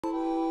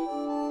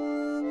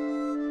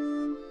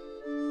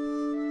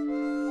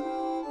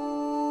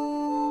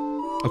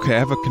Okay, I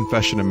have a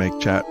confession to make,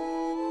 chat.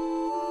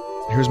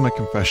 Here's my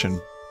confession.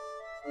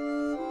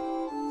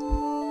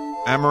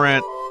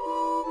 Amaranth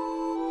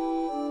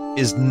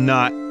is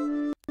not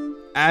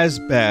as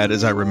bad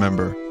as I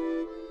remember.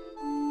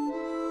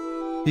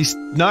 He's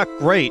not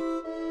great.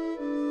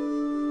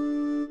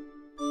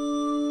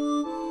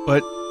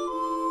 But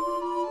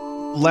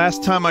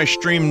last time I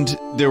streamed,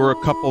 there were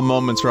a couple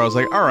moments where I was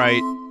like,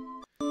 alright,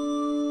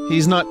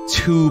 he's not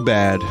too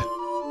bad.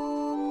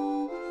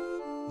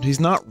 He's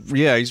not,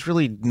 yeah, he's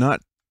really not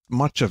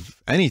much of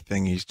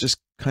anything. He's just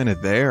kind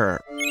of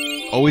there.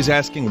 Always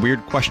asking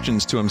weird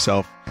questions to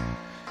himself.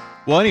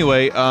 Well,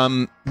 anyway,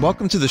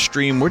 welcome to the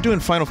stream. We're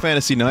doing Final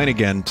Fantasy IX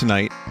again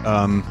tonight,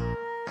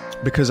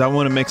 because I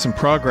want to make some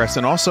progress,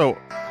 and also,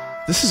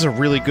 this is a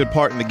really good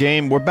part in the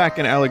game. We're back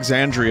in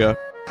Alexandria,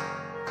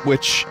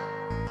 which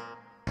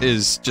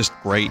is just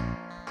great.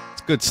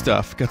 It's good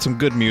stuff. Got some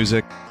good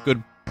music,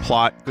 good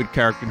plot, good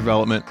character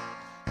development.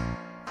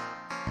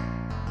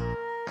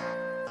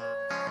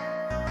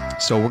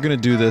 So we're gonna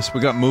do this. We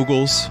got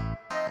Moogles,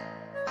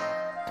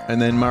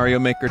 and then Mario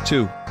Maker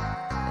 2.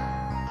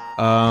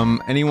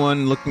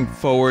 Anyone looking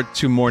forward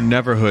to more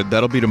Neverhood?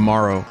 That'll be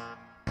tomorrow.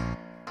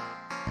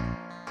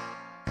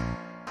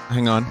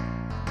 Hang on.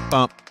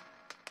 Bump.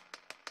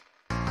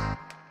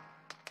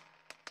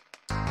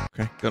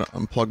 Okay, gotta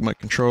unplug my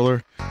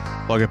controller,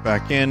 plug it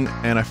back in,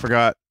 and I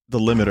forgot the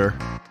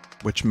limiter,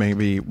 which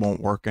maybe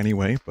won't work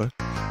anyway, but...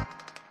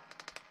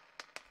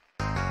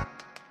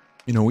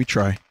 you know, we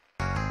try.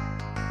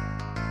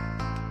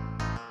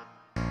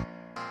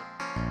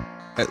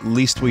 At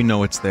least we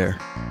know it's there.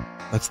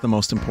 That's the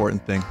most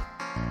important thing.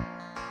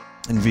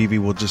 And Vivi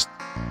will just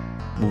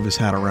move his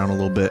hat around a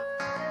little bit.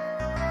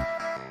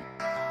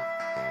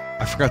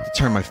 I forgot to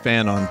turn my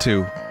fan on,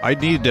 too. I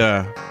need,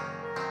 yeah,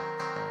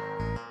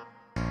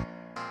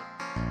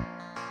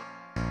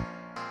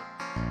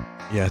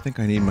 I think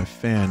I need my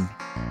fan.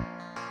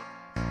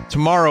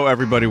 Tomorrow,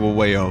 everybody will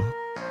Wayo.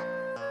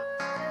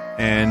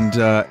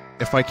 And,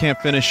 if I can't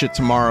finish it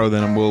tomorrow,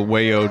 then we'll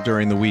Wayo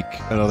during the week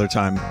another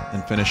time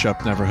and finish up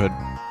Neverhood.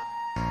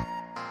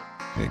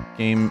 Okay,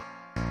 game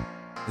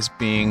is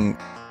being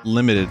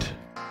limited.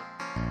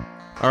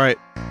 Alright,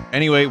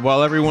 anyway,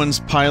 while everyone's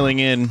piling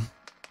in,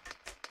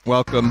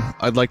 welcome.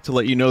 I'd like to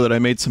let you know that I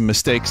made some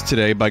mistakes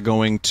today by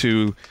going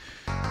to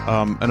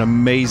an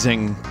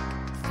amazing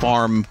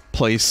farm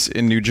place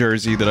in New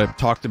Jersey that I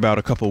talked about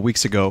a couple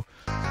weeks ago,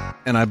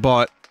 and I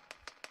bought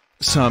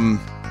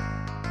some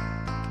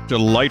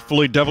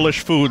delightfully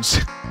devilish foods.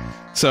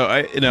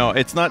 So you know,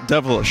 it's not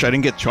devilish. I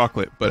didn't get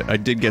chocolate, but I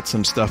did get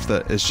some stuff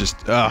that is just,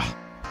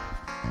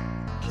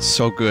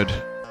 so good.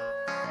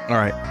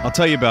 Alright, I'll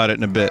tell you about it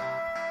in a bit.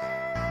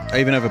 I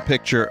even have a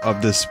picture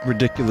of this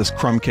ridiculous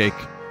crumb cake.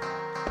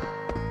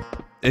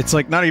 It's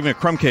like, not even a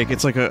crumb cake,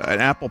 it's like an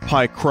apple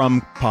pie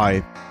crumb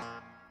pie.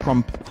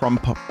 Crump?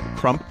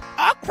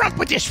 I'll crump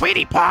with your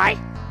sweetie pie!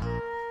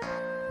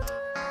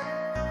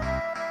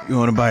 You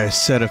want to buy a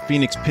set of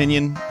Phoenix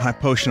Pinion High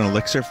Potion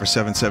Elixir for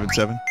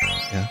 $7.77?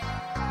 Yeah.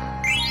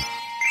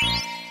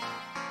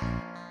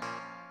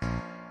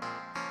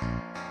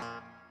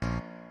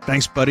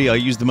 Thanks, buddy. I'll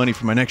use the money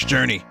for my next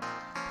journey.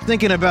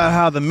 Thinking about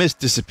how the mist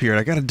disappeared.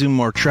 I gotta do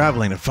more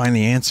traveling to find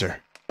the answer.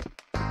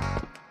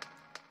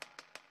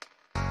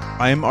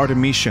 I am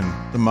Artemisian,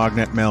 the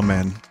Magnet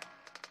Mailman.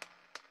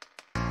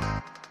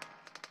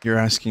 You're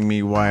asking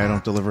me why I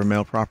don't deliver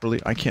mail properly?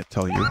 I can't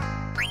tell you.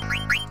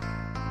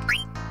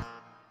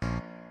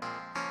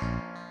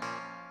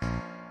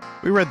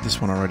 We read this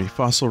one already.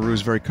 Fossil Rue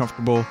is very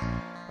comfortable.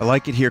 I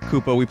like it here,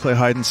 Koopa. We play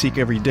hide and seek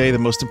every day. The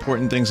most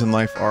important things in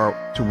life are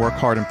to work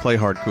hard and play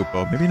hard,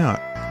 Koopa. Maybe not.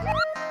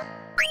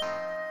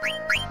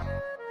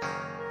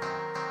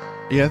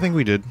 Yeah, I think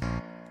we did.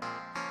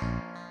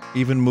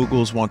 Even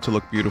Moogles want to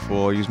look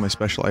beautiful. I use my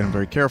special item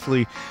very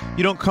carefully.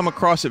 You don't come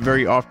across it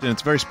very often.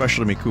 It's very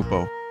special to me,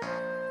 Koopo.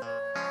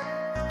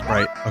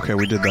 Right. Okay,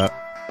 we did that.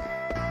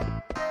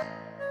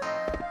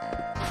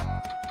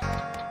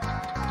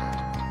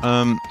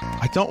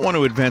 I don't want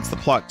to advance the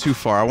plot too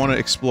far. I want to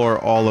explore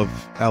all of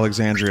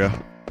Alexandria.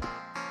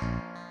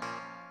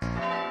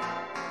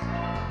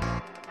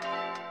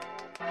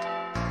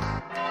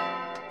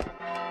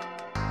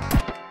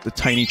 The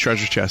tiny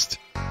treasure chest.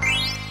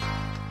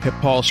 Hit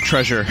Paul's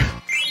treasure.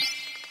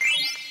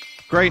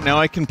 Great, now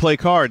I can play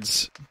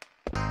cards.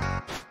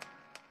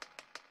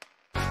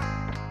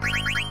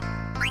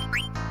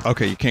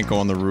 Okay, you can't go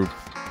on the roof.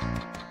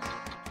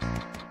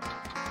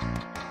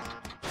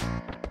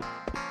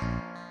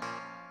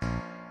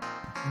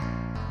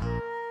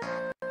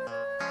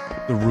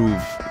 The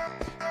roof.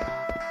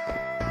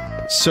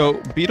 So,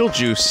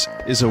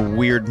 Beetlejuice is a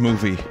weird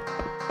movie.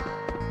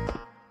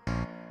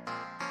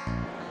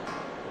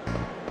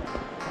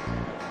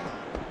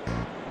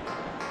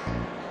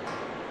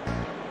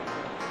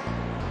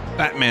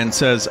 Batman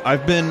says,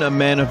 I've been a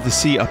man of the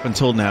sea up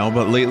until now,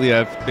 but lately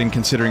I've been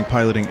considering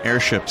piloting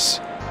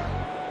airships.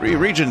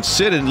 Regent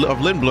Sid of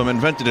Lindblom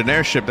invented an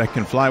airship that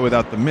can fly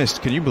without the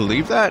mist. Can you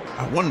believe that?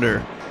 I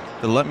wonder,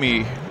 they'll let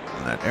me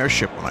on that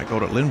airship when I go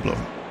to Lindblom.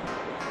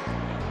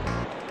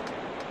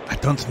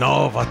 don't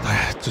know what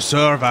to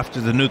serve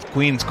after the new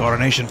queen's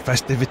coronation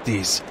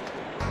festivities.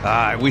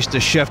 I wish the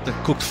chef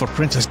that cooked for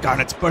Princess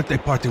Garnet's birthday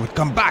party would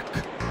come back.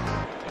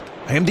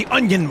 I am the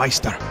Onion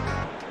Meister.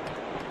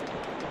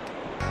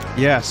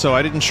 Yeah, so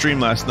I didn't stream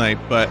last night,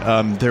 but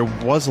there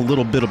was a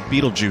little bit of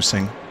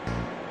Beetlejuicing,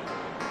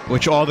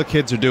 which all the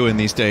kids are doing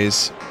these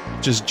days.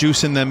 Just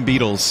juicing them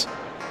beetles.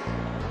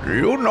 Do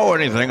you know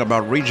anything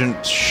about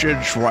Regent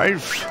Shid's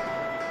wife?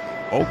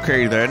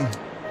 Okay, then.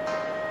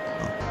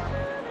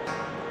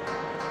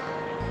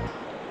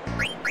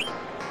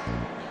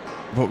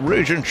 But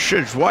Regent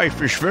Shid's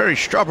wife is a very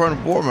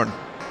stubborn woman.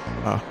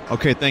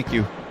 Okay, thank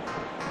you.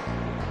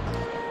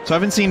 So I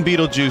haven't seen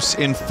Beetlejuice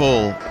in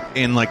full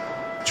in like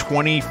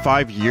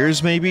 25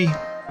 years, maybe?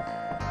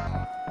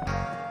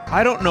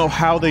 I don't know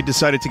how they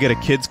decided to get a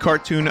kid's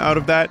cartoon out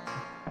of that,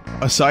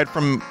 aside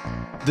from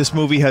this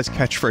movie has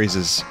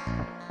catchphrases.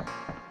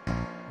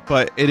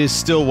 But it is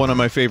still one of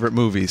my favorite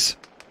movies.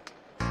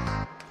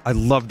 I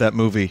love that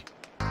movie.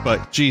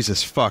 But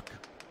Jesus fuck.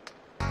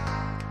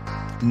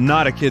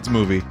 Not a kid's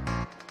movie.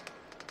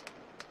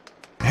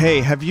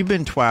 Hey, have you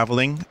been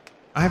traveling?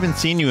 I haven't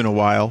seen you in a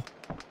while.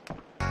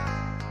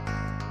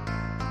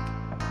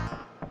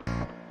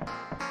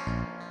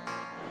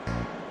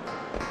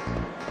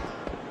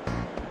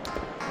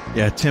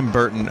 Yeah, Tim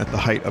Burton at the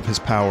height of his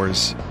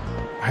powers.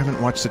 I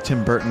haven't watched a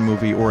Tim Burton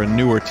movie or a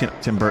newer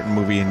Tim Burton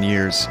movie in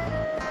years.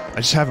 I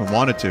just haven't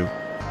wanted to.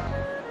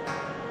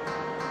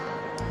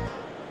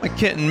 My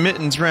kitten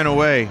Mittens ran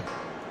away.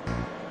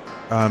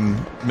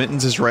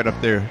 Mittens is right up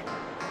there.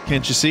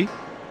 Can't you see?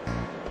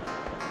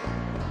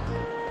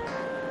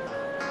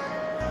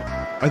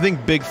 I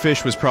think Big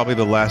Fish was probably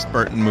the last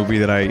Burton movie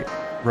that I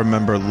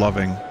remember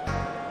loving.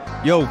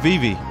 Yo,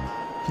 Vivi,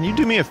 can you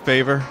do me a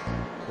favor?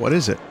 What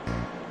is it?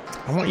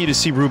 I want you to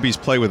see Ruby's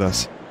play with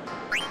us.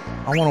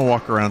 I want to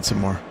walk around some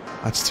more.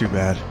 That's too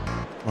bad.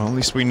 Well, at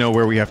least we know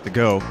where we have to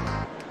go.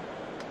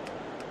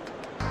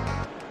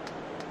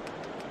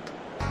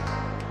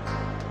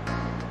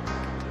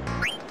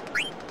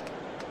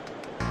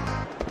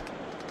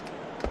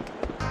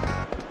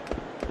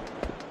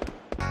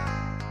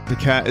 The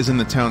cat is in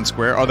the town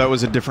square. Oh, that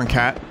was a different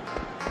cat?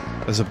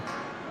 As a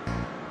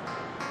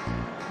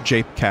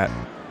jape cat.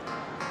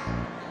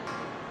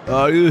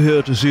 Are you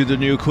here to see the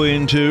new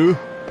queen too?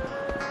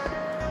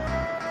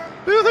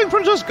 Do you think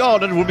Princess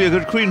Garnet would be a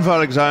good queen for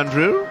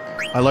Alexandria?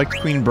 I liked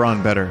Queen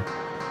Braun better.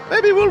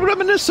 Maybe we'll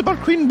reminisce about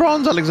Queen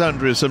Braun's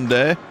Alexandria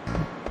someday.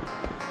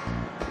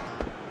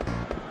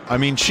 I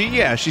mean,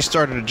 she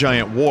started a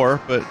giant war,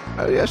 but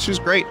yeah, she was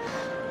great.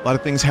 A lot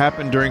of things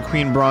happened during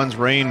Queen Braun's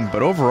reign,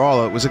 but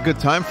overall, it was a good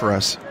time for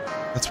us.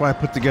 That's why I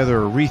put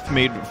together a wreath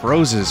made of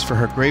roses for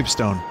her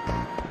gravestone.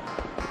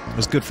 It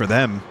was good for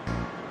them.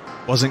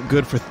 Wasn't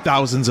good for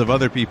thousands of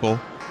other people.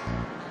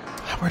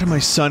 Where did my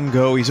son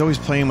go? He's always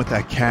playing with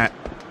that cat.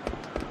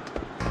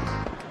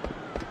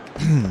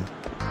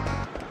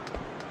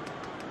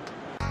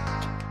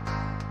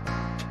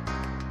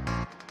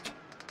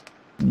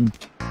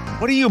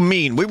 What do you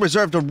mean? We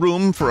reserved a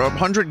room for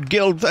 100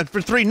 gil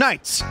for 3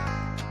 nights.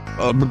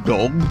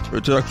 No,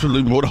 it's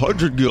actually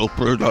 100 gil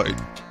per night.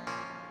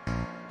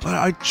 But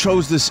I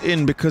chose this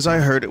inn because I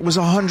heard it was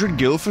 100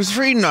 gil for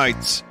 3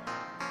 nights.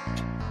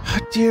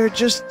 Dear,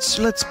 just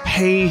let's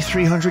pay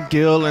 300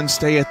 gil and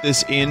stay at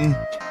this inn.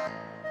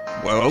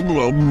 Well,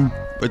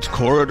 it's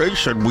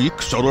coronation week,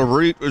 so the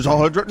rate is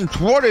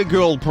 120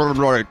 gil per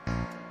night.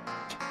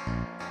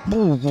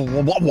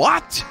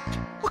 What?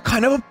 What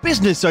kind of a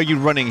business are you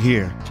running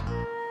here?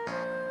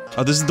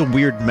 Oh, this is the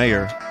weird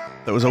mayor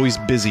that was always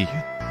busy.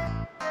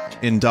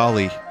 In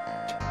Dolly.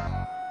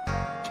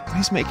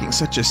 He's making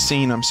such a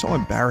scene. I'm so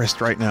embarrassed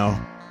right now.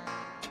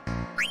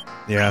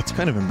 Yeah, it's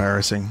kind of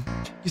embarrassing.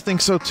 You think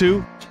so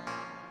too?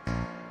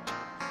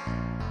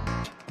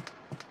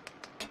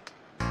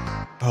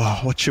 Oh,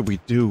 what should we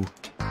do?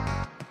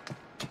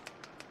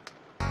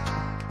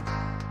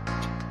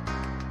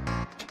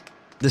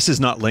 This is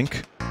not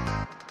Link.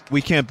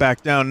 We can't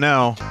back down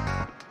now.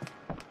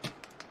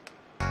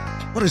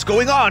 What is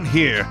going on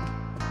here?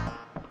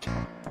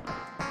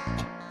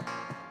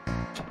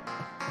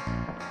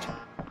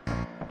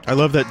 I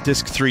love that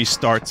Disc 3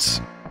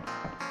 starts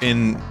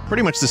in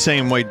pretty much the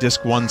same way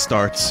Disc 1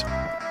 starts.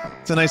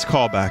 It's a nice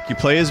callback. You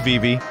play as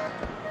Vivi,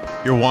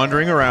 you're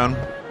wandering around,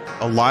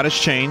 a lot has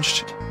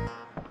changed.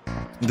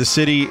 The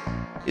city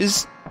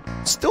is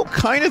still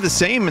kind of the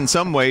same in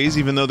some ways,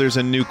 even though there's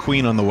a new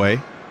queen on the way.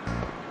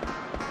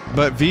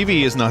 But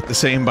Vivi is not the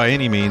same by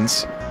any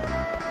means.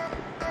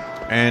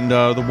 And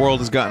the world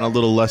has gotten a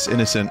little less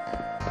innocent.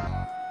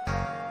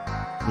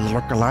 We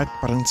look alike,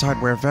 but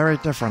inside we're very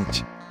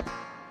different.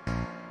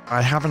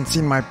 I haven't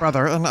seen my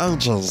brother in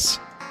ages.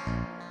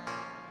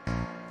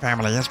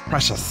 Family is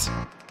precious.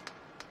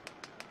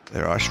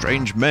 There are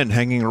strange men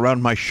hanging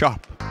around my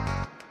shop.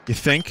 You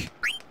think?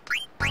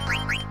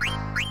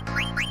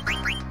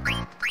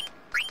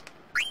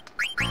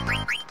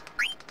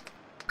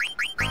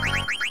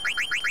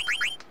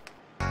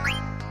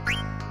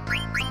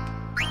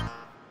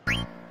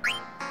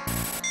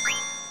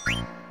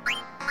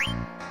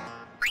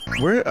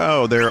 Where?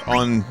 Oh, they're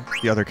on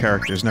the other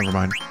characters. Never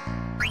mind.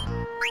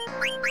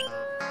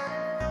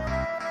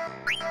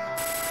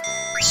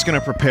 Just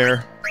gonna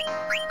prepare.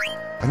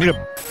 I need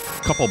a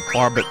couple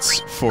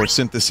barbets for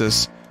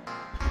synthesis.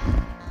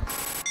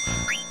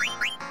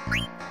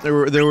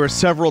 There were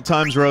several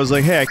times where I was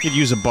like, hey, I could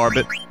use a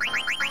barbet.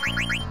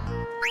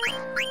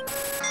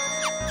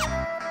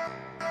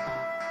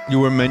 You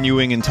were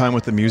menuing in time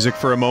with the music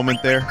for a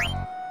moment there.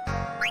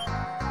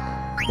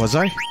 Was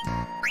I?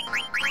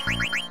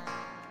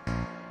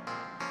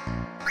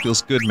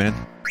 Feels good, man.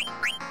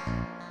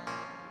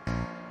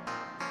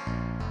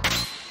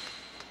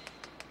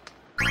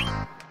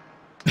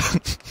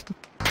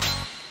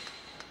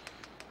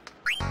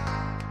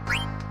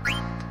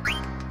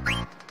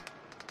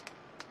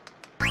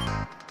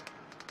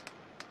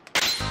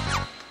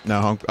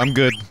 No, I'm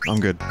good. I'm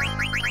good.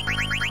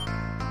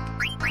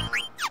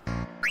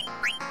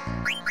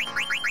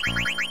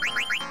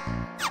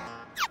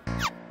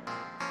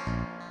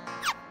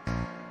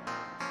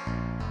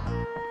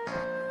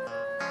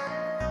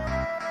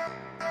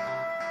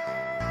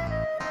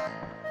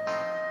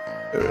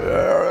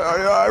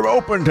 I'm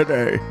open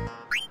today.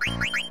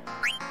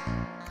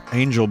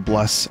 Angel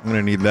Bless. I'm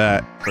gonna need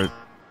that for...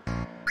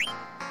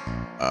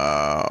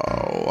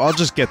 I'll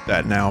just get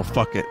that now.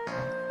 Fuck it.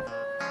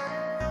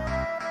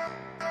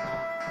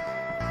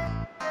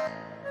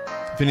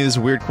 Vinny, this is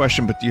a weird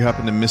question, but do you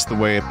happen to miss the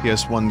way a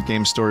PS1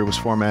 game story was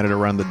formatted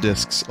around the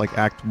discs, like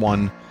Act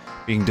 1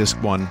 being Disc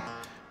 1?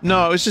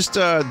 No, it's just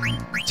a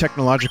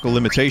technological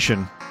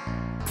limitation.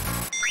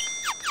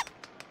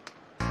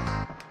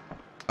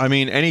 I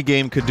mean, any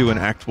game could do an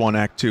Act 1,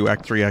 Act 2,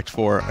 Act 3, Act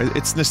 4.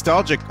 It's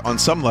nostalgic on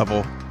some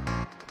level,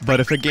 but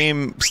if a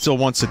game still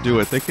wants to do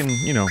it, they can,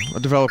 you know, a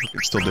developer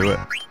can still do it.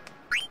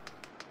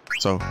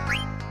 So,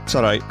 it's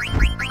alright.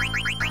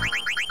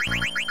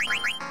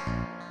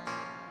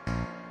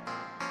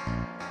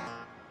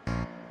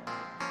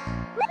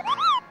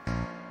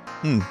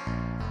 I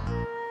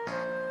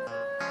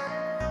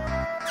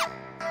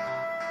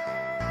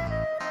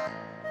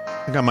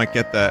think I might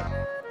get that.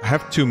 I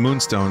have 2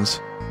 moonstones.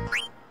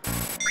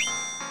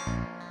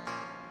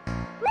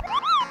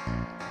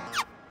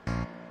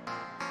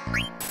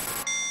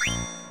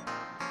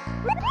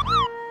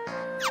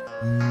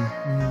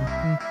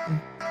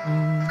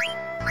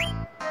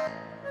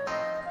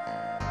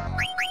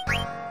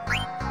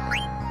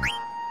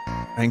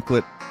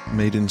 Anklet,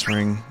 Maiden's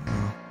Ring.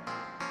 Oh.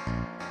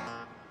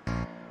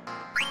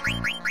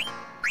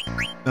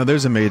 Now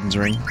there's a Maiden's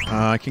Ring.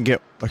 I can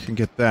get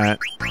that,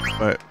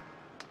 but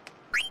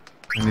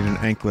I need an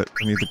anklet.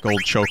 I need the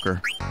gold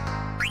choker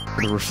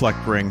for the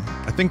Reflect Ring.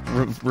 I think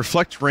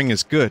Reflect Ring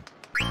is good.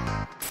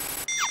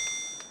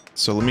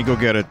 So let me go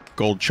get a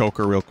gold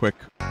choker real quick.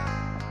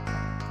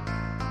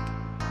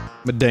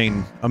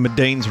 Medane. A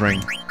Medane's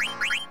Ring.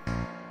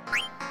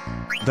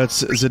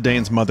 That's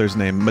Zidane's mother's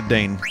name.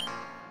 Medane.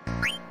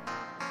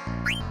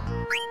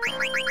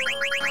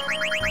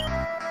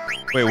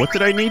 Wait, what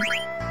did I need?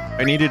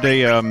 I needed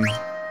a, I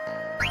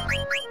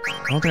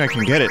don't think I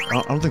can get it.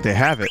 I don't think they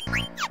have it.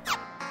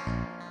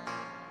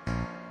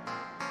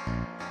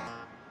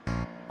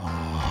 Oh.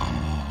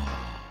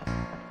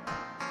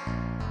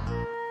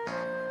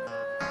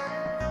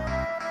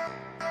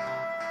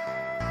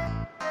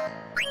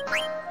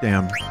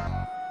 Damn.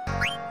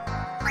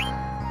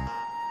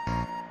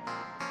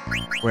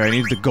 Wait, I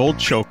need the gold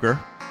choker.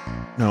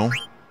 No.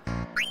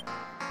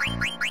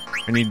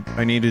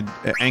 I needed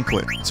an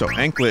anklet. So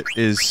anklet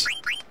is...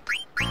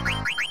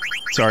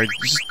 Sorry,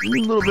 just a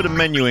little bit of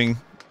menuing.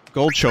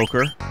 Gold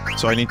choker.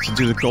 So I need to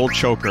do the gold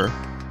choker.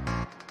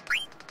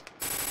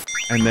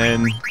 And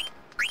then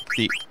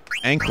the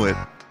anklet.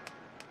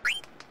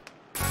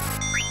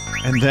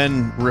 And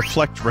then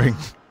Reflect Ring.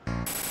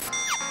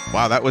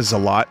 Wow, that was a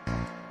lot.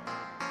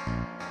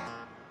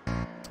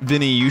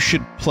 Vinny, you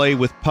should play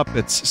with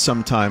puppets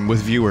sometime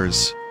with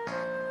viewers.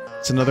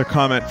 It's another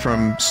comment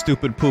from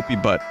Stupid Poopy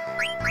Butt.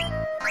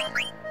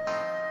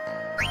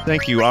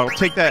 Thank you, I'll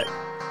take that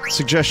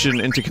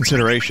suggestion into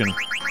consideration.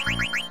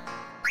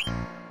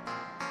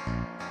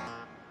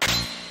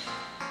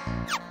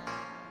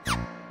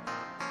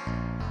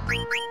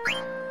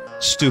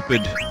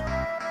 Stupid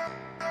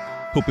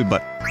Poopy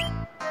Butt.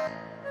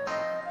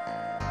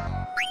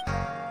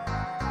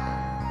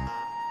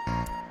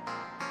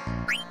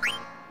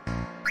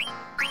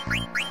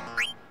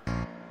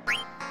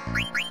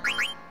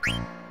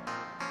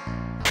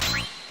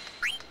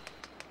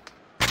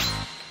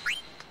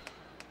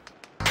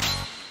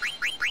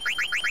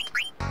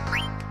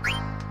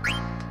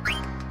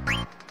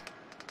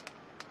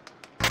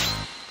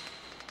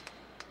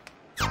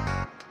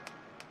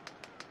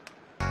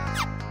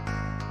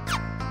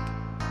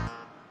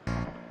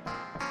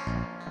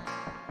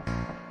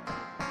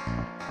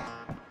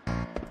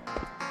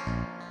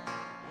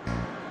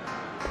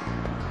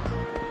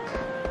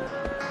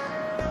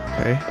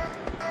 Okay.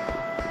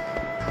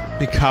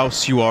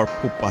 Because you are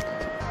Pupat.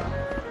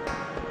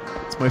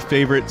 It's my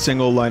favorite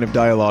single line of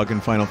dialogue in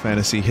Final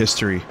Fantasy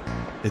history.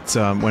 It's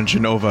when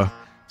Genova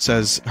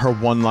says her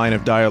one line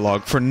of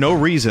dialogue for no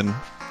reason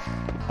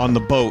on the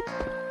boat.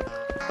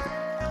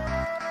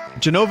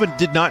 Genova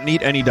did not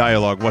need any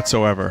dialogue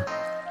whatsoever.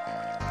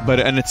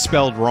 And it's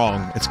spelled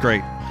wrong. It's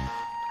great.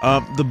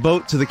 The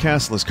boat to the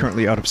castle is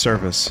currently out of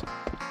service.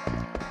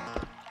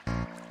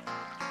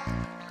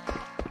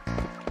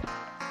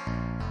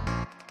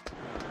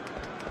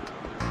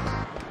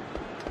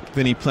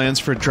 Vinny, plans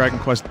for Dragon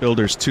Quest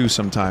Builders 2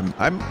 sometime.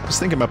 I was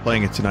thinking about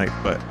playing it tonight,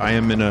 but I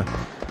am in a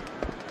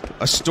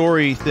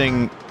story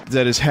thing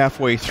that is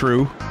halfway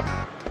through,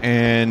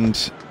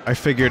 and I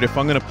figured if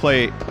I'm gonna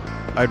play it,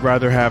 I'd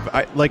rather have...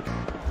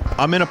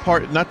 I'm in a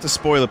part, not to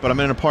spoil it, but I'm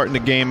in a part in the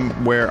game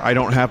where I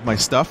don't have my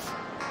stuff,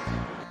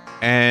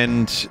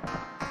 and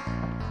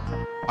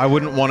I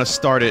wouldn't want to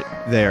start it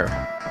there,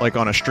 like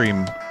on a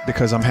stream,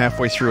 because I'm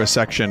halfway through a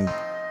section.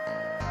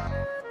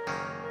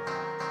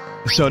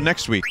 So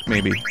next week,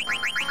 maybe.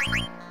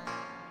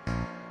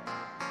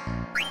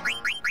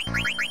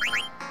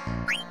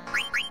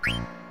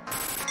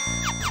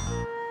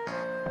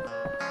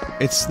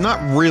 It's not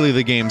really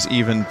the game's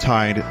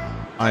Eventide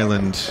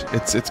Island.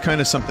 It's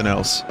kind of something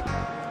else.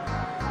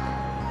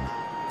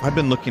 I've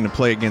been looking to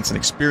play against an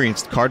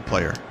experienced card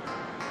player.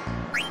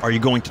 Are you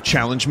going to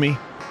challenge me?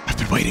 I've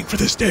been waiting for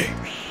this day.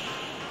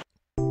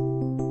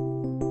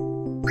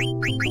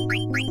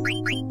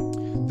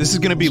 This is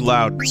gonna be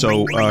loud,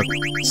 so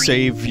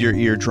save your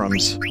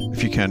eardrums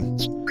if you can.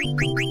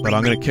 But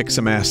I'm gonna kick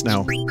some ass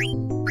now.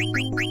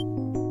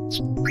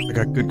 I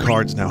got good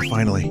cards now,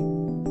 finally.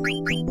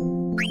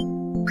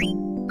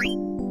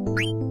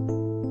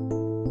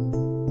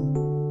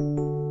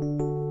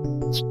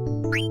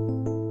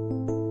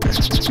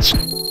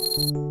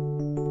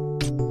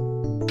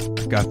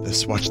 I got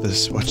this. Watch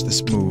this. Watch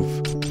this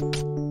move.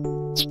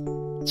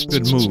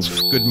 Good move.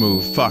 Good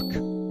move. Fuck.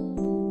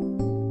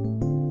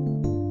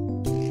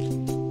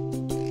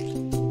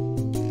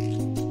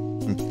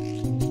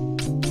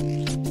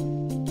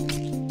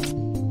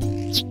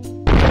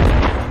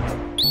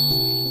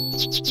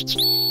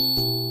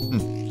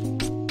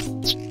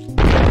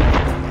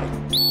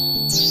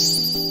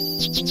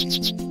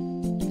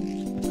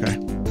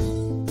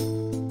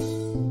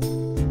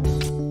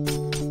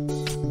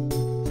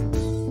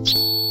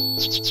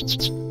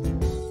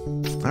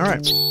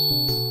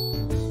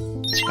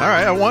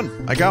 Alright, I won.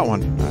 I got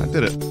one. I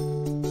did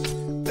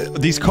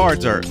it. These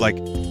cards are, like,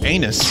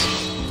 anus.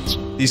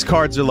 These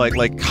cards are,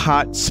 like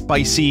hot,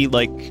 spicy,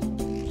 like...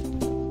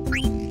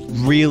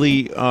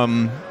 really,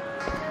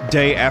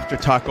 day after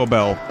Taco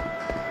Bell.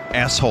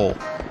 Asshole.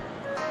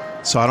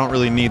 So I don't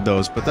really need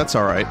those, but that's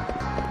alright.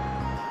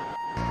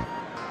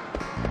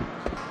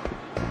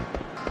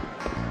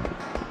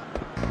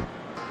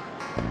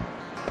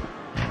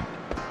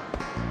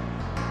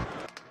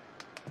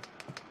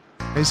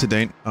 Hey,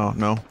 Sedane. Oh,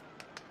 no.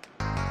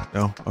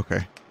 No?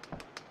 Okay.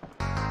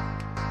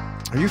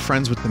 Are you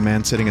friends with the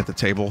man sitting at the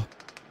table?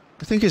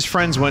 I think his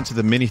friends went to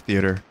the mini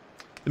theater.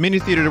 The mini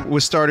theater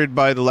was started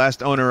by the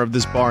last owner of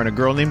this bar and a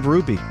girl named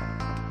Ruby.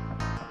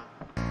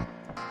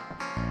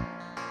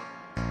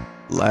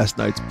 Last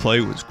night's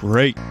play was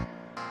great.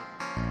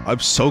 I'm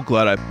so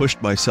glad I pushed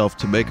myself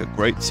to make a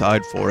great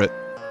side for it.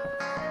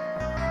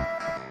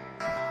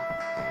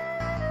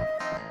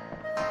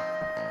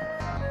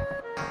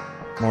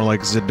 More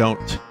like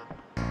Zidon't.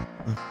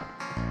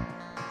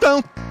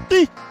 Don't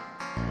be.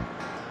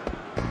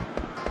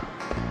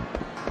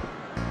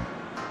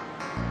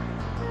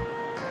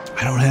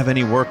 I don't have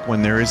any work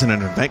when there isn't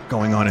an event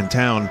going on in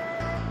town.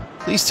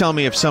 Please tell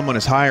me if someone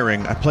is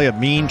hiring. I play a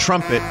mean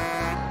trumpet.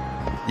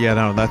 Yeah,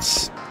 no,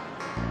 that's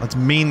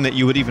mean that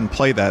you would even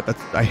play that.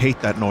 I hate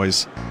that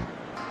noise.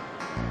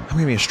 I'm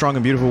gonna be a strong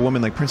and beautiful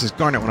woman like Princess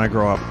Garnet when I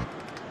grow up.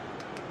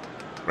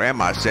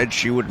 Grandma said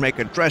she would make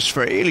a dress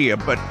for Elia,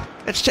 but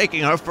it's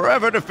taking her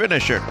forever to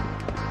finish it.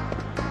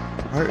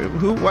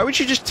 Why would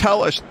you just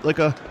tell us, like,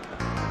 a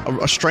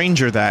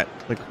stranger that?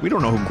 Like, we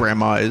don't know who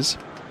Grandma is.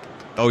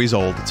 Oh, he's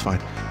old, it's fine.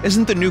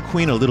 Isn't the new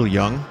queen a little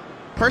young?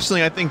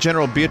 Personally, I think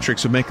General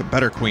Beatrix would make a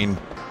better queen.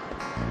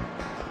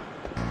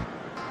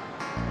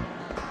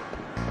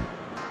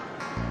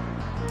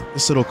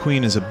 This little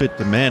queen is a bit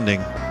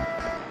demanding.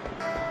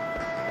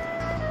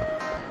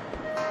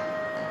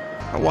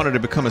 I wanted to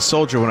become a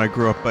soldier when I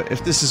grew up, but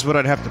if this is what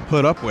I'd have to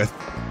put up with...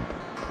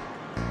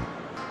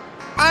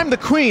 I'm the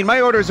queen!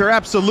 My orders are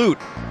absolute!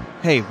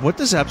 Hey, what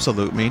does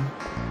absolute mean?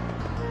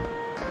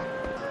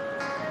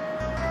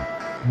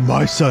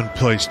 My son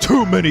plays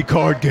too many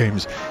card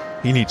games.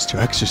 He needs to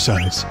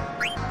exercise.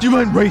 Do you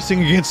mind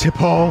racing against Hip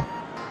Hall?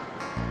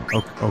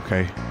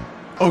 Okay.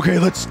 Okay,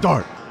 let's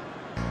start.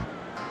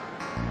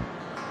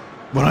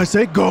 When I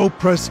say go,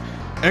 press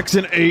X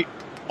and 8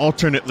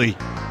 alternately.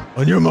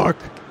 On your mark.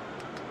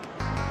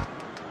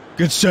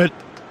 Get set.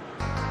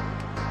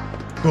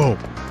 Go.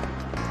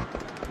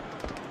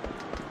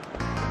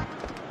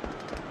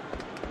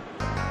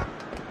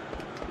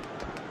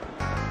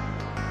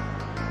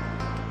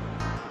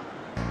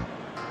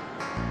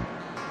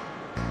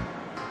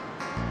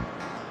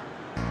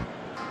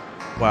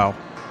 Wow.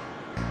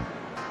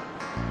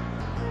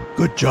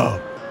 Good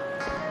job.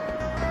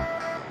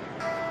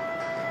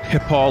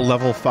 Hip Hall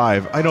level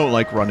 5. I don't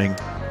like running.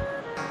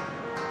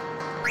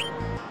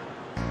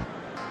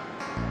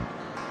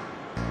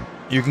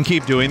 You can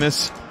keep doing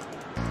this,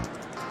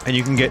 and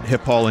you can get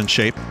Hip Hall in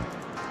shape.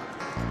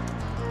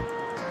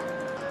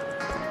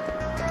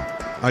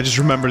 I just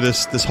remember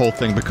this whole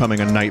thing becoming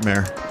a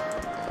nightmare.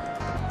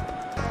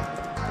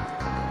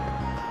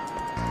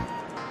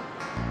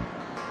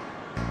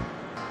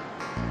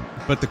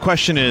 But the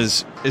question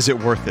is it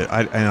worth it?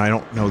 And I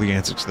don't know the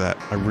answer to that.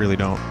 I really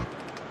don't.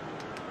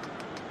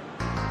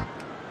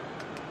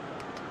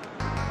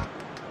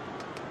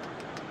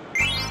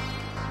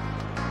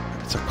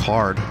 It's a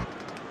card.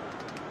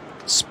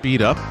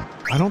 Speed up?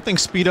 I don't think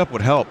speed up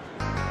would help.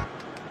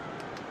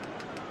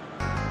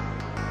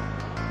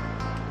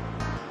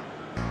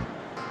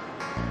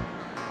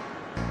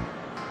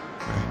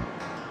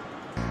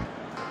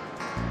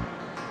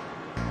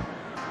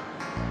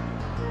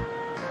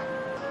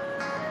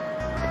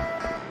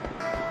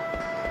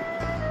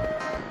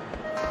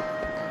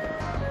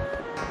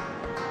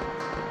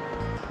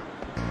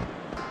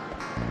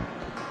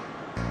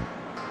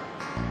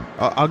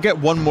 I'll get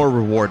one more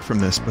reward from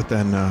this, but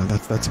then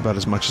that's about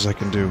as much as I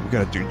can do. We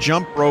gotta do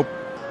jump rope.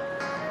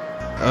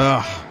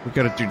 We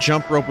gotta do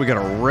jump rope. We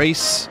gotta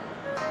race.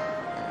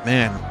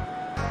 Man.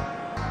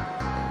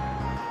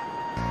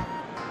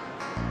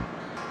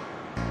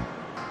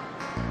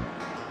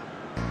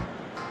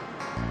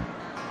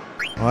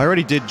 Well, I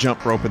already did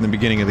jump rope in the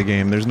beginning of the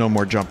game. There's no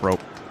more jump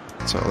rope,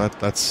 so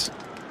that's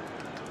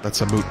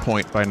a moot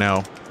point by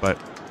now. But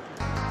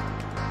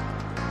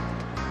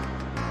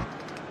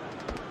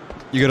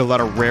you get a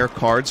lot of rare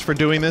cards for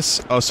doing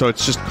this. Oh, so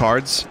it's just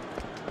cards?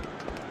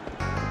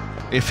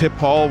 If Hip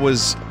Hall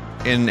was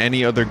in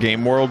any other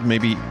game world,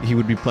 maybe he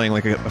would be playing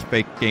like a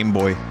fake Game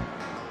Boy.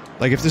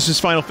 Like if this was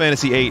Final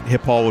Fantasy VIII,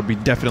 Hip Hall would be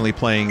definitely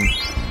playing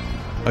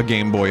a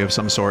Game Boy of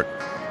some sort.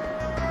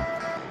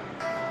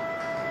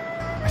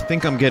 I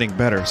think I'm getting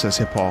better, says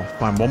Hip Hall.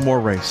 Fine, one more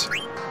race.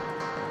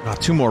 No,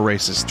 two more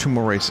races,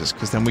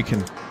 because then we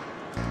can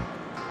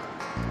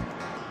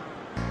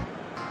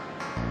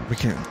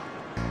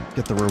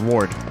get the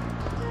reward.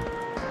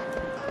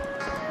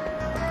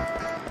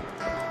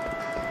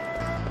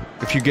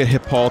 If you get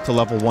Hip Hall to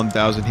level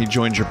 1000, he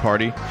joins your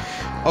party.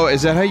 Oh,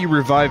 is that how you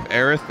revive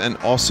Aerith and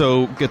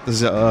also get the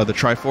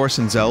Triforce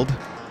and Zeld?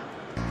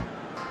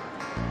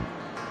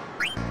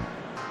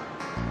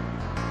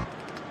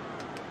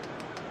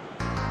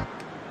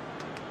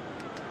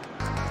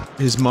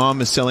 His mom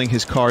is selling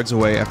his cards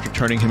away after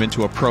turning him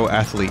into a pro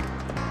athlete.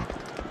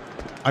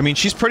 I mean,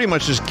 she's pretty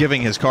much just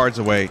giving his cards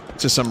away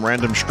to some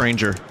random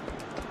stranger.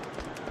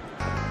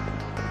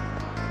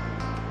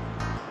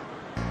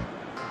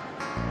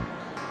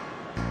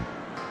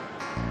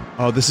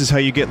 Oh, this is how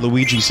you get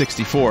Luigi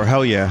 64.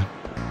 Hell yeah.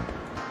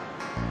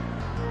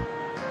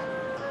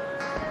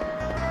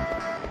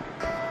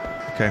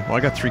 Okay, well I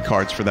got 3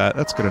 cards for that.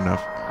 That's good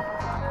enough.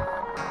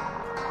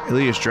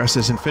 Ilia's dress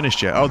isn't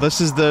finished yet. Oh, this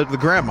is the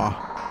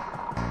grandma.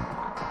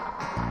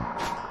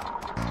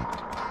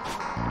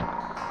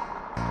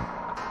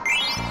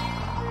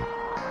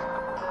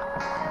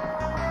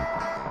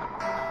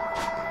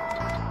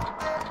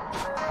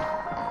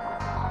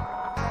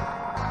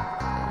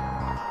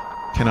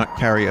 Cannot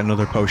carry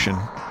another potion.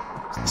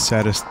 It's the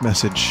saddest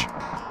message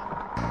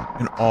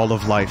in all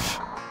of life.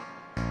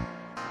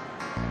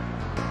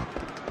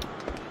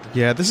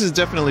 Yeah, this is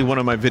definitely one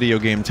of my video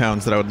game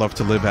towns that I would love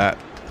to live at.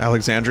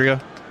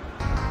 Alexandria.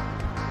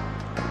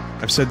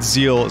 I've said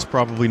Zeal is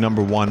probably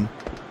number 1.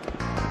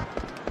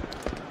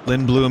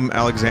 Lindblum,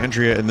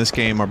 Alexandria in this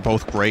game are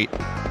both great.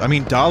 I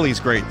mean,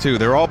 Dali's great too.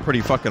 They're all pretty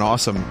fucking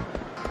awesome.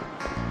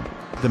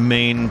 The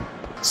main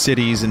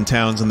cities and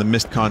towns on the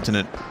Mist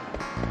Continent.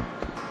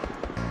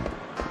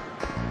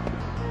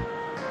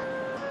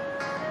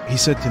 He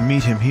said to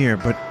meet him here,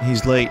 but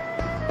he's late.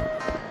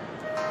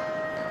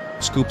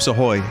 Scoops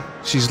ahoy.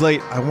 She's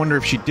late. I wonder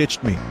if she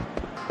ditched me.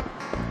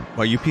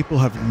 Well, you people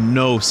have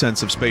no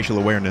sense of spatial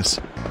awareness.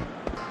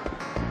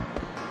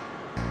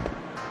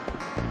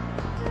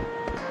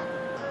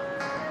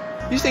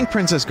 Do you think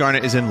Princess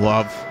Garnet is in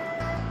love?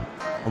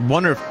 I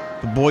wonder if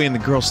the boy and the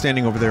girl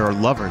standing over there are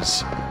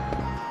lovers.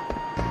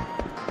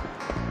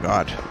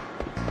 God.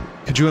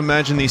 Could you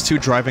imagine these two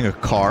driving a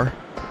car?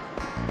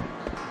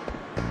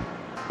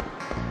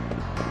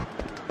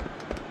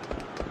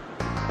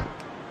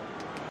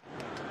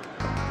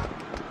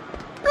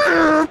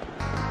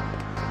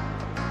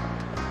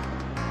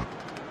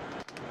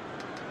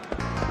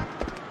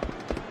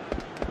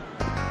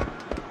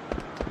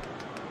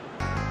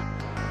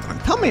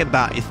 Tell me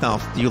about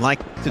yourself. Do you like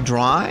to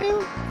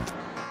drive?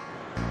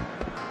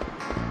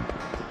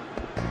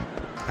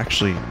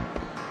 Actually,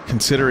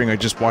 considering I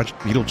just watched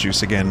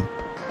Beetlejuice again,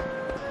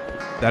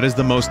 that is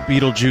the most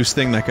Beetlejuice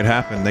thing that could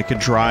happen. They could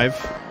drive,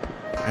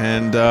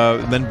 and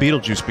then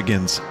Beetlejuice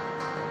begins.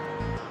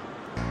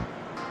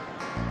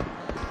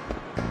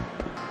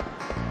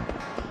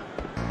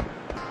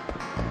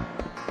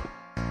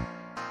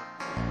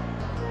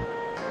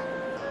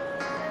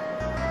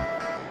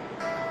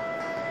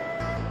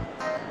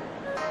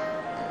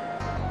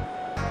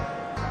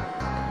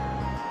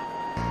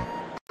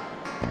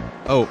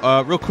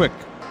 Oh, real quick.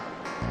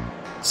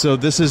 So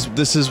this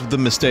is the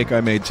mistake I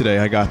made today.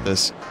 I got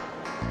this.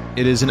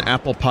 It is an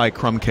apple pie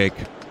crumb cake,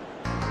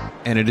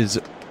 and it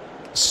is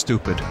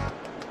stupid.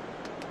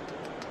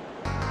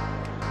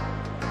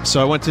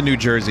 So I went to New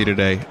Jersey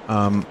today.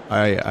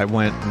 I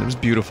went, and it was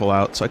beautiful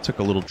out, so I took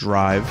a little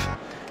drive.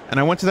 And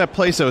I went to that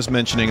place I was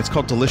mentioning. It's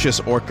called Delicious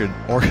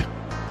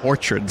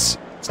Orchards.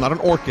 It's not an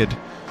orchid.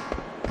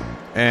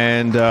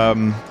 And,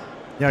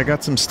 yeah, I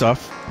got some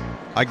stuff.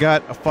 I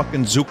got a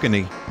fucking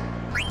zucchini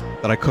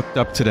that I cooked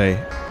up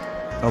today,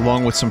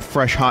 along with some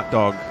fresh hot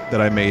dog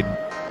that I made.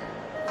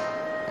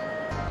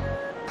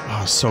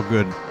 Oh, so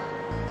good.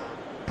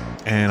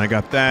 And I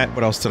got that.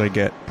 What else did I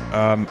get?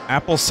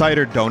 Apple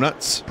cider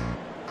donuts.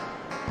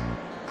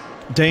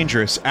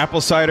 Dangerous.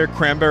 Apple cider,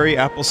 cranberry,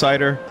 apple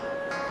cider.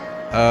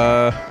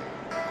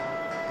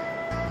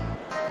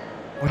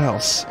 What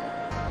else?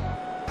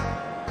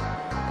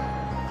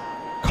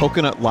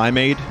 Coconut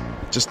limeade.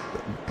 Just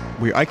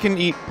weird. I can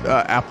eat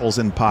apples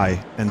and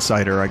pie and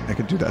cider. I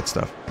could do that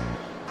stuff.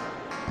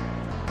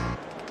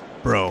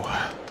 Bro.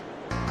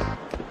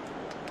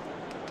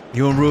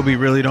 You and Ruby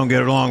really don't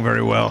get along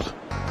very well.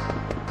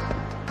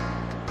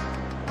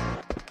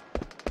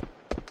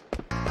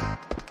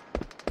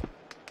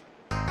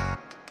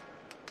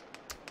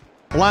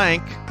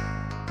 Blank.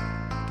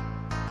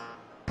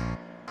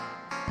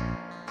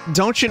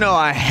 Don't you know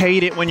I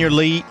hate it when you're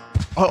late?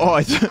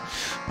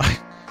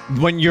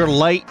 When you're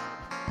late?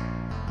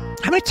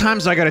 How many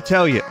times I gotta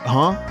tell you,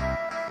 huh?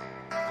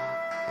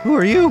 Who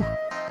are you?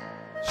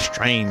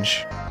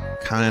 Strange.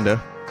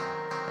 Kinda.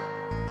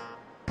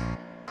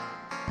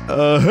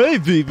 Hey,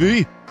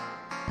 Vivi.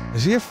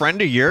 Is he a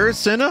friend of yours,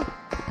 Cinna?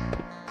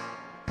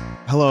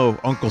 Hello,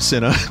 Uncle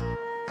Cinna.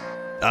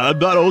 I'm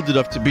not old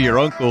enough to be your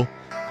uncle.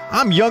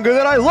 I'm younger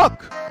than I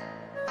look!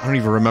 I don't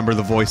even remember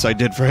the voice I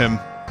did for him.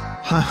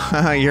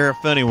 Haha, you're a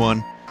funny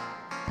one.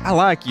 I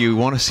like you.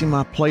 Want to see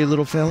my play,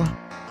 little fella?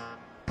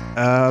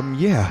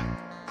 Yeah.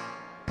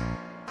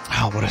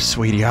 Oh, what a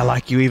sweetie. I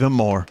like you even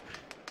more.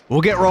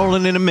 We'll get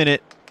rolling in a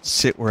minute.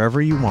 Sit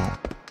wherever you want.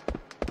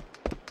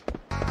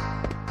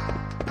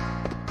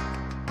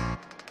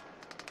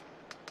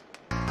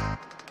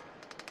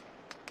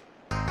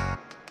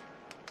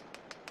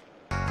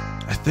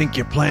 I think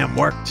your plan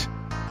worked.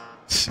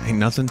 Ain't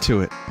nothing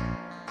to it.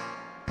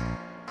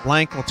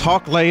 Blank, we'll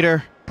talk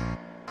later.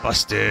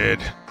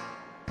 Busted.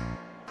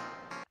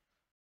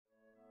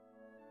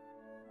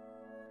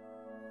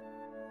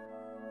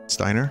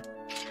 Steiner?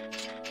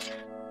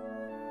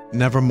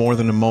 Never more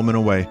than a moment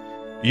away.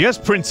 Yes,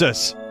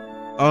 Princess!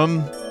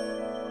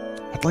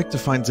 I'd like to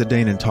find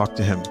Zidane and talk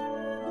to him.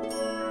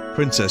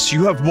 Princess,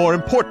 you have more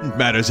important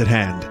matters at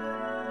hand.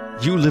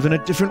 You live in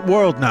a different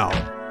world now.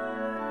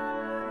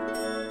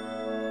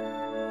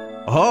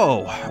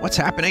 Oh, what's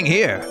happening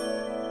here?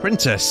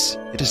 Princess,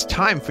 it is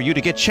time for you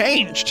to get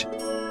changed.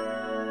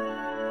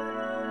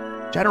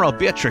 General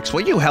Beatrix,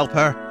 will you help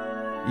her?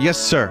 Yes,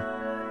 sir.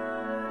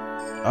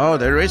 Oh,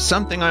 there is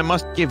something I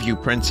must give you,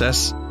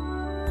 Princess.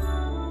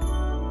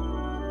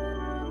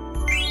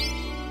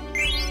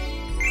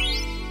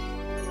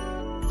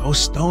 Those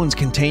stones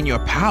contain your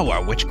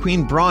power, which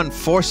Queen Braun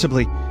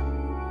forcibly...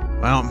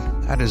 Well,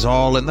 that is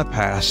all in the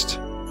past.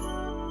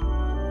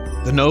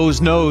 The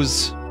nose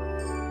knows.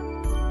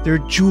 They're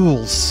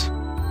jewels.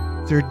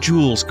 They're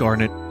jewels,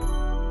 Garnet.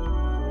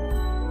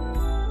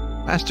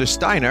 Master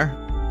Steiner?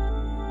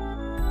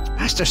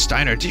 Master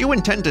Steiner, do you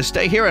intend to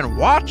stay here and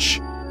watch?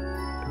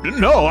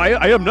 No,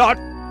 I am not.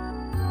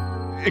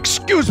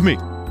 Excuse me.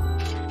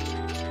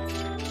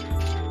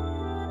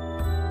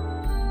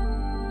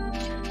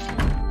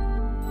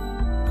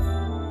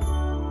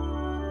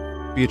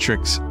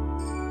 Beatrix.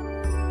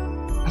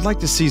 I'd like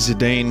to see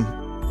Zidane,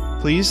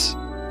 please.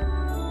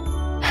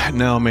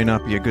 Now may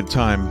not be a good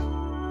time.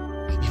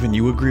 Even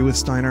you agree with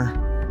Steiner?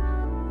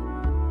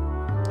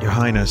 Your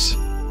Highness.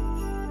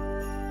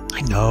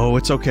 I know,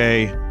 it's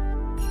okay.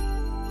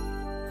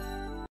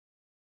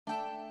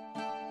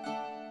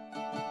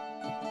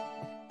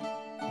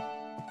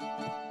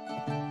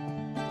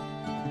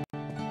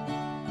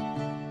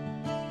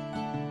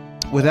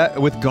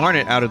 With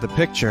Garnet out of the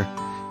picture,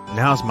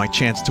 now's my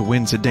chance to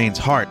win Zidane's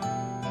heart.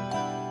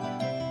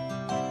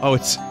 Oh,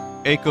 it's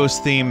Eiko's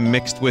theme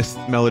mixed with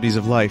Melodies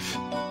of Life.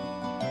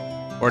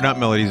 Or not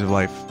Melodies of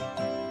Life.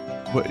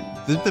 But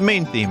the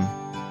main theme.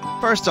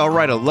 First, I'll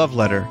write a love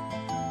letter.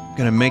 I'm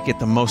gonna make it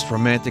the most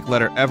romantic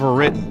letter ever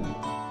written.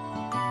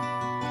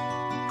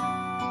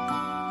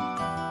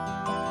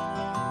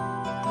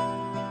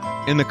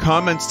 In the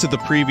comments to the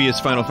previous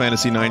Final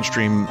Fantasy IX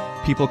stream,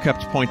 people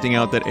kept pointing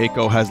out that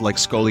Eiko has, like,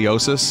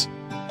 scoliosis.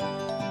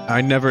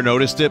 I never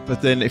noticed it,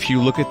 but then if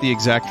you look at the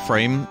exact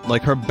frame,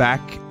 like, her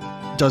back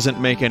doesn't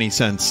make any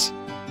sense.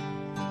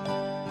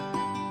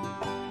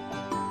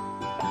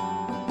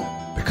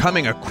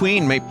 Becoming a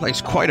queen may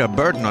place quite a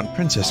burden on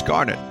Princess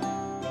Garnet,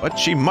 but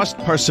she must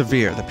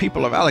persevere. The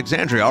people of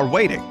Alexandria are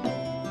waiting.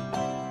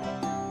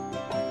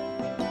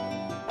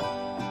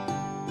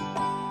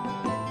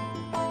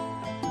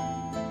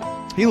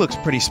 He looks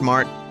pretty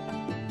smart.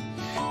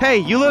 Hey,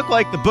 you look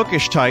like the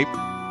bookish type.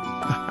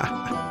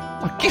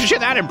 What gives you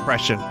that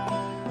impression?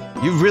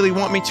 You really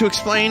want me to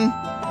explain?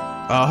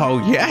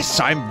 Oh, yes,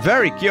 I'm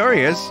very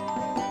curious.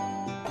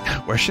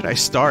 Where should I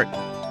start?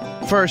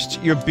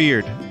 First, your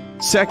beard.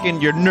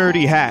 Second, your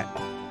nerdy hat.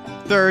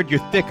 Third, your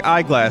thick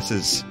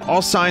eyeglasses.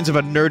 All signs of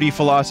a nerdy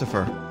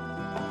philosopher.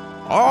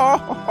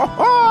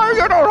 Oh,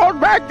 you don't hold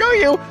back, do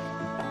you?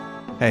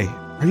 Hey,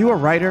 are you a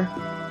writer?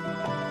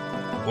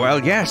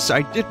 Well, yes,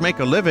 I did make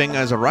a living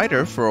as a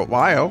writer for a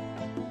while.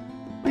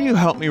 Will you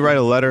help me write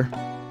a letter?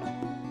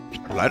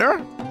 A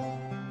letter?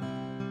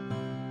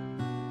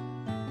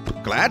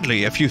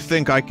 Gladly, if you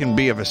think I can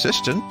be of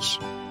assistance.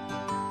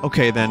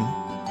 Okay, then.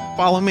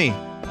 Follow me.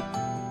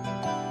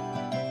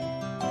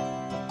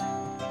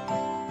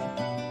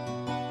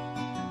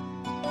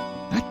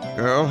 That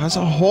girl has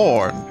a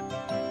horn.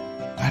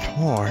 That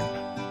horn.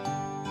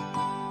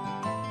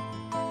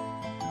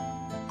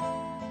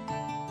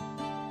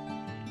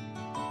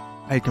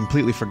 I had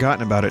completely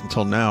forgotten about it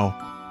until now.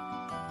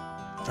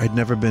 I'd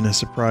never been as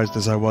surprised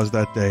as I was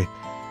that day.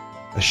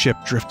 A ship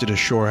drifted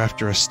ashore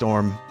after a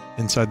storm.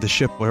 Inside the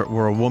ship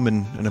were a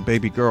woman and a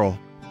baby girl.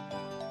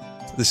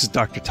 This is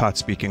Dr. Tot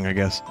speaking, I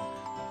guess.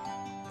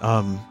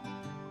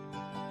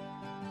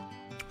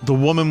 The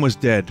woman was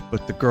dead,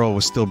 but the girl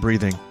was still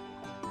breathing.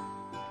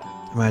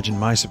 Imagine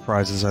my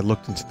surprise as I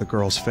looked into the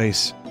girl's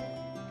face.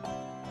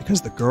 Because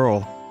the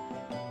girl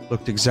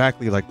looked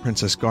exactly like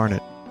Princess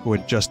Garnet, who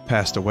had just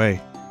passed away.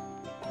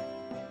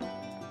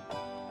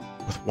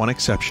 With one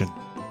exception.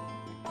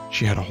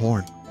 She had a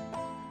horn.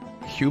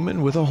 A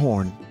human with a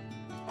horn.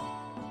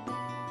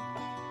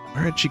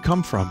 Where had she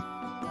come from?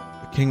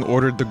 The king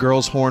ordered the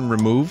girl's horn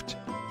removed.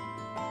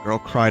 The girl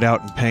cried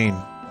out in pain.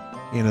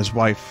 He and his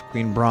wife,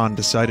 Queen Braun,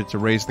 decided to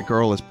raise the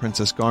girl as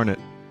Princess Garnet.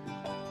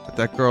 But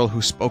that girl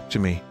who spoke to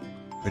me,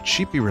 could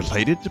she be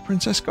related to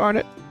Princess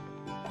Garnet?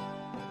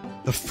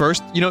 The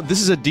first... You know,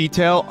 this is a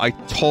detail I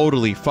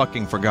totally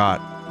fucking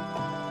forgot.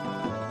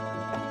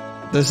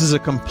 This is a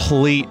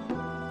complete,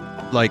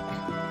 like,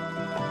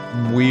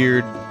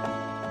 weird...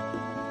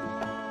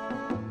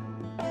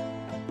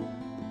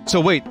 So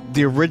wait,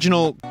 the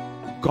original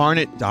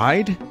Garnet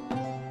died?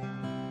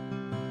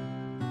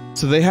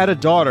 So they had a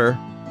daughter,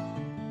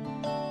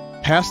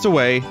 passed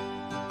away,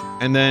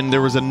 and then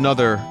there was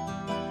another...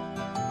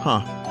 Huh.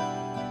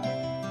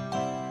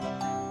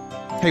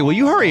 Hey, will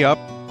you hurry up?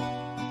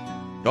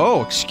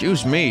 Oh,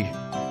 excuse me.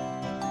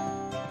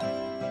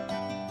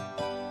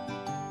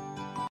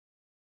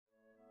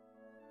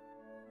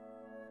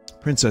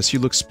 Princess, you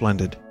look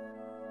splendid.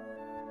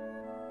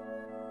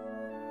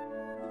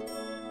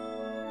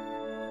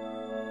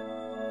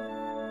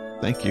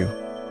 Thank you.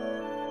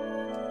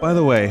 By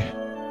the way,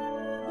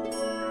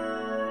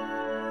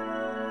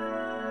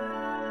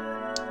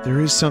 there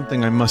is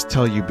something I must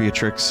tell you,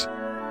 Beatrix.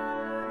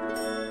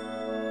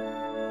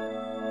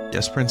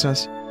 Yes,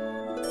 Princess?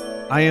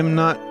 I am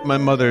not my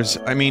mother's...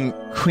 I mean,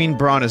 Queen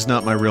Braun is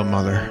not my real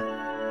mother.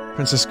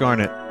 Princess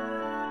Garnet,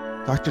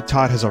 Dr.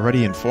 Tot has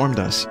already informed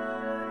us.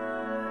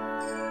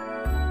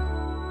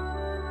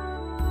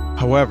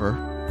 However,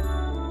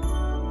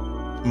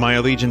 my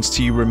allegiance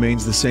to you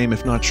remains the same,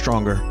 if not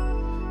stronger.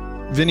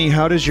 Vinny,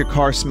 how does your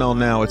car smell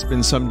now? It's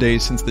been some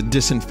days since the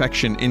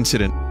disinfection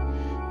incident.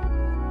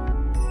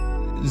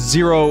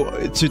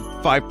 0 to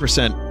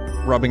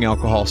 5% rubbing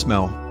alcohol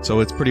smell,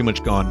 so it's pretty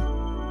much gone.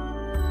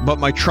 But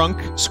my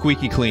trunk,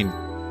 squeaky clean.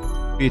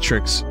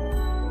 Beatrix,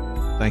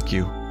 thank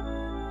you.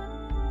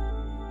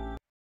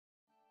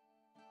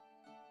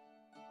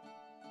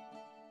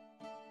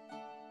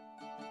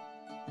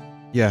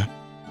 Yeah,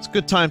 it's a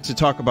good time to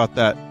talk about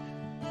that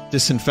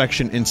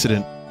disinfection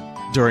incident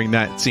during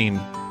that scene.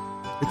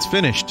 It's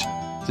finished.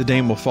 The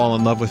Dane will fall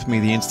in love with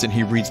me the instant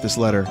he reads this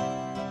letter.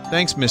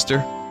 Thanks,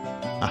 mister.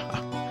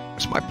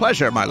 It's my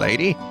pleasure, my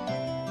lady.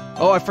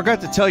 Oh, I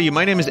forgot to tell you,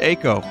 my name is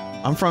Aiko.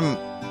 I'm from...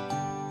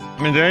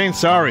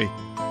 Vinesauce.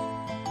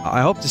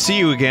 I hope to see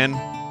you again.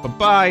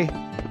 Bye-bye.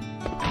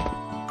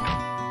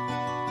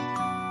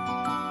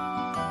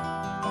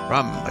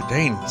 From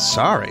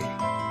Vinesauce.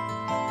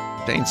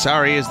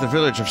 Vinesauce is the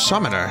village of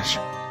summoners.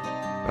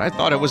 But I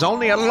thought it was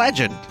only a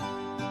legend.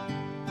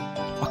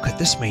 What could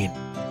this mean?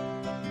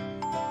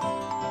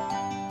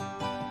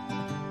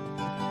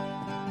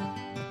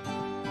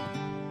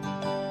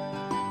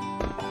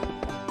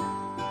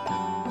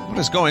 What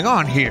is going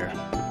on here?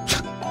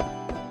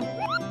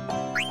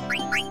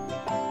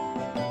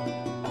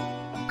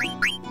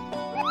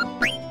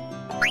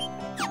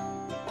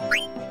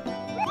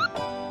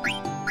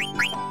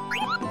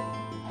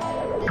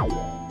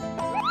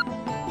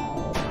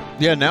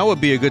 Yeah, now would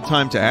be a good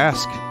time to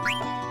ask.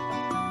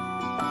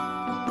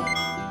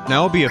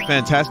 Now would be a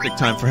fantastic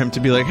time for him to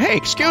be like, Hey,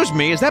 excuse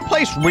me, is that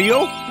place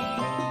real?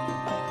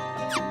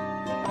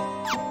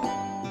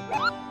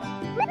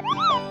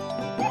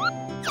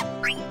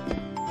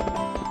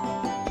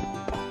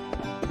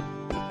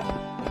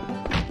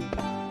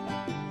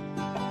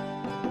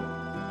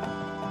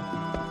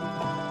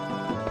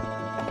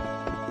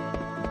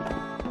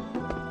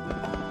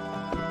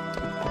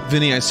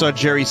 Vinny, I saw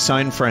Jerry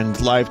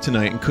Seinfried live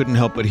tonight and couldn't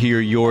help but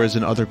hear yours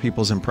and other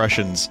people's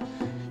impressions.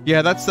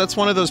 Yeah, that's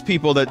one of those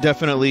people that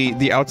definitely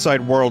the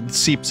outside world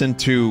seeps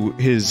into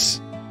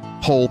his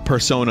whole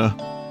persona.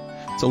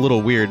 It's a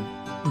little weird.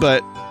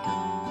 But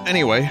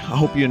anyway, I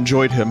hope you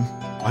enjoyed him.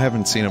 I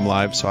haven't seen him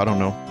live, so I don't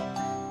know.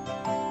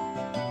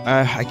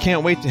 I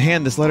can't wait to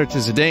hand this letter to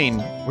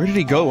Zidane. Where did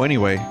he go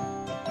anyway?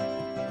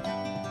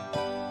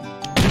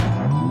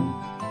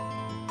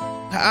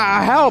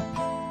 Help!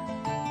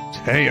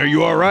 Hey, are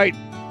you alright?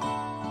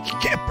 You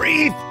can't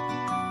breathe!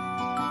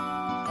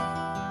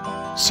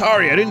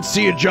 Sorry, I didn't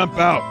see you jump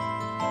out.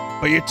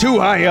 But you're too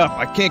high up.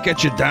 I can't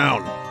get you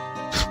down.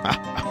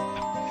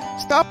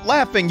 Stop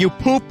laughing, you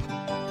poop!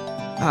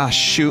 Ah,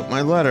 shoot,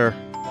 my letter.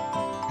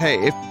 Hey,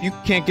 if you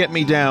can't get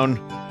me down,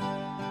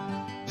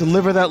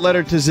 deliver that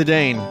letter to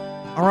Zidane,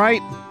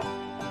 alright?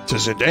 To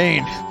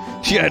Zidane?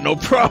 Yeah, no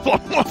problem.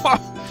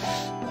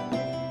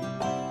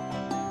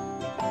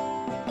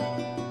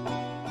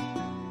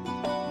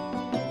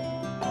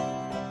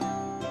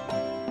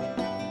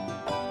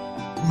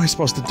 What am I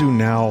supposed to do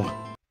now?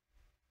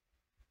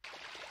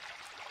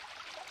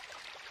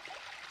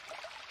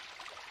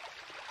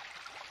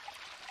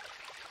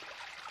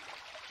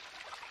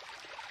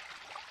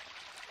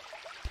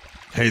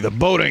 Hey, the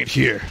boat ain't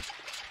here.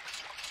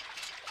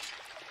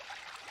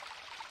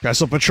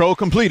 Castle patrol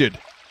completed.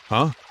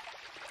 Huh?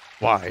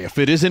 Why, if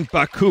it isn't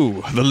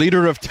Baku, the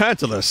leader of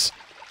Tantalus.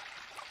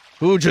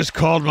 Who just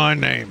called my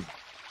name?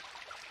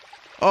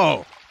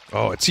 Oh,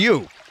 it's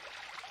you.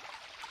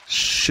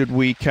 Should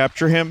we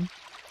capture him?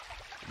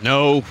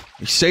 No,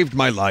 he saved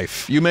my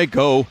life. You may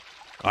go.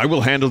 I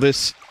will handle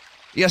this.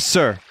 Yes,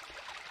 sir.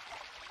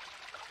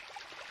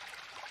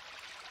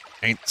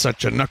 Ain't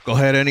such a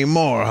knucklehead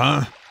anymore,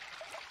 huh?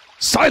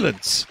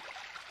 Silence!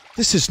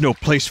 This is no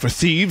place for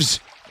thieves.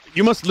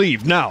 You must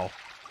leave now.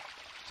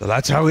 So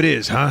that's how it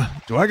is, huh?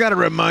 Do I gotta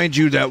remind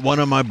you that one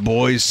of my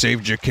boys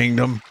saved your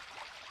kingdom?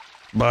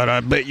 But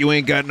I bet you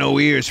ain't got no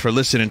ears for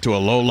listening to a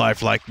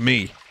lowlife like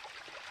me.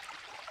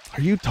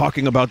 Are you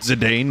talking about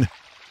Zidane?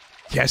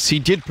 Yes, he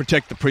did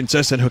protect the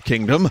princess and her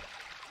kingdom.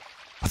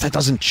 But that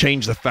doesn't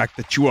change the fact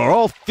that you are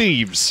all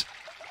thieves.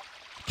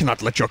 You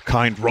cannot let your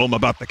kind roam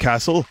about the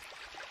castle.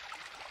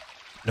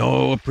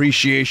 No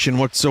appreciation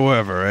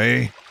whatsoever,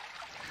 eh?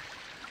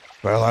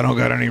 Well, I don't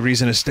got any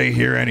reason to stay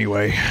here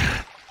anyway.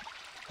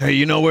 Hey,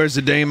 you know where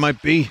Zidane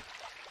might be?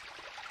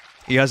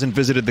 He hasn't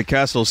visited the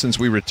castle since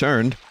we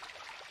returned.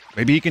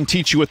 Maybe he can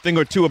teach you a thing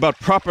or two about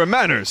proper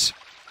manners.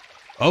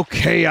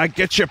 Okay, I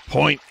get your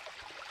point.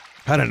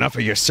 Had enough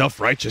of your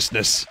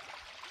self-righteousness.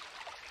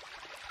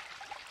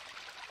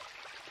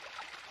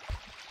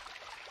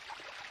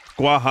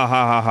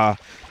 Gwahahaha.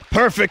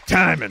 Perfect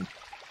timing.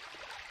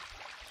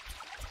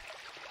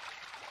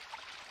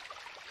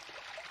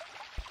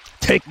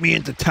 Take me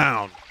into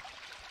town.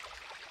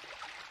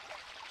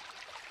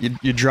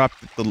 You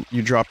dropped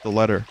the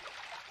letter.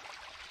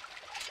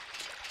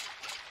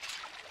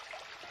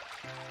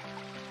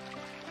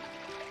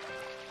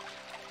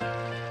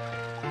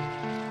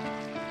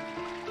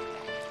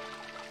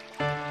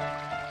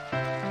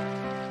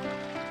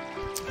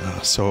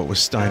 So it was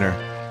Steiner.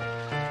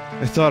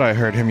 I thought I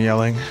heard him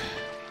yelling.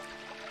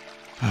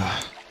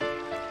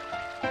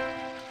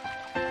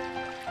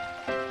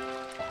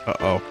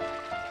 Uh-oh.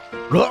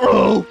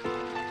 Ruh-roh!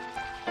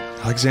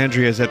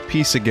 Alexandria is at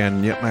peace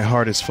again, yet my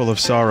heart is full of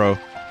sorrow.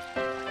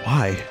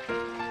 Why?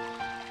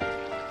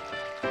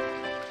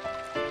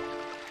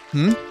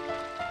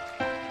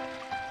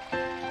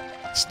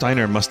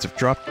 Steiner must have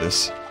dropped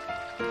this.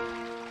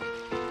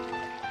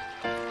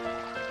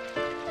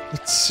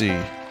 Let's see.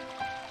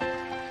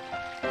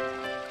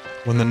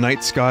 When the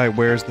night sky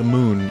wears the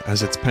moon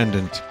as its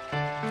pendant,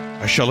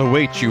 I shall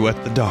await you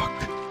at the dock.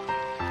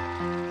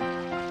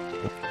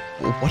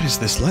 What is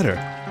this letter?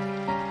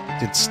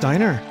 Did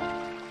Steiner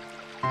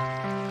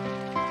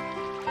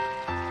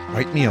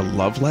write me a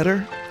love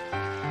letter?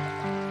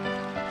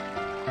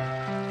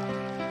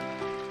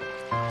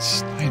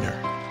 Steiner.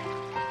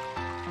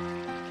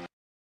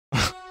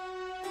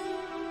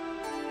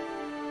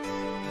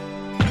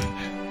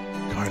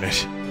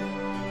 Garnet.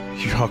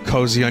 You're all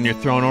cozy on your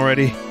throne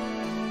already?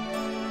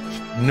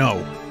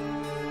 No.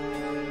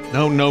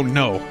 No, no,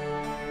 no.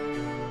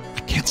 I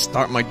can't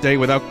start my day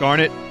without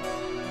Garnet.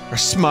 Her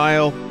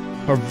smile,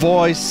 her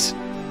voice.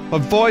 Her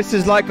voice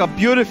is like a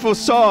beautiful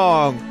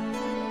song.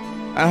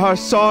 And her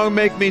song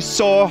make me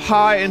soar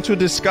high into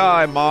the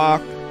sky,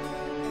 Mark.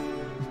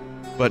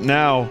 But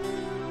now...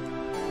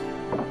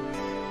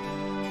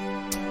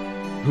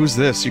 Who's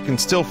this? You can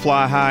still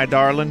fly high,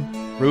 darling.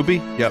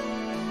 Ruby? Yep.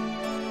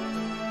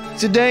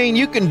 Zidane,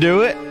 you can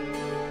do it.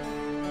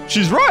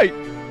 She's right.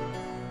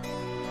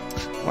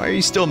 Why are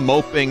you still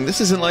moping? This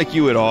isn't like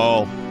you at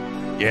all.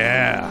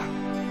 Yeah.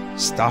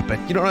 Stop it.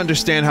 You don't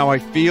understand how I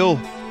feel.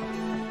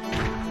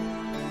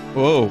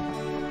 Whoa.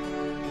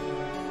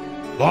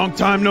 Long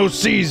time no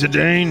see,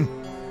 Zidane.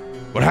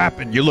 What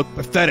happened? You look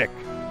pathetic.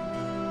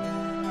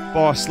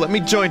 Boss, let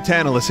me join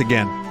Tantalus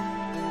again.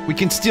 We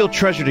can steal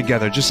treasure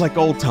together, just like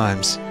old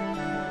times.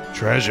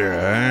 Treasure,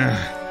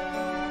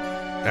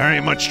 eh? There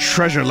ain't much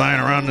treasure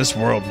lying around this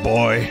world,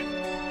 boy.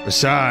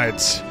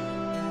 Besides,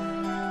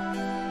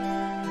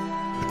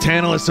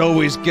 Tantalus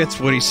always gets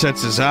what he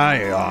sets his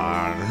eye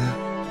on.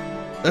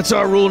 That's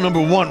our rule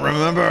number 1,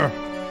 remember?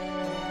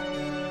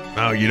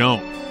 No, you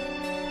don't.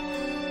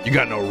 You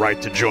got no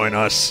right to join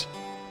us.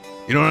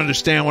 You don't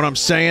understand what I'm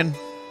saying?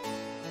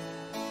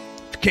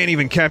 If you can't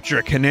even capture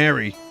a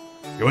canary,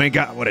 you ain't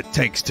got what it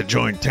takes to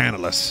join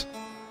Tantalus.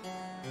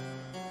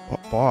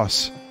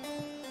 Boss.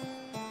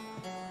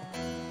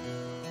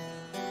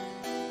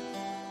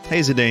 Hey,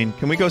 Zidane,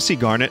 can we go see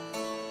Garnet?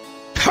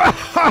 Ha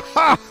ha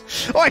ha!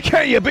 Why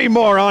can't you be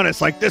more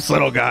honest like this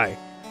little guy?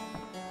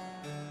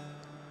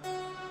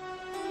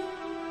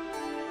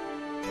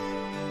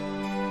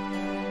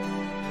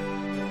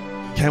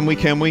 Can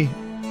we?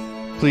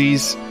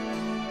 Please?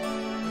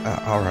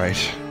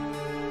 Alright.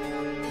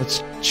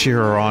 Let's cheer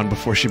her on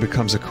before she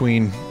becomes a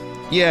queen.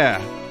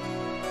 Yeah!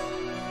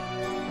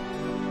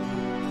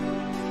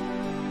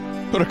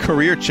 What a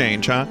career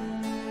change, huh?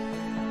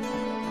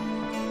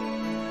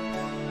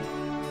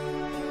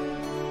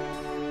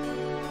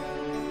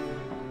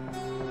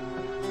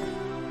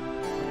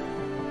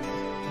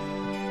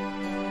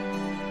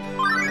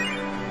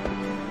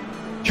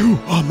 You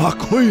are my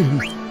queen!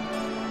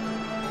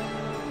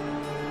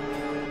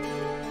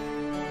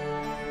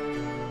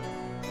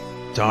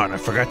 Darn, I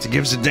forgot to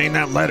give Zidane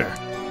that letter.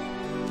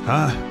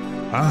 Huh?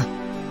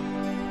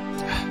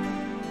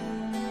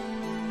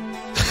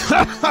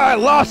 I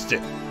lost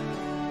it!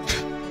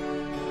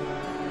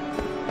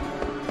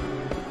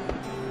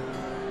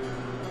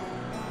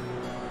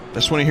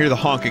 Just want to hear the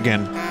honk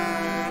again.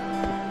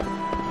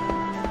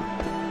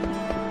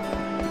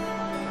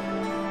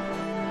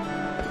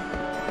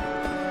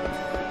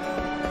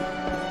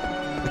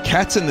 The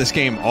cats in this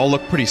game all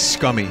look pretty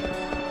scummy.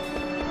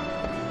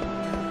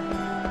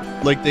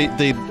 Like, they,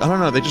 I don't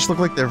know, they just look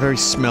like they're very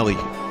smelly.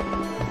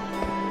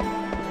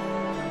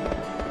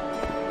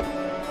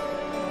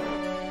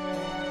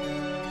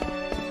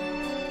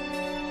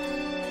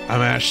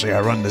 I'm Ashley,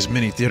 I run this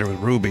mini theater with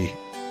Ruby.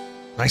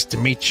 Nice to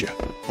meet you.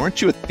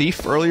 Weren't you a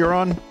thief earlier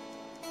on?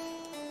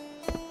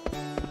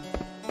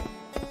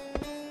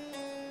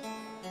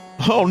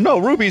 Oh no,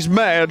 Ruby's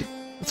mad.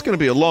 It's gonna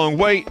be a long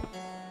wait.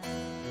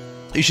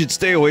 You should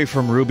stay away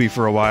from Ruby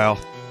for a while.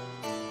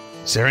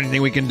 Is there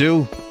anything we can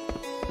do?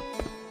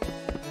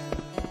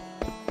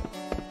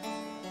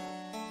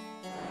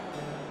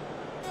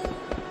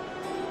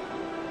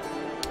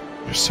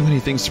 There's so many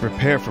things to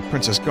prepare for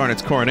Princess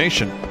Garnet's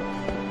coronation.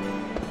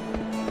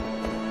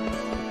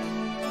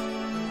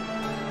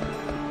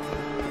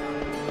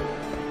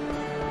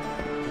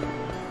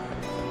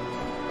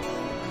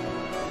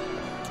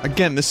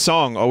 Again, this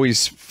song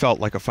always felt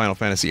like a Final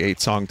Fantasy VIII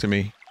song to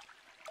me.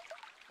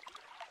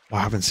 Wow,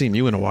 I haven't seen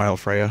you in a while,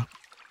 Freya.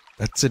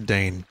 That's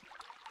Zidane.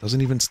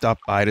 Doesn't even stop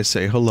by to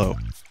say hello.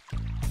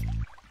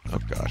 Oh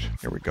god,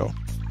 here we go.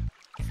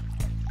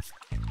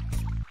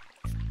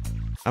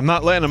 I'm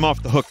not letting him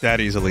off the hook that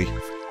easily.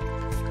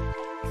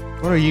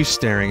 What are you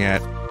staring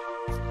at?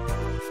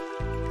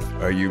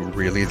 Are you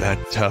really that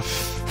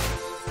tough?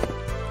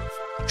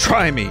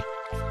 Try me!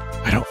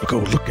 I don't go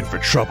looking for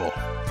trouble,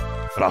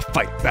 but I'll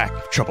fight back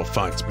if trouble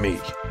finds me.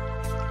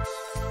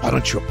 Why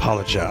don't you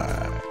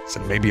apologize,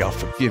 and maybe I'll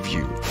forgive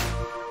you?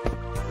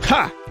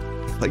 Ha!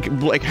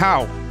 Like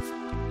how?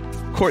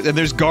 Court, and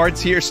there's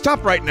guards here.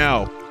 Stop right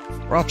now,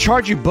 or I'll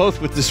charge you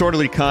both with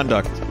disorderly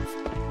conduct.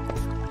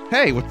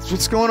 Hey,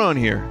 what's going on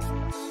here?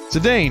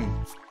 Zidane,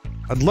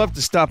 I'd love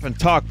to stop and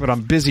talk, but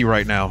I'm busy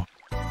right now.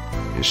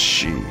 Is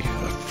she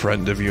a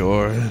friend of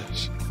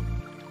yours?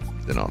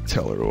 Then I'll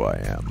tell her who I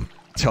am.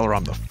 Tell her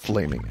I'm the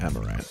Flaming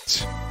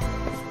Amaranth.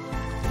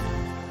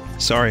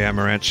 Sorry,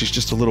 Amaranth, she's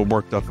just a little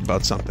worked up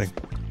about something.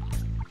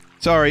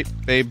 Sorry,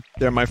 babe,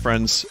 they're my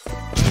friends.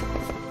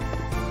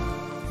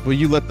 Will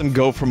you let them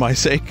go for my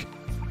sake?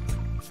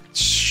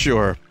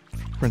 Sure.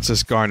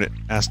 Princess Garnet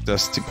asked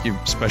us to give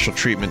special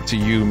treatment to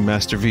you,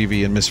 Master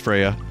Vivi, and Miss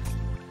Freya.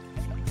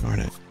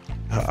 Garnet.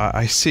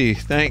 I see.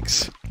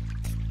 Thanks.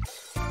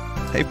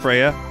 Hey,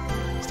 Freya.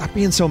 Stop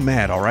being so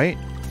mad, alright?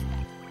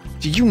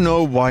 Do you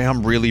know why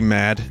I'm really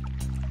mad?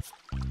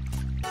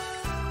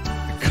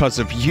 Because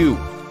of you.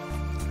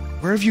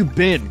 Where have you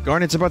been?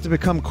 Garnet's about to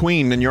become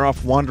queen, and you're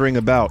off wandering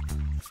about.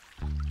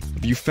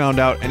 Have you found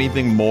out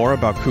anything more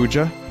about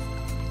Kuja?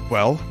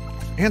 Well,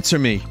 answer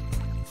me.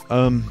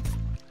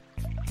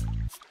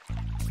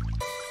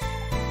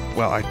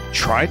 Well, I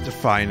tried to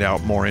find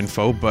out more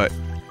info, but...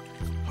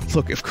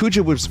 Look, if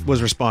Kuja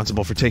was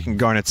responsible for taking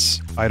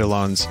Garnet's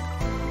Eidolons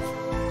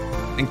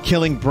and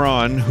killing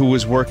Braun, who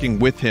was working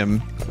with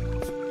him,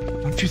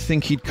 don't you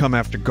think he'd come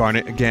after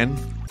Garnet again?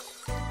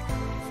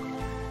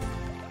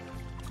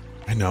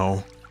 I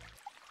know.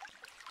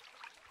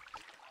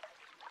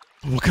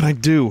 What can I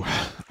do?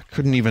 I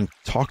couldn't even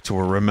talk to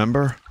her,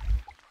 remember?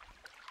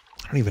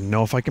 I don't even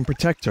know if I can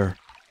protect her.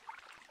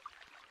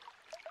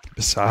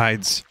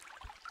 Besides...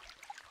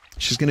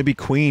 she's gonna be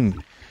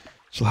queen.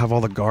 She'll have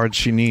all the guards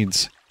she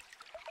needs.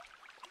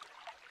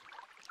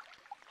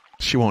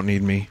 She won't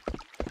need me.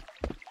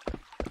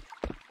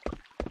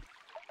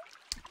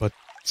 But,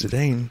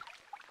 Zidane,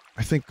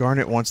 I think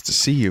Garnet wants to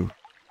see you.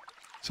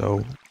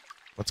 So,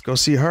 let's go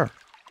see her.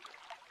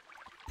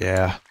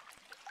 Yeah.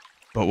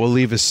 But we'll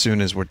leave as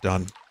soon as we're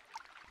done.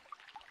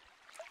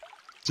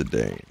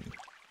 Zidane.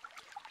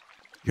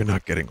 You're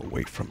not getting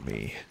away from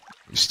me.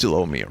 You still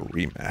owe me a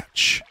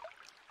rematch.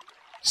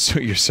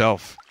 Suit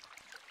yourself.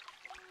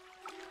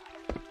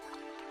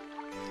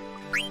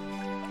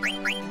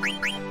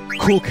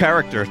 Cool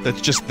character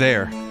that's just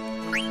there.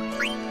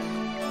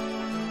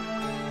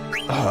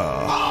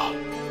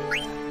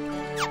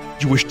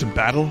 You wish to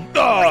battle?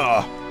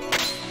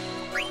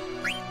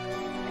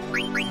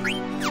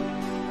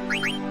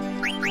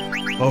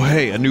 Oh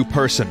hey, a new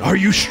person. Are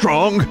you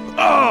strong?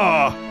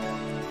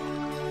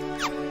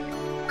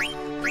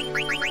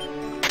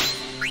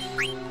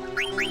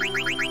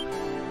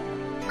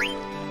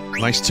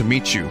 Nice to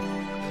meet you.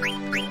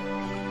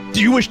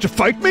 Do you wish to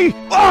fight me?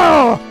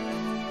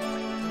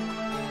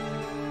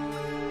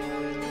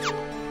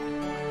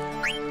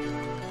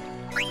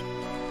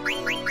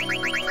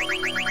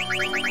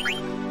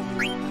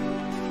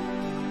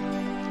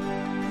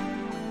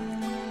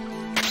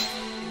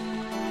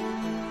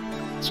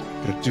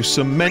 Gotta do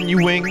some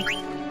menuing.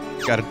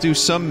 Gotta do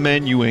some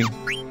menuing.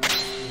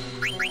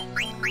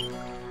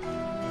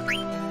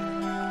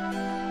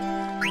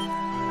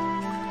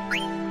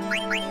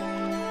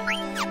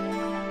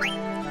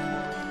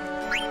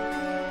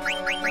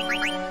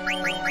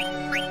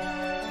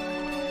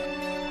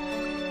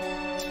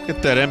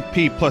 Get that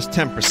MP plus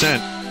 10%.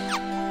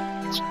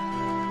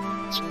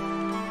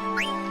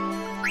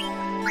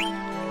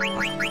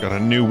 Got a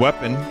new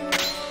weapon.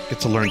 Get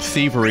to learn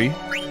thievery.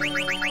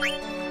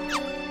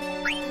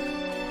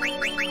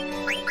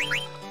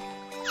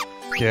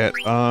 Get,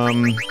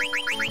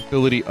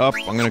 ability up.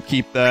 I'm gonna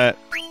keep that.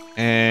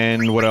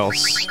 And what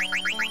else?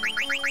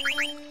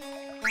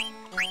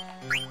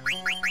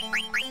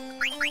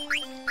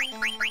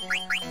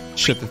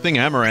 Shit, the thing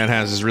Amaranth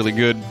has is really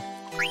good.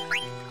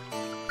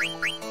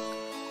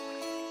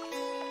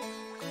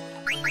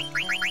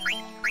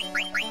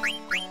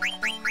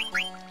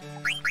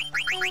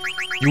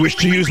 You wish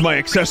to use my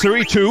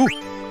accessory too?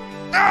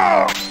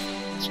 Ah!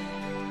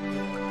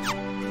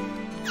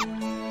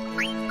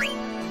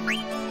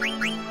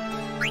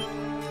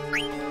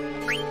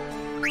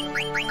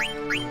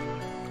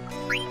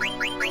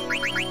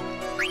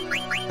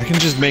 I can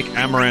just make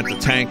Amaranth a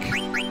tank.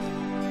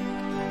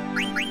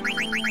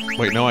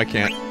 Wait, no I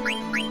can't.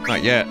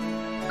 Not yet.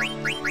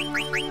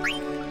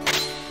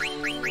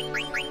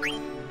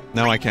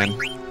 Now I can.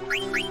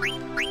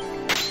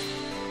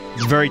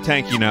 It's very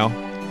tanky now.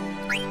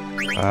 What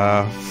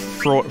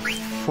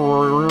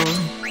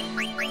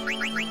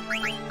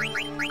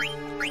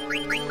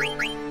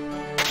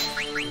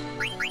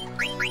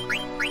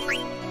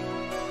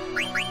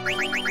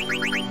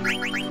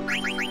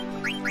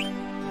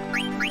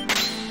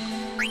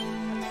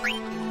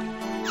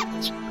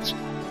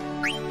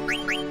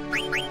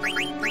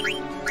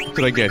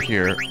did I get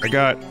here? I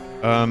got,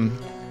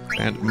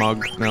 and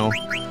mug, no.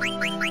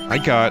 I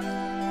got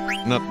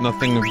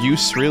nothing of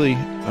use, really.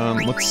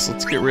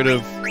 Let's get rid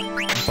of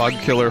Bug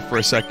Killer for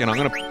a second. I'm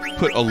gonna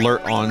put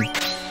alert on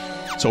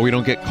so we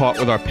don't get caught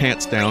with our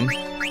pants down,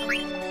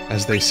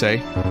 as they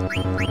say.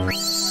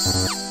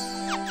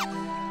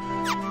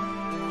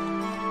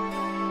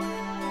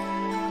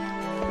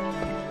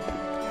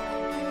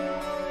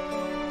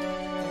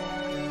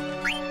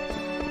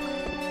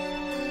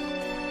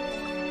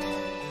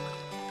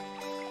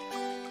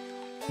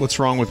 What's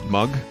wrong with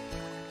Mug?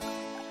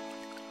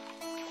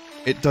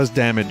 It does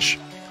damage,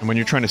 and when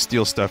you're trying to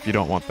steal stuff, you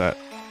don't want that.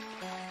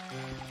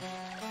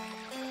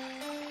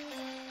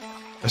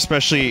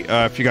 Especially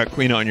if you got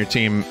Quina on your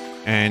team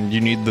and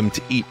you need them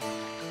to eat,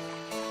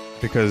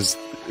 because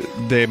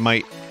they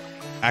might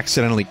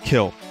accidentally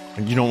kill,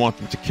 and you don't want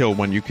them to kill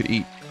when you could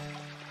eat.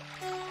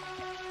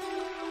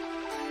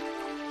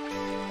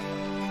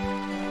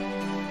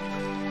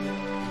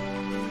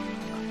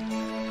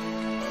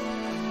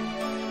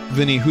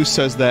 Vinny, who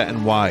says that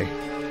and why?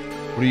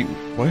 What do you...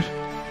 what?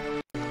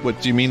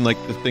 What do you mean, like,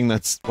 the thing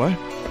that's... what?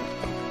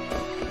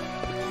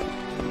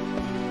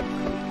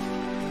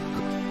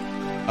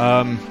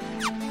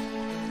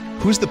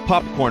 Who's the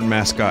popcorn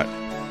mascot?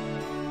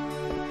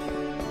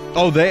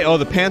 Oh, they? Oh,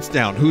 the pants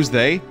down. Who's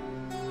they?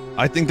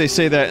 I think they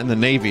say that in the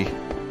Navy.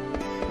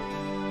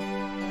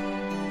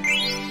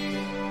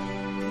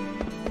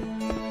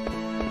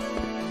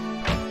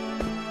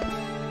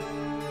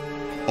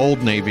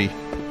 Old Navy.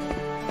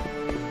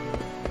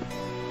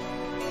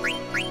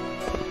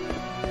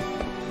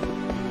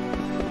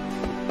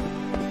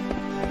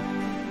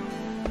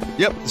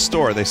 Yep, the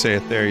store, they say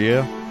it there,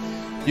 yeah.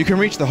 You can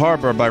reach the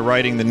harbor by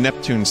riding the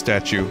Neptune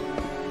statue.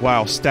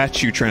 Wow,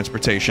 statue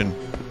transportation.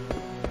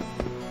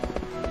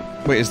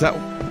 Wait, is that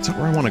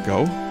where I want to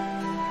go?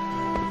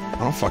 I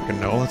don't fucking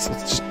know. Let's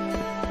just...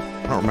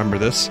 I don't remember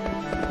this.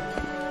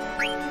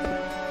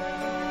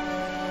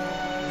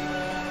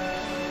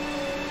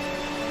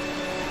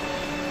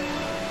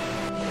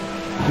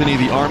 Vinny,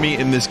 the army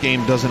in this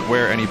game doesn't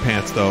wear any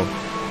pants, though.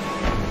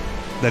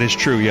 That is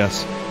true,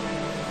 yes.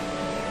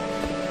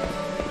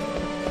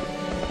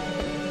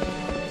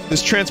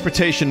 This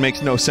transportation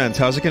makes no sense.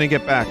 How's it gonna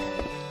get back?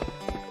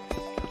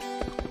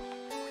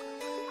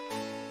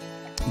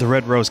 The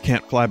red rose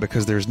can't fly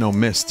because there's no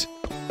mist.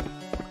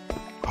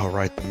 Oh,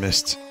 right, the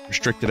mist.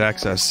 Restricted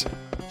access.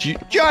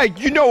 Yeah,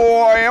 you know who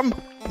I am.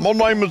 My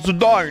name is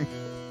Zidane.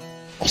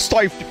 I'll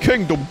save the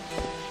kingdom.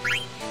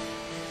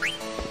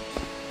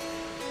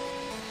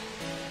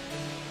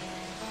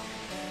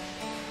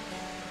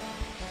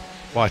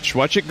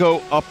 Watch it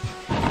go up.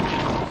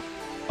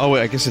 Oh,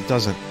 wait, I guess it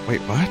doesn't.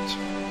 Wait, what?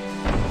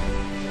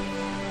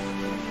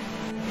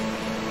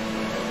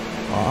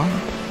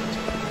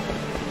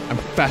 I'm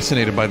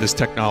fascinated by this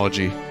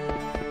technology.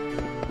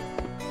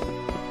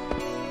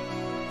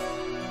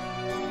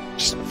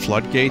 Just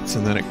floodgates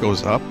and then it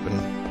goes up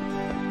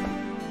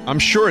and... I'm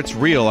sure it's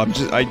real,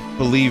 I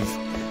believe...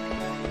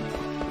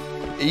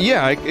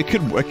 Yeah, it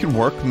could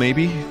work,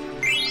 maybe.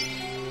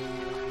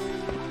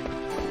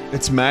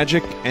 It's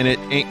magic, and it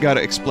ain't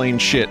gotta explain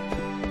shit.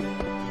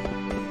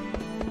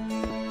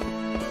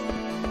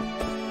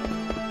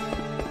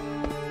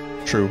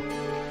 True.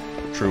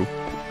 True.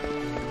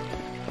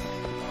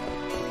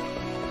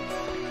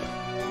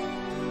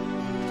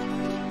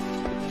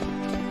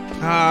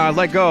 Ah,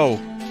 let go.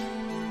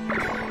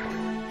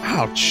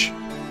 Ouch.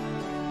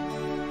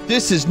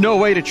 This is no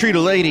way to treat a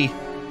lady.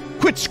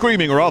 Quit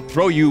screaming or I'll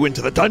throw you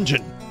into the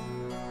dungeon.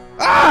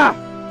 Ah!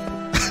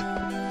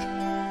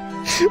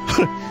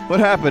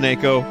 What happened,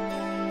 Eiko?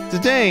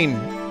 Zidane!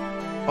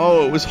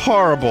 Oh, it was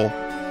horrible.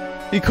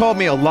 He called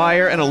me a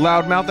liar and a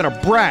loudmouth and a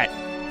brat.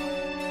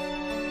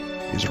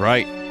 He's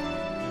right.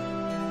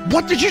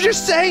 What did you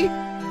just say?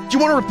 Do you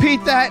want to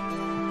repeat that?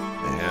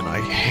 Man,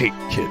 I hate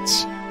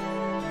kids.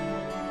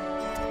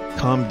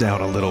 Calm down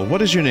a little.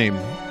 What is your name?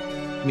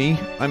 Me?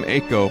 I'm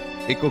Eiko.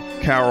 Eiko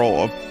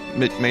Carol of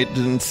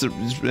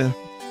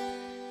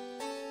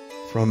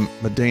from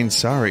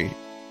Vinesauce.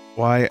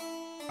 Why,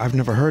 I've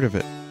never heard of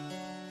it.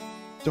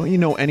 Don't you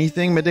know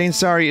anything?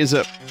 Vinesauce is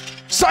a...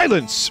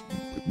 Silence!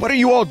 What are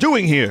you all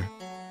doing here?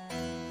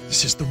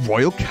 This is the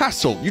royal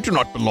castle. You do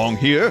not belong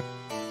here.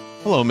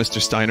 Hello,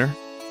 Mr. Steiner.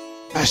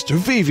 Master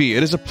Vivi,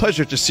 it is a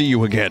pleasure to see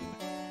you again.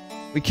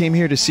 We came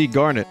here to see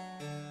Garnet.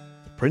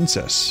 The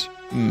princess.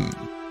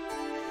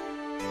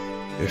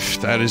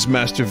 If that is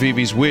Master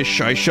Vivi's wish,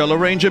 I shall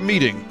arrange a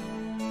meeting.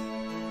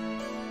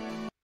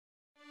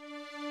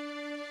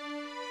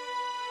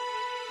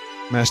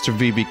 Master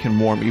Vivi can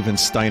warm even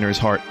Steiner's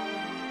heart.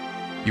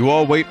 You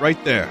all wait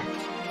right there.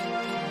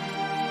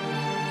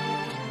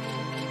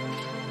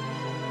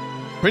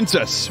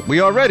 Princess, we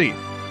are ready.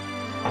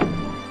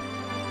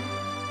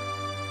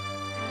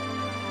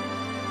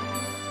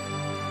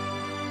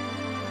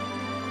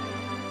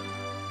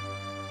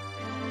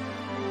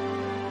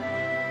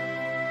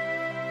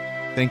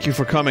 Thank you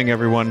for coming,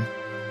 everyone.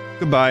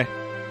 Goodbye.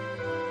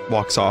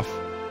 Walks off.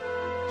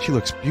 She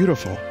looks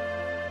beautiful.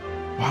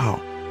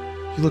 Wow.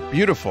 You look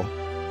beautiful.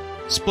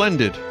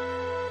 Splendid.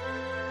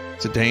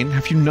 Zidane,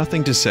 have you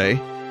nothing to say?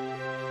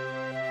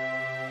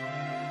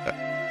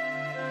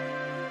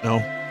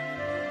 No.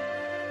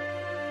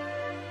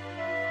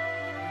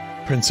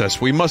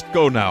 Princess, we must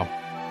go now.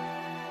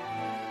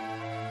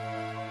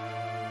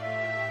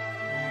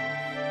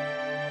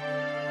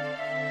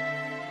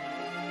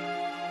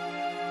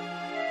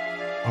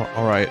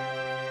 All right.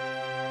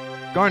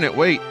 Garnet,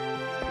 wait.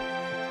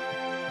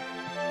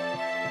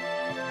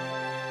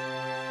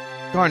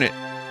 Garnet,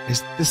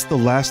 is this the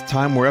last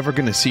time we're ever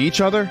gonna see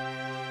each other?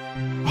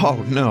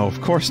 Oh, no,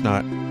 of course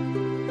not.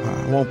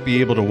 I won't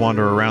be able to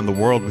wander around the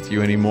world with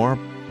you anymore.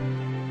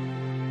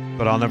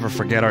 But I'll never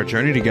forget our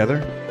journey together.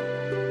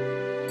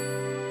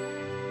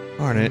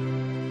 Garnet,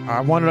 I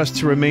wanted us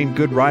to remain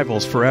good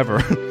rivals forever.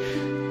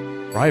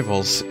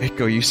 Rivals?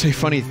 Eiko, you say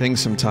funny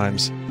things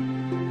sometimes.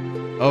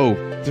 Oh,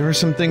 there are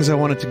some things I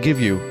wanted to give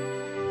you.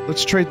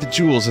 Let's trade the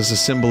jewels as a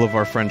symbol of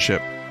our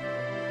friendship.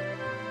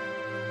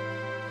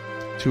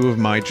 2 of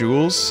my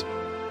jewels.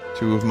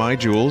 2 of my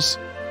jewels.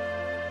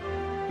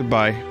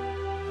 Goodbye.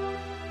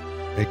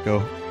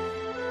 Eiko.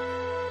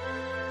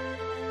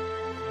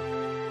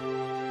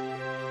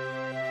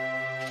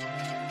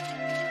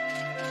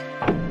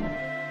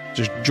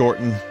 Just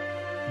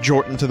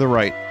Jordan to the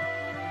right.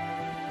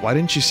 Why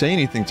didn't you say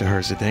anything to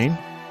her, Zidane?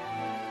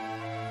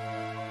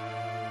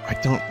 I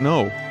don't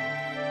know.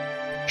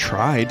 I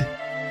tried.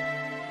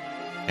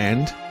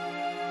 And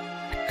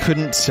I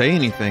couldn't say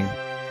anything.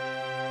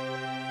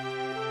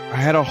 I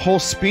had a whole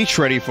speech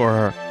ready for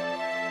her,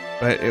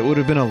 but it would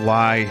have been a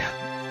lie.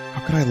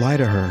 How could I lie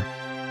to her?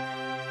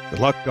 Good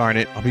luck,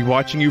 Garnet. I'll be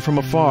watching you from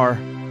afar.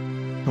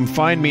 Come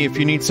find me if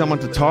you need someone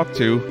to talk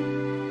to.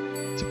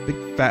 It's a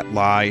big fat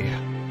lie.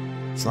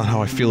 It's not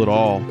how I feel at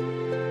all.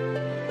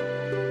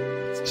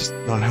 It's just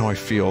not how I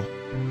feel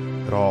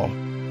at all.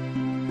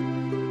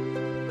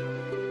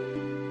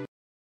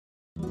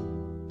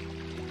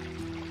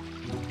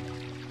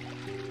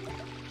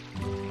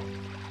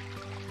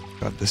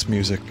 God, this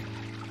music.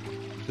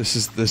 This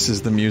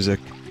is the music.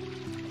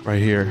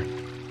 Right here.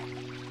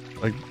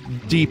 Like,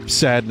 deep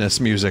sadness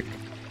music.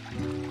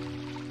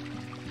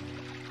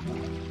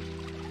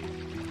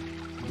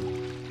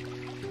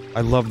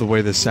 I love the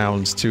way this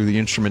sounds, too. The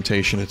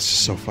instrumentation, it's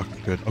just so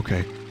fucking good.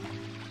 Okay.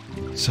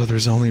 So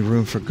there's only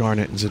room for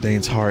Garnet in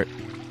Zidane's heart.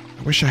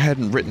 I wish I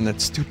hadn't written that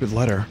stupid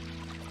letter.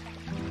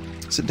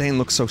 Zidane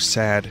looks so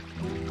sad.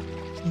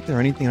 Isn't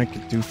there anything I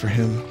could do for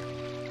him?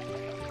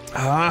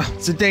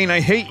 Zidane, I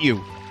hate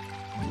you!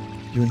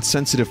 You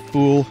insensitive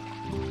fool.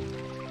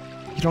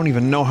 You don't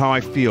even know how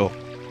I feel.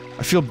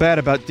 I feel bad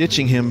about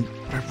ditching him,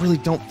 but I really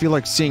don't feel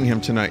like seeing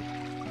him tonight.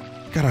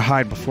 Gotta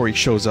hide before he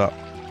shows up.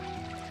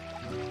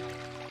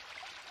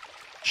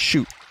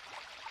 Shoot.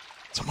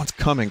 Someone's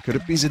coming. Could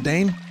it be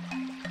Zidane?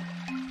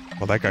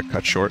 Well, that got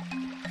cut short.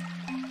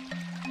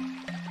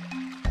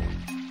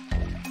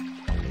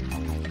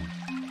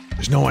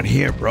 There's no one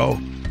here, bro.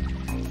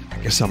 I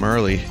guess I'm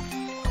early.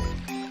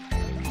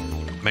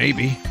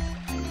 Maybe.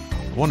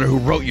 I wonder who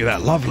wrote you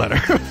that love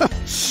letter.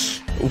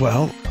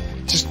 Well,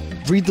 just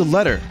read the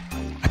letter.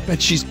 I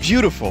bet she's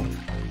beautiful.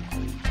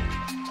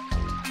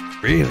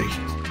 Really?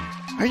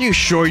 Are you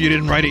sure you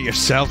didn't write it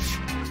yourself?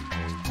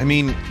 I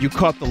mean, you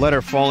caught the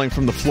letter falling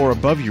from the floor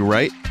above you,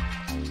 right?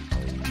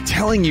 I'm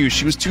telling you,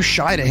 she was too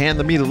shy to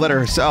hand me the letter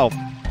herself.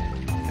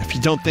 If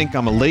you don't think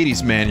I'm a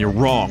ladies' man, you're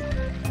wrong.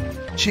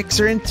 Chicks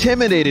are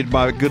intimidated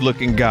by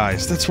good-looking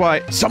guys. That's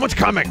why... Someone's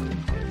coming!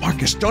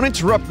 Marcus, don't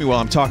interrupt me while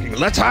I'm talking.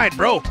 Let's hide,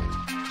 bro!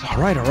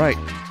 Alright, alright.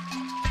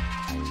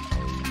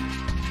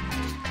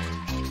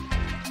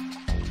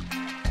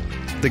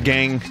 The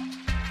gang...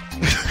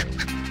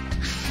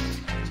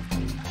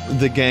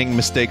 The gang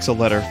mistakes a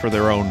letter for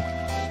their own.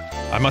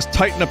 I must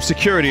tighten up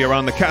security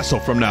around the castle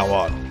from now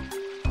on.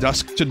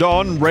 Dusk to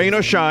dawn, rain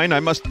or shine, I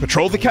must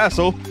patrol the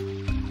castle.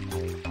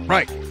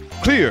 Right.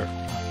 Clear.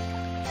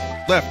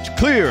 Left.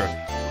 Clear.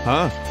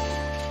 Huh?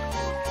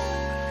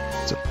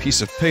 It's a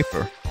piece of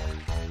paper.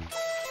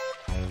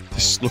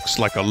 This looks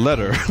like a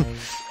letter.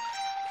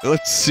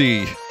 Let's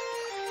see.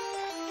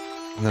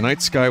 When the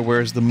night sky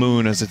wears the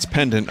moon as its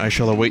pendant, I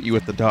shall await you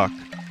at the dock.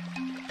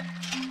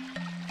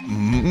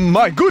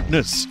 My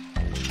goodness!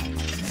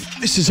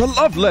 This is a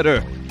love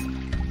letter!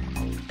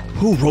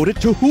 Who wrote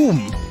it to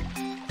whom?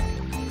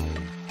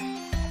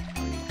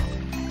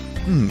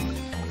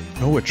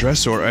 No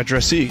address or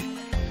addressee.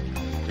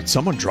 Did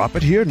someone drop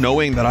it here,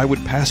 knowing that I would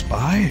pass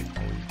by?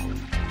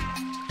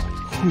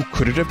 Who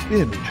could it have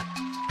been?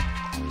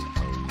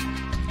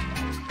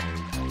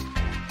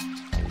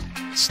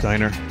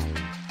 Steiner.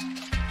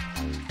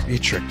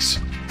 Beatrix.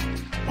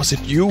 Was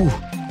it you?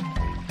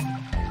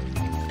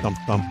 Thump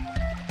thump.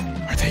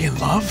 Are they in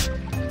love?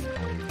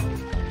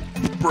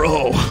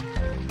 Bro!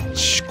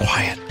 Shh,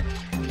 quiet.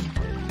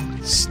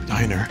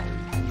 Steiner.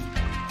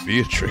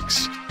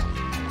 Beatrix.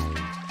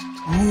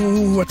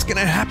 Ooh, what's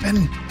gonna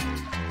happen?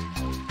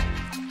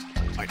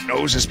 My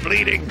nose is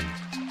bleeding.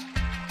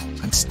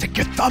 And stick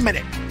your thumb in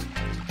it.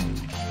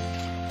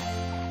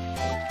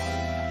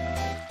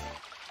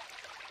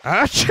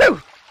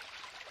 Achoo!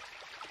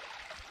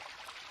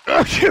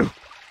 Achoo!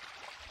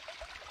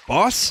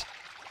 Boss?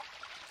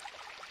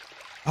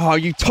 Oh,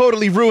 you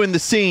totally ruined the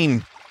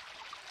scene.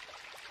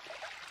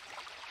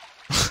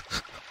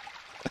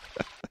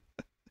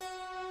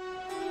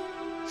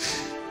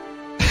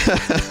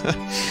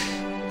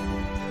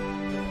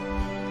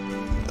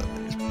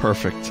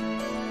 Perfect.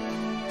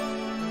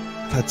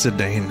 That's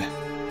Zidane.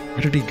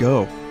 Where did he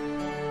go?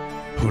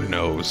 Who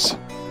knows?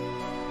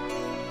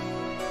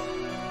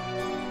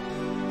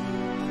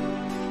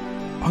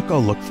 I'll go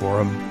look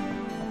for him.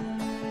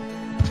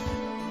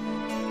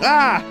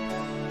 Ah!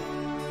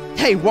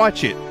 Hey,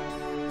 watch it!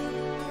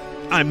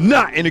 I'm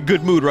not in a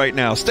good mood right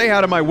now. Stay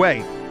out of my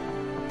way.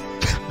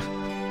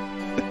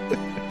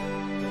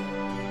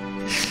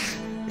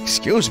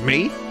 Excuse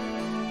me?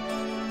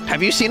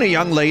 Have you seen a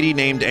young lady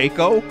named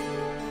Aiko?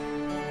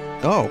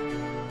 Oh.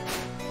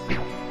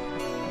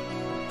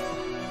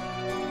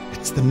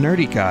 It's the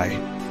nerdy guy.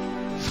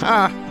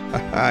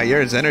 Ha!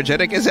 You're as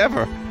energetic as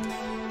ever.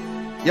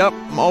 Yup,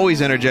 I'm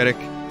always energetic.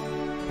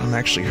 I'm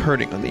actually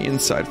hurting on the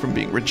inside from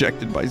being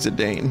rejected by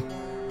Zidane.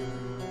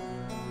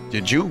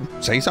 Did you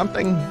say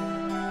something?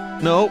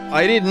 No,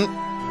 I didn't.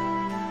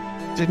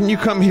 Didn't you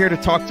come here to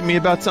talk to me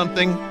about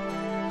something?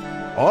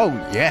 Oh,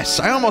 yes,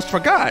 I almost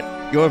forgot.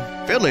 Your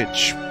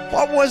village.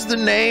 What was the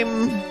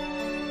name?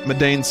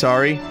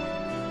 Vinesauce.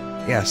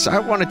 Yes, I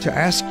wanted to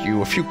ask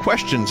you a few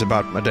questions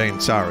about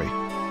Vinesauce.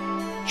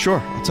 Sure,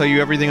 I'll tell you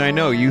everything I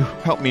know. You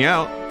help me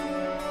out.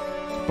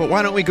 But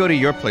why don't we go to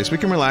your place? We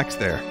can relax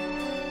there.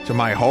 To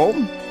my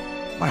home?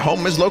 My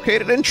home is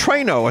located in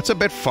Treno. It's a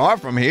bit far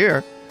from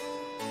here.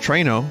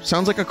 Treno?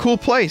 Sounds like a cool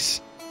place.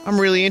 I'm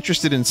really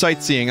interested in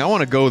sightseeing. I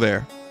want to go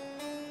there.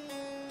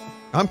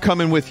 I'm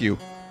coming with you.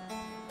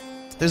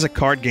 There's a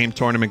card game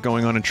tournament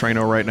going on in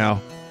Treno right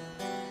now.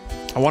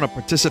 I want to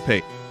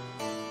participate.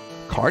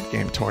 Card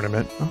game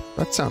tournament? Oh,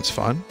 that sounds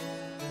fun.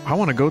 I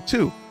want to go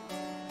too.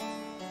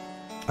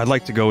 I'd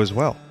like to go as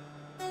well.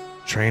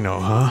 Treno,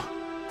 huh?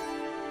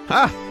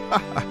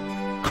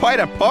 Ha! Quite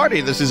a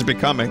party this is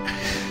becoming.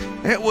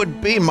 It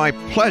would be my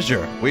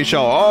pleasure. We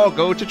shall all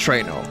go to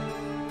Treno.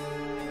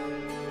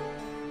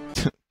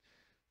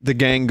 The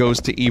gang goes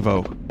to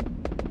Evo.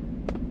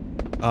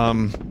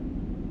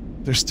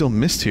 There's still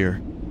mist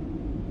here.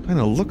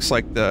 Kinda looks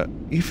like the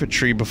Aoife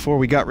tree before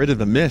we got rid of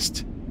the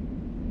mist.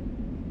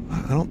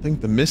 I don't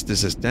think the mist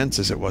is as dense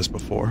as it was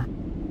before.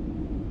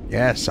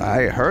 Yes,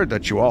 I heard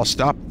that you all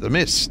stopped the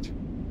mist.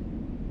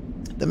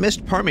 The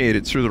mist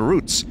permeated through the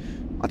roots.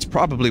 That's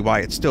probably why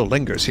it still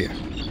lingers here.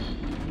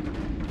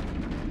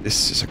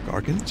 This is a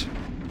gargant?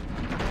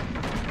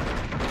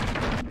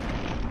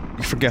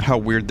 You forget how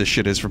weird this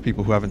shit is for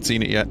people who haven't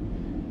seen it yet.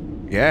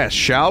 Yes,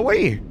 shall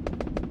we?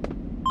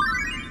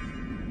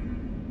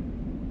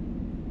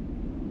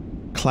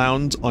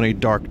 Clowns on a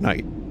dark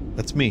night.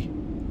 That's me.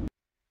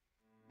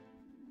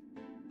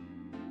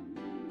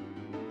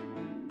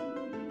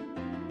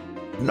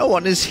 No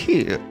one is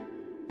here.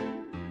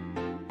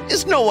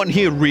 Is no one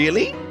here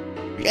really?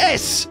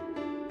 Yes!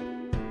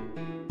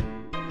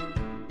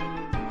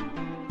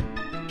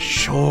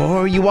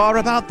 Sure you are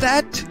about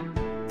that?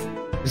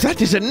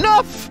 That is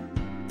enough!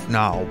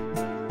 Now,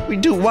 we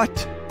do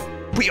what?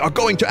 We are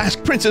going to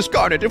ask Princess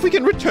Garnet if we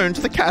can return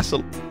to the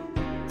castle.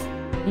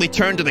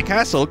 Return to the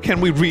castle? Can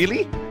we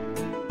really?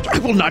 I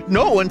will not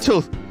know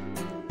until...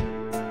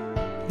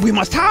 We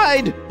must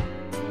hide!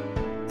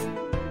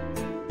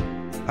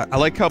 I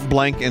like how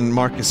Blank and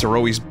Marcus are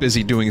always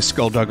busy doing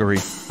skullduggery.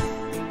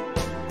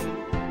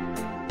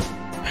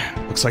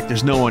 Looks like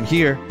there's no one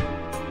here.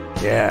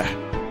 Yeah.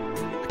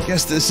 I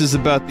guess this is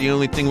about the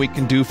only thing we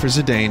can do for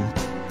Zidane.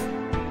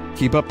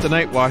 Keep up the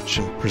night watch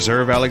and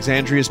preserve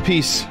Alexandria's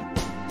peace.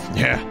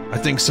 Yeah, I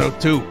think so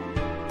too.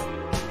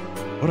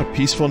 What a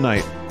peaceful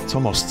night. It's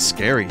almost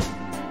scary.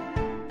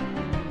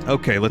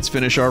 Okay, let's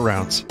finish our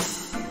rounds.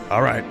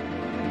 Alright.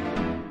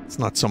 It's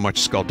not so much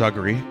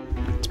skullduggery.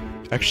 It's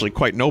actually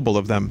quite noble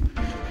of them.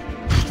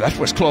 That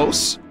was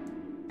close.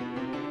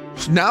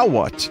 Now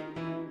what?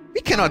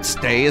 We cannot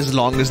stay as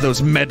long as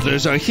those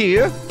meddlers are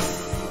here.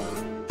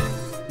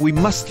 We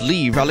must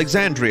leave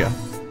Alexandria.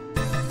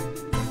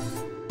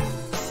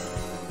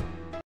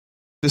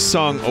 This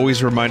song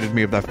always reminded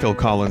me of that Phil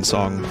Collins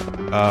song.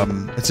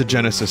 It's a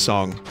Genesis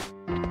song.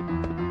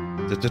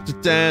 What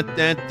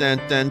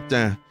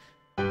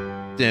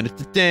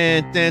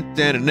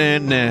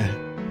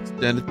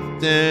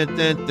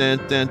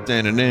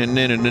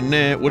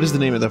is the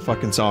name of that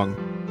fucking song?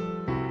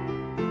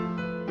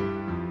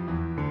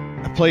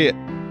 I've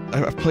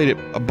played it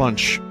a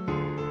bunch.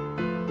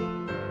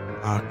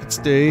 I could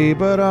stay,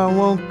 but I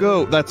won't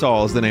go. That's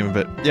all is the name of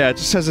it. Yeah, it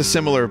just has a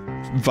similar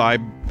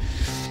vibe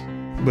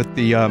with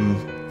the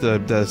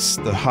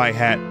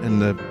hi-hat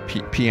and the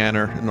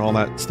piano and all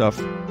that stuff.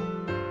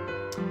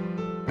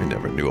 I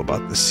never knew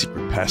about this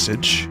secret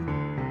passage.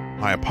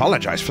 I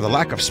apologize for the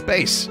lack of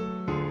space.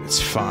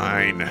 It's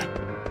fine.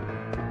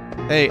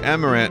 Hey,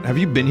 Amaranth, have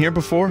you been here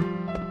before?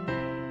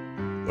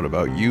 What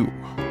about you?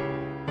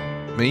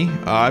 Me?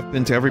 I've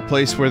been to every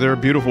place where there are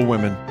beautiful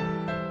women.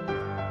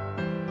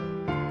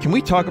 Can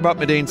we talk about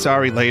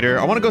Vinesauce later?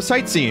 I want to go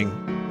sightseeing.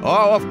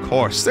 Oh, of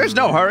course. There's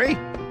no hurry.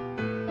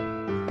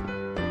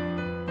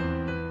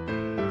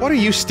 What are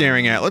you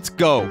staring at? Let's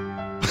go.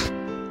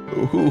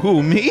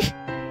 Who, me?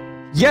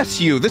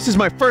 Yes, you. This is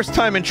my first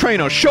time in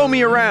Treno. Show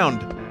me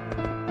around.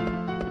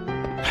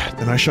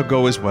 Then I shall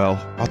go as well.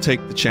 I'll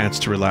take the chance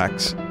to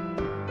relax.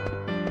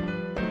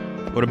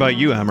 What about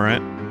you,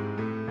 Amaranth?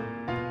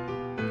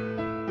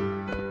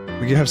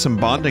 We could have some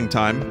bonding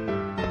time.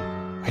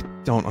 I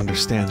don't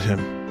understand him.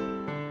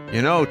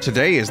 You know,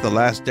 today is the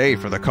last day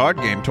for the card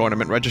game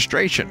tournament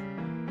registration.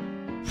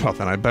 Well,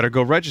 then I'd better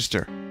go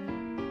register.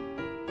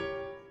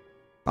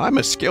 I'm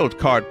a skilled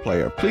card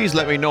player. Please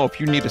let me know if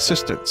you need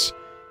assistance.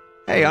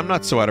 Hey, I'm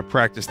not so out of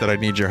practice that I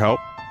need your help.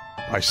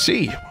 I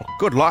see. Well,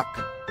 good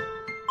luck.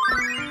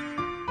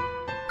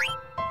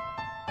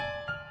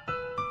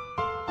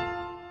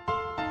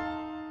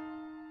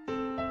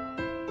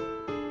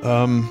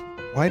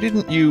 Why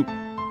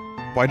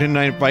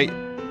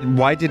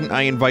didn't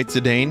I invite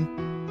Zidane?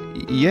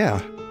 Yeah.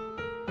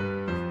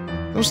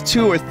 Those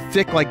two are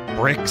thick like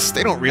bricks.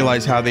 They don't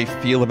realize how they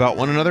feel about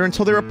one another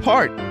until they're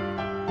apart.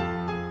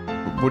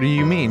 What do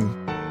you mean?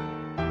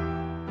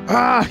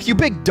 Ah, you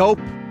big dope!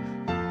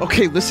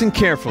 Okay, listen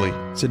carefully.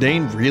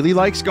 Zidane really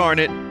likes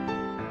Garnet,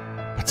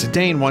 but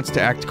Zidane wants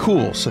to act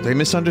cool, so they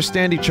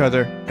misunderstand each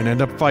other and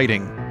end up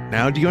fighting.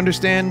 Now do you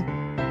understand?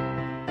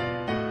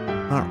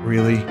 Not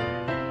really.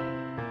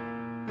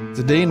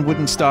 Zidane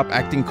wouldn't stop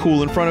acting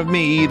cool in front of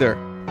me either.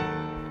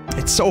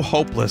 It's so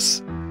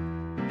hopeless.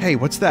 Hey,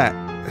 what's that?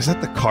 Is that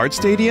the card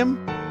stadium?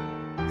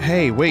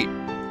 Hey, wait.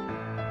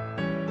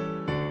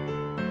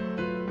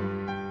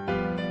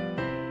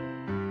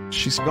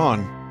 She's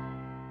gone.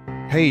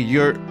 Hey,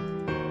 you're...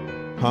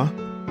 Huh?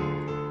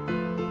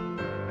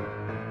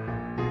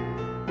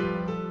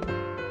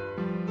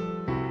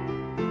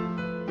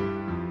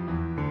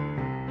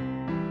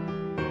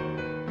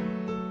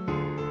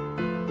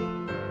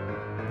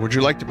 Would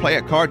you like to play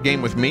a card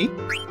game with me?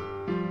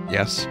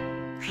 Yes.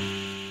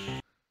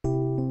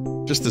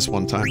 Just this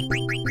one time.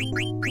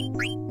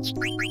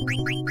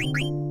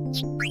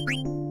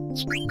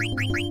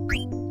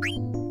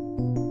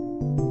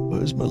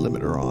 Where's my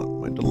limiter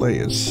on? My delay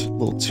is a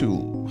little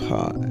too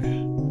high.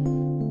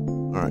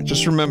 Alright,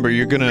 just remember,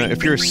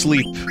 if you're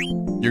asleep,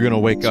 you're gonna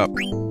wake up.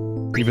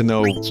 Even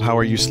though, how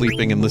are you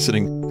sleeping and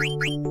listening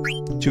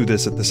to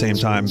this at the same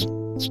time.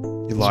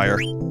 You liar.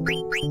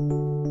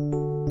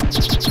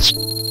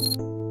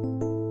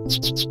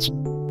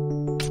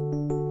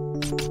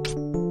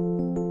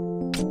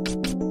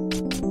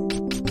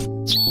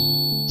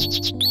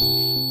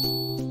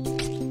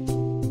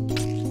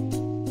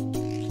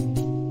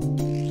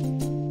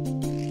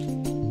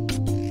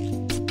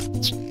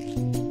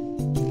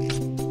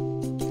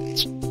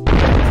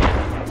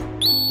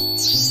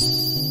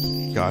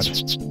 God.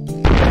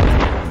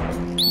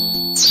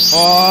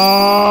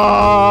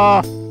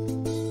 Oh!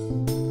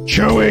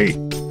 Chewie!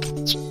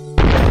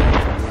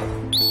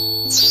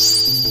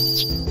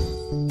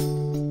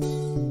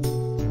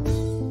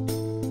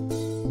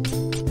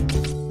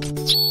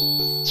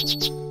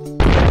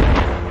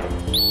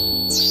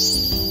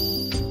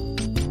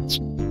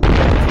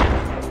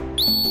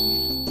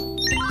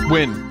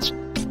 Win.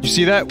 You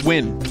see that?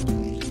 Win.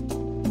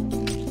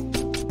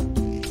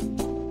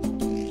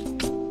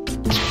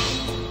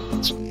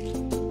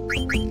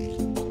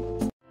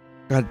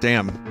 God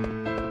damn.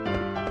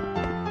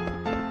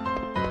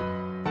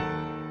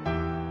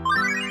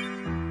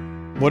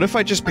 What if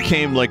I just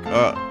became like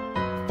a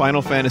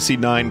Final Fantasy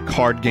IX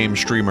card game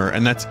streamer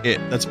and that's it?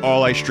 That's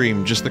all I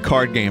stream, just the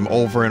card game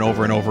over and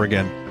over and over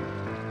again.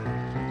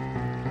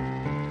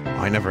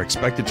 I never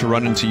expected to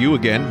run into you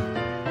again.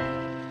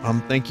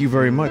 Thank you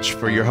very much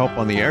for your help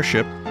on the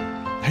airship.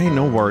 Hey,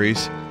 no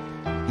worries.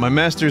 My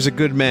master's a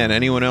good man,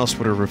 anyone else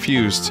would have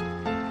refused.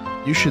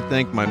 You should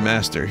thank my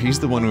master. He's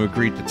the one who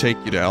agreed to take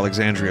you to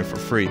Alexandria for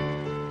free.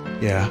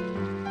 Yeah.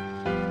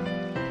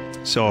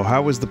 So,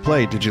 how was the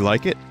play? Did you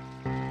like it?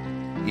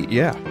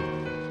 Yeah.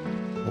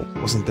 Well,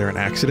 wasn't there an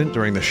accident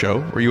during the show?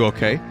 Were you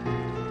okay?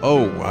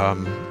 Oh,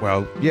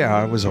 well, yeah,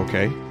 I was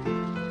okay.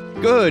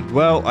 Good,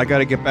 well, I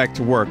gotta get back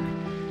to work.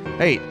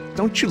 Hey,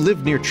 don't you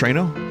live near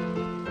Treno?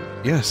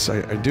 Yes,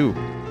 I do.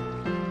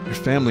 Your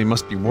family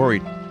must be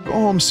worried. Go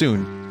home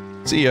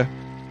soon. See ya.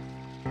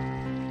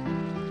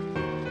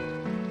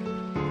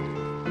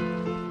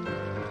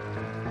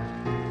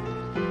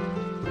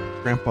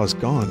 Grandpa's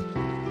gone.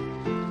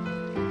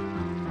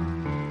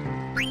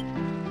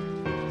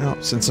 Well,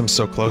 since I'm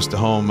so close to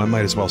home, I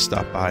might as well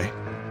stop by.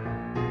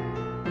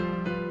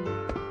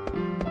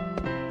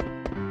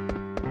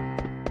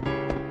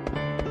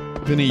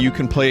 Vinny, you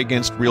can play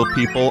against real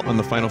people on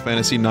the Final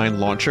Fantasy IX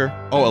launcher.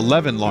 Oh,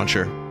 11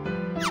 launcher.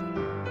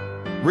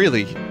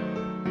 Really?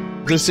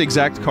 This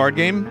exact card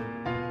game?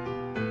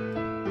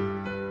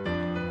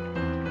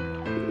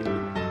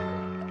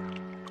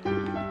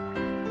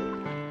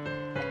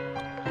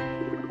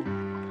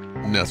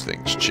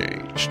 Nothing's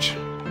changed.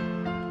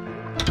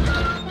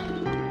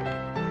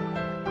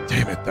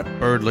 Damn it, that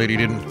bird lady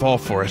didn't fall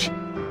for it.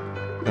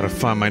 Gotta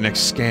find my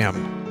next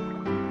scam.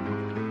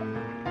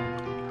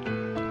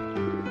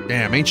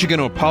 Damn, ain't you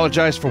gonna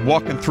apologize for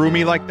walking through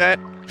me like that?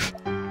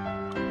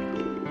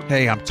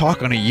 Hey, I'm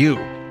talking to you.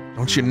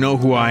 Don't you know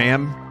who I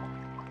am?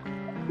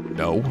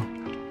 No.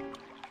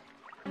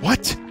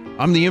 What?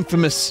 I'm the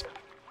infamous...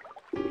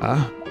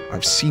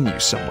 I've seen you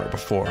somewhere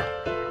before.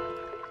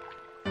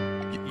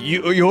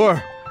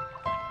 You're...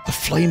 the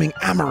Flaming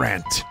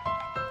Amaranth.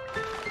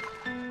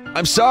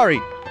 I'm sorry.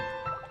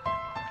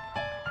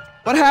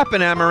 What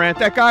happened, Amaranth?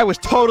 That guy was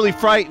totally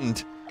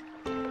frightened.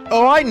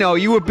 Oh, I know,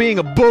 you were being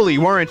a bully,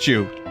 weren't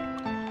you?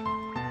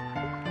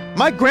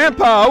 My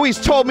grandpa always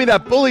told me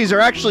that bullies are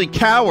actually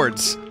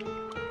cowards.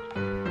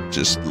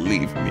 Just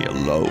leave me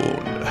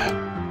alone.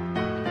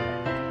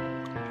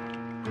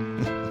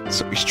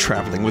 So he's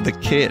traveling with a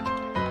kid.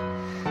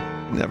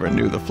 Never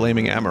knew the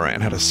Flaming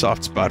Amaranth had a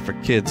soft spot for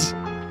kids.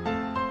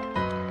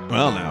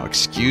 Well now,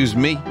 excuse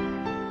me.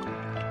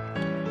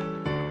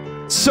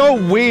 So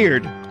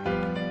weird!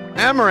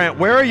 Amaranth,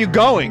 where are you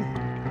going?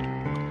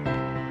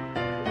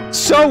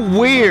 So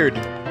weird!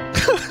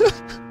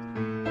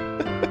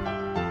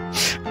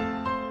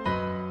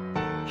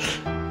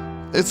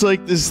 It's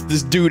like this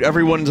dude,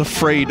 everyone's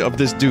afraid of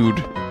this dude.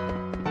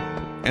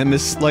 And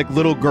this, like,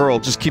 little girl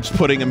just keeps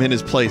putting him in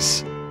his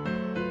place.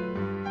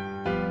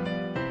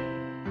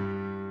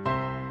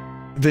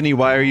 Vinny,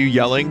 why are you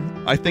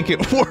yelling? I think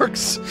it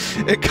works.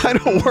 It kind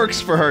of works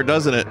for her,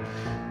 doesn't it?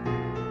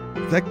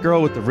 That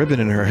girl with the ribbon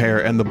in her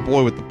hair and the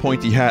boy with the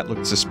pointy hat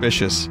looked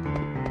suspicious.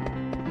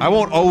 I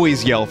won't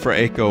always yell for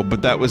Eiko,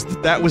 but that was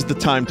the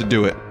time to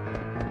do it.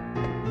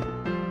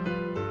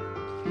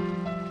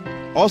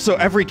 Also,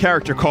 every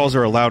character calls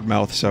her a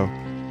loudmouth, so...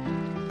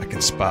 I can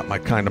spot my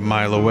kind a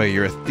mile away.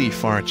 You're a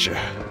thief, aren't you?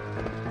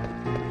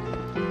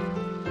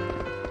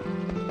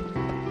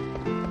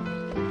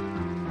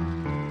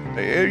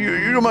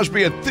 You must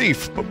be a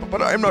thief,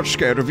 but I'm not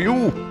scared of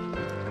you.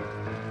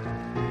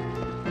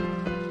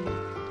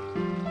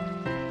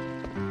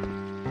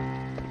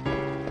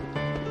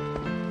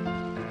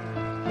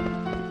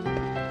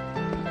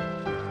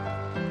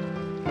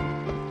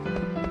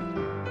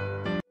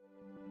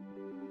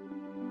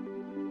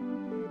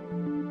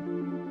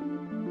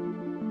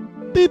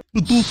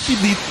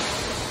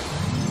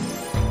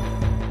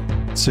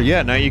 So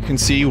yeah, now you can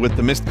see what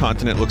the mist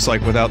continent looks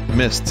like without the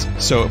mists.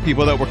 So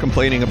people that were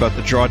complaining about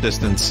the draw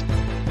distance,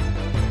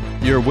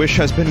 Your wish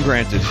has been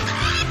granted.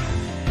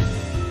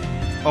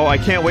 Oh, I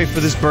can't wait for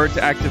this bird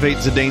to activate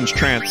Zidane's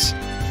trance.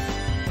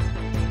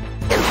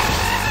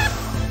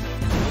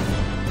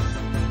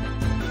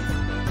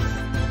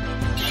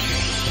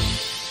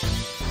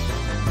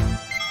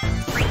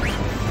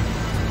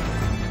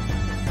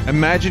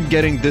 Imagine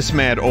getting this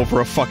mad over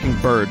a fucking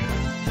bird.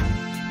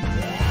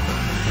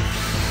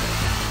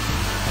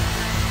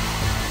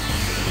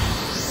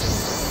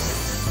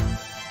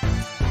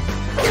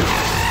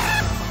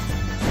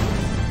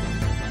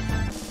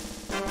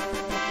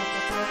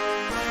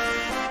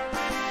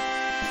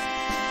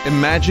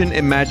 Imagine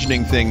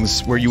imagining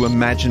things where you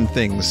imagine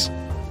things.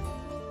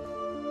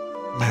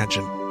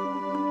 Imagine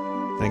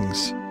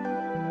things.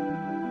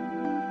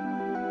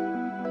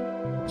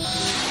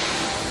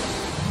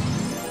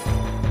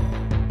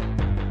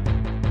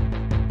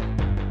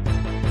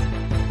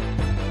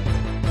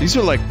 These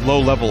are like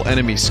low-level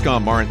enemy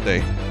scum, aren't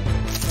they?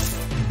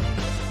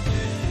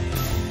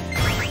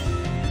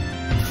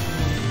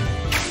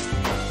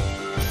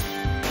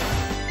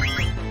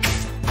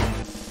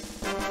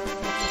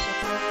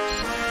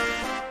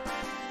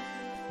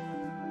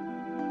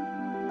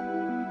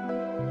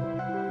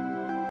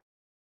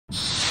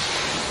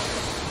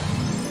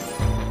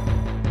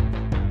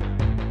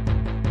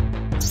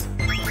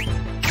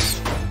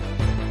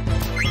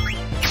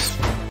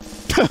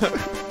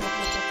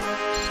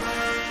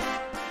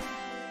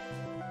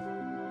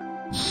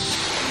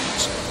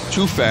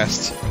 Too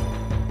fast.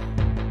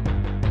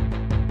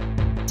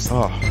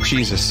 Oh,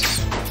 Jesus.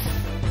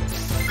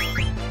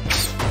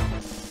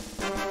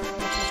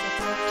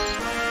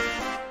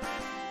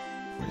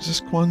 Where's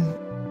this Quan?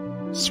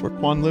 Is this where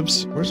Quan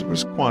lives?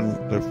 Where's Quan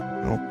live?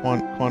 No,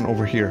 Quan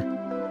over here.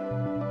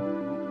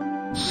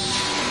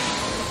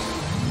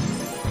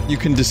 You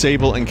can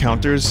disable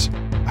encounters?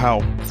 How?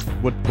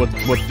 What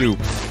do?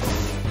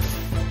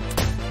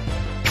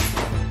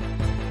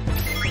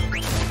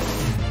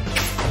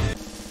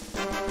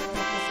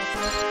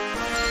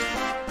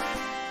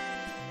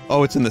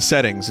 Oh, it's in the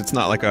settings. It's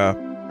not like a...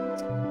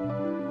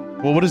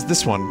 Well, what is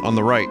this one on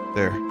the right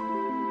there?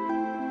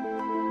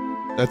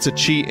 That's a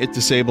cheat. It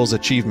disables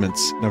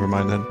achievements. Never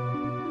mind then.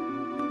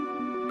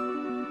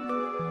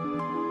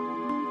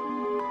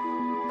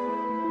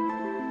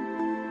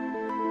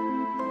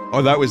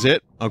 Oh, that was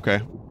it?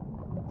 Okay.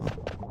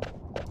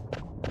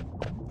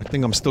 I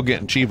think I'm still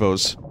getting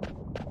Chivos.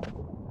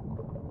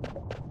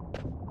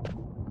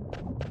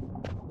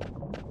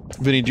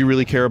 Vinny, do you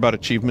really care about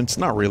achievements?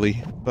 Not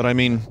really, but I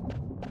mean...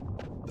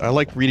 I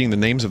like reading the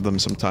names of them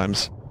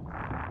sometimes.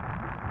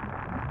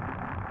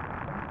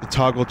 The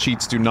toggle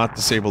cheats do not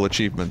disable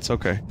achievements.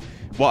 Okay.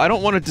 Well, I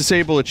don't want to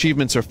disable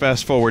achievements or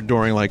fast forward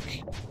during, like...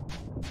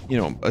 You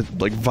know,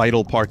 like,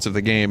 vital parts of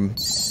the game.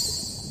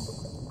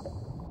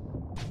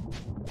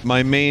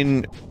 My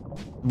main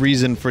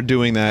reason for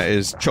doing that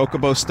is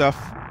chocobo stuff,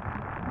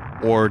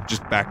 or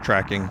just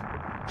backtracking.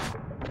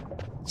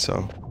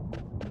 So...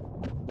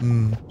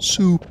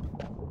 soup.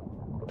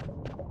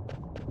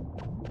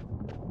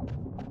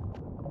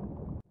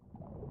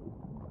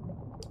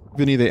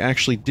 Vinny, they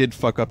actually did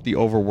fuck up the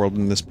overworld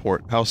in this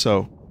port. How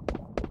so?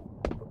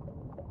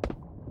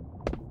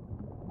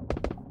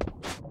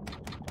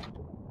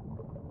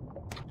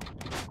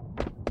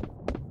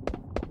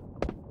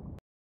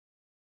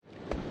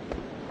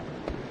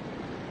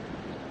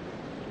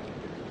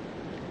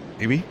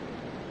 Maybe?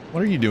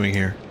 What are you doing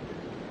here?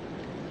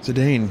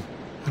 Zidane,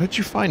 how did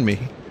you find me?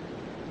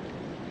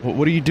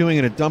 What are you doing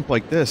in a dump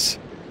like this?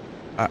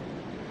 I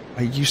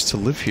used to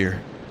live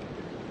here.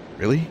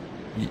 Really?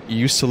 You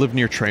used to live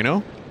near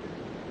Trano?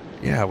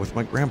 Yeah, with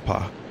my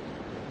grandpa.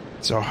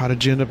 So how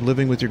did you end up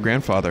living with your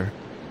grandfather?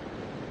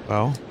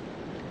 Well...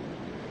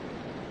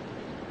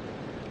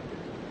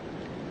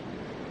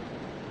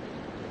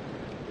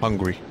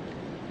 hungry.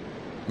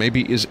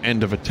 Maybe his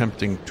end of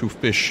attempting to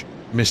fish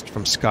mist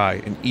from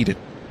sky and eat it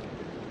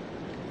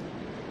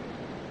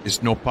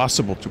is no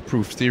possible to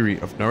prove theory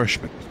of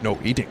nourishment with no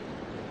eating.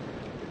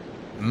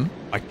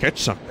 I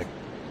catch something.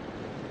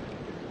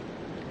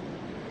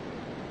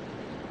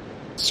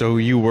 So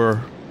you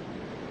were...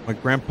 my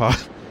grandpa...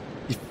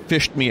 he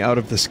fished me out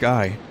of the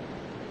sky.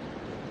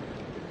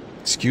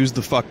 Excuse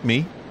the fuck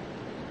me?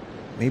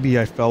 Maybe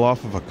I fell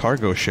off of a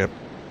cargo ship.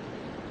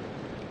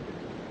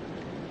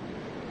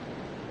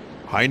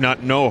 I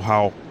not know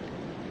how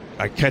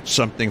I catch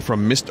something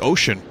from Mist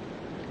Ocean.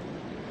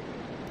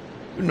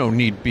 You no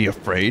need be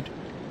afraid.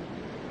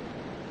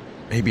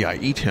 Maybe I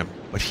eat him,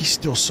 but he's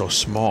still so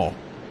small.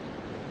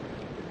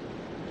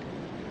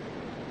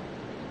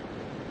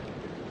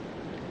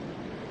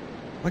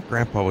 My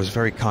grandpa was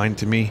very kind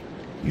to me.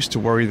 He used to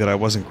worry that I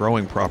wasn't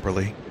growing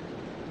properly.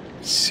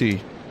 Let's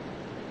see.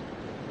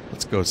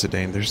 Let's go,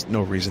 Zidane. There's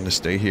no reason to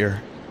stay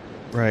here.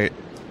 Right.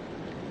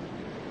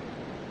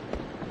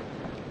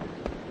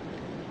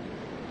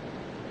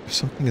 There's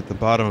something at the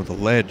bottom of the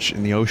ledge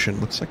in the ocean.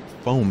 Looks like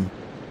foam.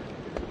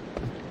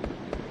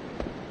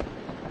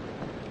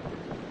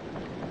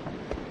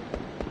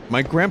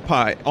 My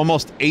grandpa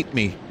almost ate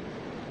me.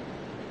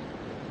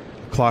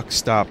 The clock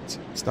stopped.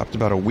 Stopped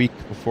about a week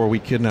before we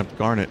kidnapped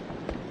Garnet.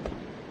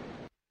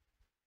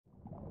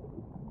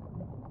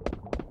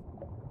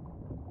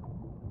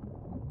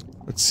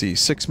 Let's see,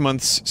 6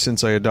 months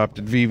since I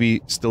adopted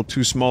Vivi, still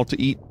too small to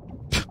eat.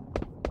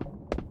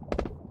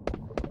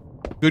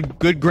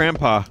 Good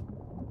grandpa.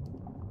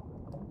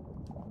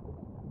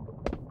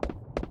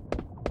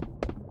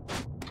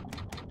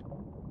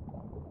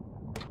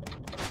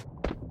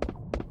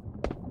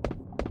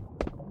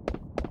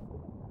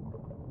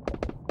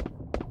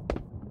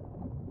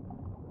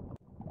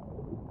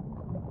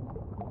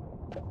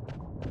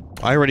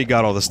 I already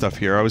got all the stuff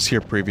here. I was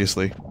here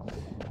previously.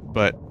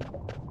 But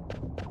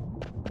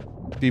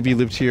Vivi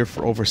lived here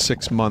for over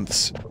 6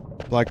 months.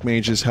 Black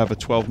mages have a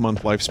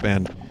 12-month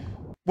lifespan.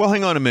 Well,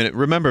 hang on a minute.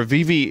 Remember,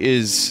 Vivi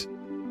is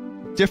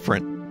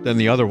different than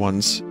the other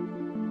ones.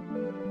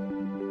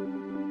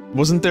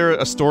 Wasn't there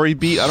a story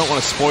beat? I don't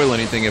want to spoil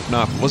anything if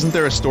not. Wasn't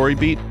there a story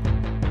beat?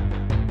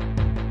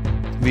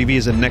 Vivi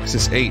is a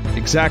Nexus 8.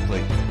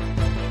 Exactly.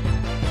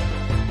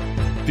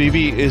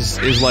 Vivi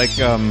is like,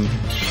 a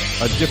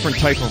different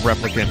type of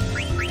replicant.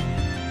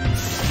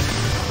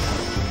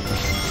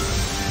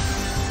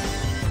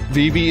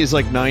 Vivi is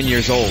like 9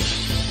 years old.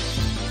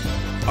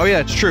 Oh yeah,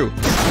 it's true.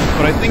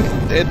 But I think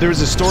there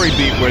was a story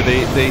beat where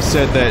they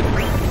said that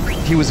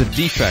he was a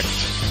defect.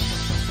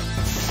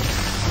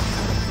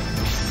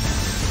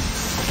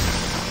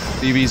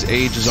 Vivi's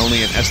age is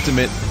only an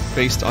estimate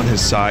based on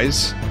his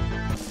size.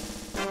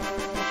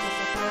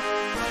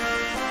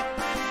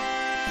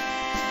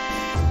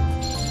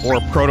 Or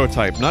a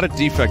prototype. Not a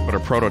defect, but a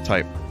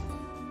prototype.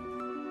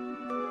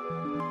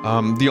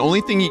 The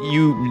only thing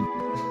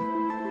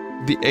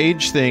the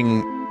age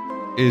thing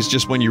is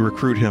just when you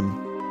recruit him.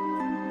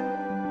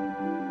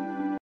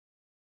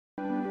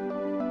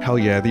 Hell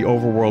yeah, the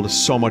overworld is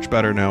so much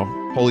better now.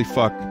 Holy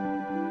fuck.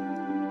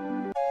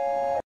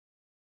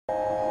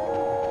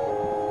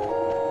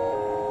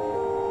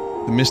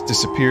 The mist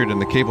disappeared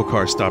and the cable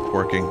car stopped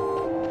working.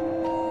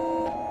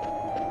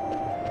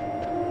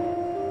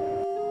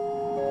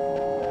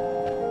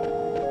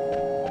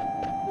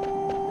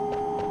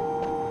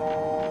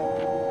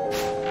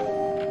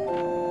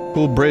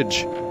 Cool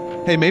bridge.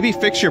 Hey, maybe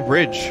fix your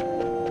bridge.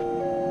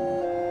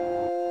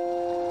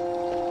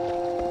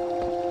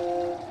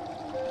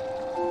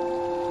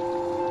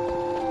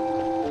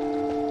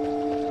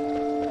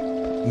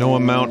 No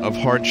amount of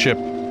hardship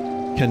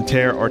can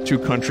tear our two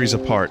countries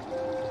apart.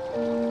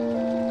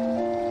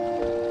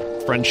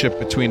 Friendship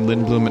between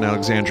Lindblum and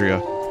Alexandria.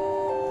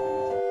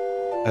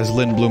 As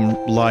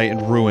Lindblum lie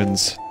in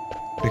ruins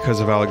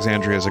because of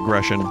Alexandria's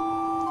aggression.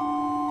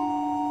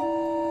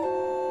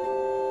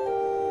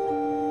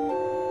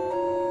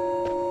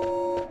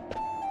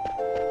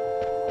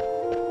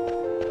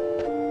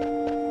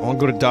 I want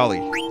to go to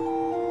Dolly.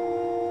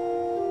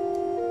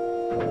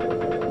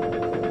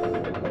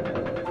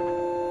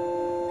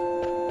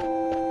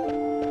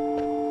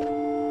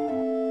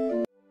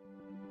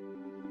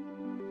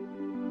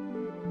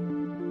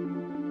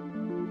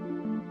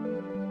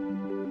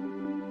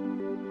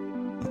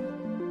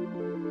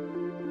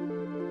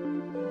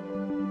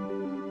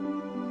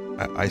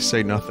 I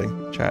say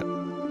nothing, chat.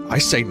 I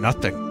say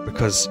nothing,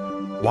 because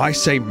why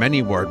say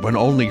many word when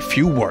only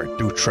few word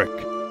do trick?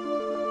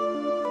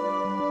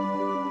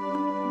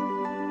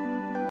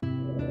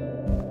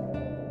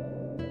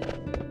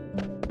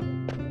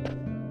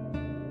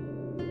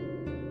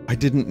 I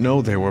didn't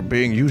know they were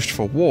being used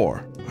for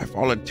war. I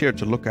volunteered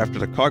to look after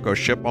the cargo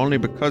ship only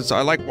because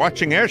I like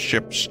watching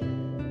airships.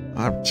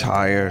 I'm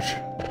tired.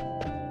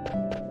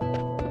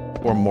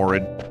 Poor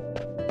Morid.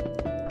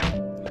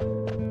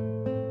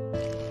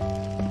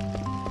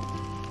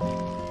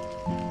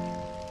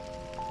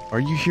 Are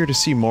you here to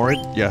see Morid?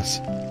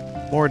 Yes.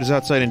 Morid is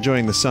outside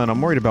enjoying the sun.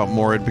 I'm worried about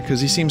Morid because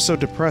he seemed so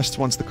depressed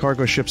once the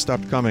cargo ship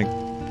stopped coming.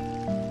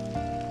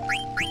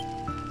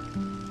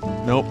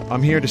 Nope,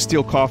 I'm here to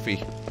steal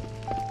coffee.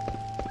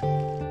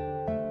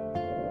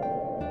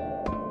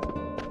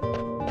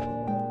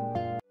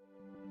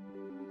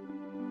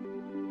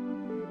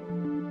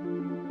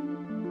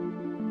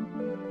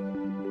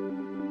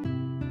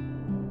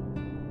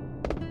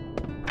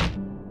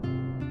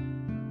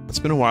 It's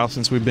been a while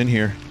since we've been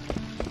here.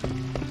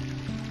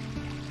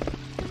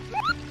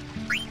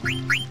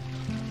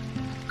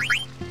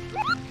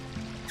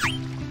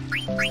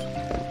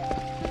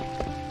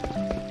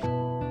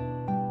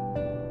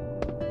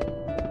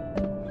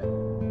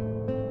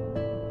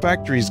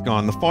 Factory's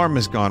gone, the farm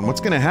is gone,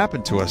 what's gonna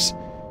happen to us?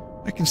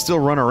 I can still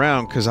run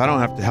around because I don't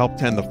have to help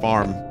tend the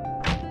farm.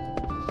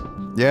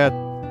 Yeah,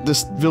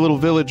 this little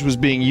village was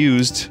being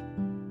used.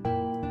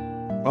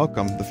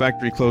 Welcome. The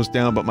factory closed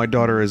down, but my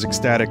daughter is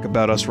ecstatic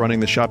about us running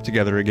the shop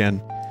together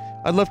again.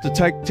 I'd love to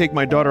take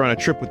my daughter on a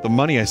trip with the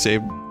money I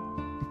saved,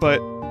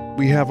 but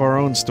we have our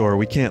own store,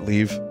 we can't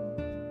leave.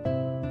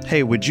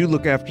 Hey, would you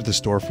look after the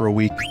store for a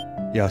week?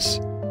 Yes.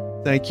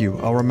 Thank you,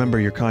 I'll remember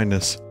your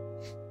kindness.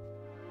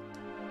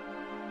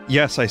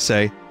 Yes, I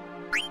say.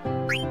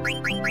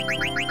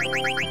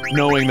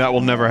 Knowing that will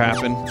never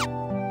happen.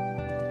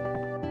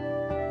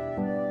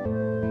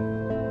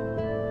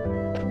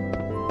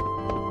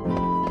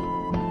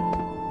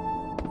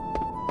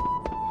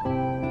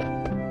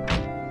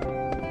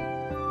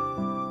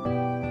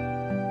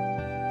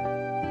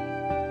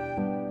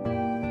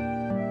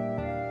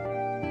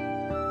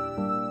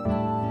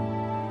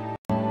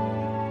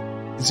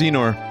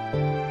 Xenor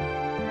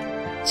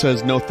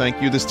says no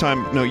thank you this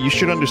time. No, you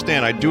should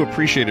understand, I do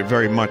appreciate it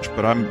very much,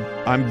 but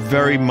I'm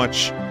very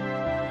much...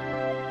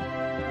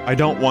 I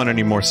don't want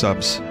any more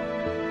subs.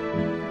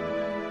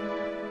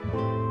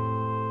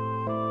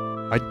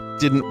 I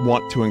didn't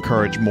want to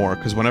encourage more,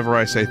 because whenever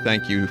I say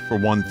thank you for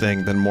one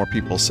thing, then more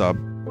people sub.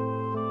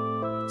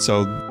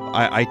 So,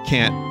 I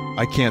can't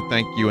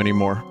thank you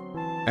anymore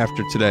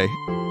after today.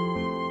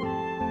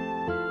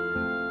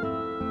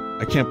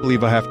 I can't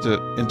believe I have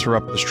to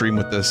interrupt the stream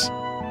with this.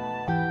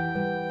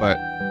 But...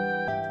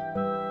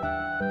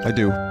 I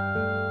do.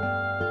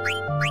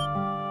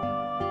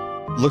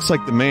 Looks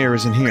like the mayor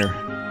isn't here.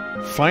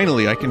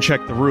 Finally, I can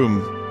check the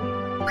room.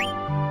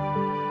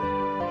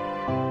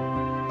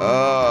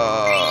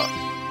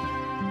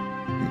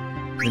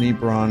 Vinny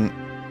Braun...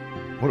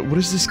 What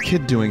is this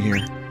kid doing here?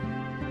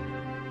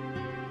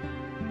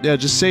 Yeah,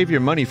 just save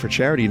your money for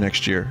charity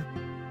next year.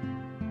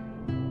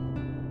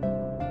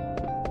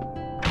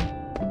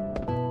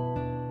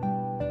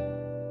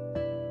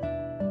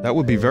 That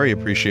would be very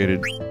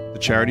appreciated. The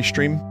charity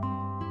stream?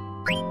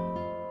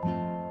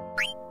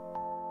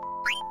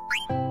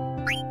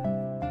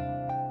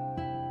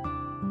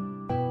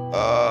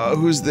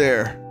 Who's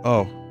there?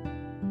 Oh.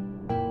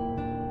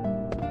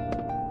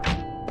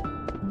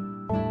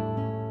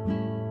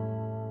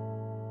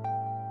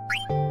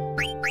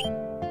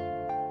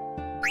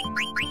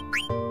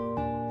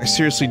 I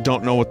seriously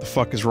don't know what the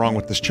fuck is wrong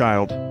with this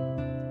child.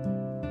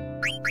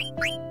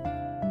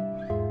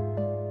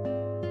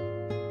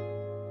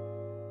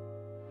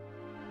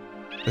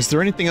 Is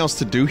there anything else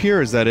to do here,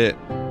 or is that it?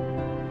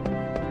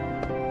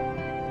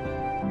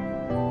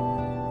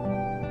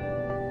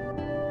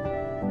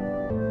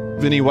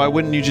 Vinny, why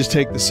wouldn't you just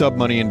take the sub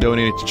money and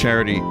donate it to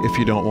charity if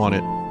you don't want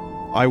it?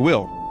 I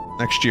will.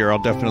 Next year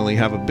I'll definitely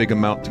have a big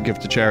amount to give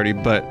to charity,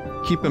 but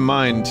keep in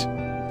mind,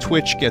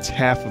 Twitch gets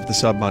half of the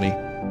sub money.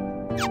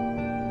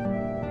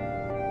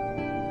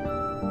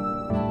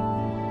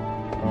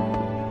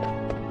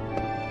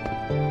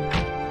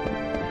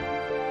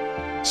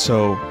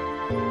 So,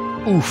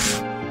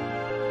 oof.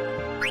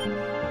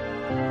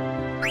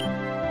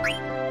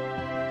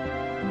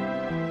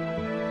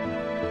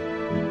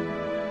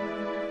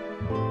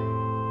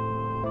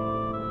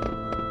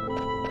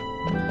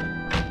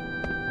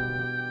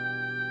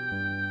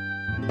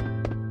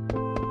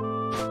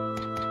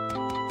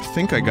 I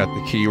think I got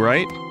the key,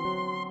 right?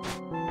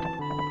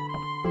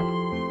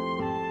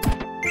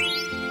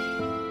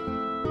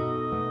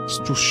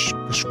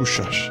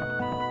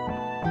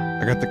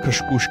 I got the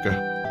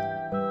kashkushka.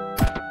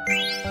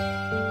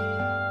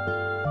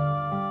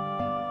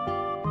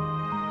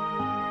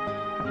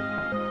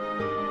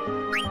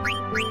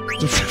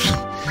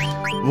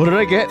 What did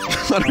I get?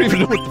 I don't even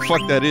know what the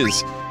fuck that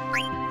is.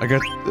 I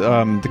got,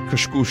 the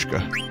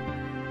kashkushka.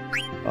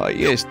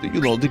 Yes,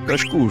 you know, the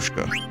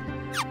kashkushka.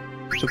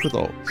 Check it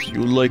out.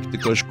 You like the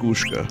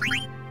kashkushka.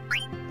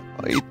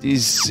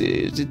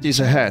 It is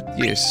a hat,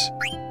 yes.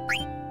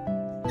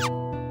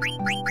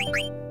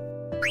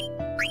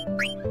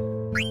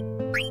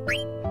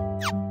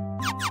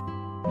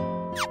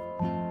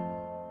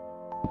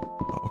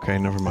 Okay,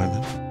 never mind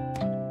then.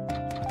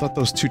 I thought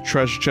those two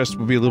treasure chests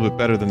would be a little bit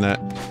better than that.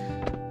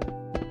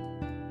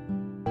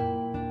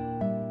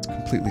 It's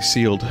completely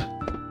sealed.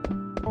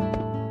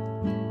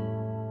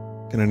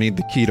 Gonna need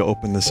the key to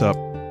open this up.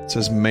 It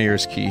says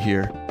mayor's key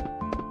here.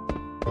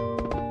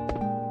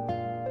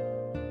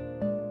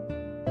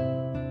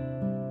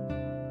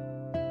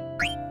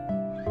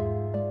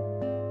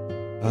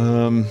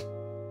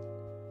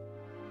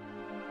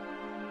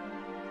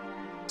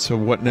 So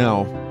what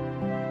now?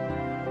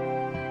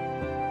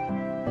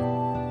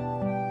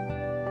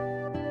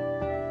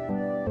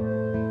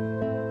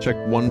 Check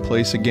one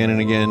place again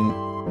and again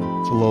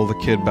to lull the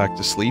kid back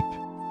to sleep.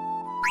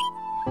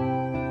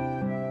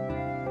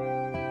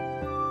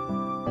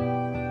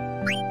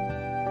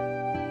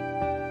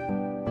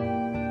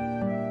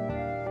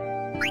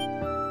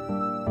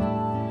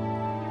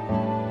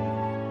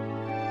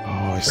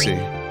 Oh, I see.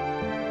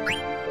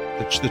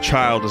 The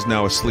child is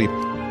now asleep.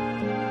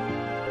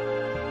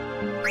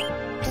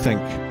 I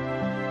think.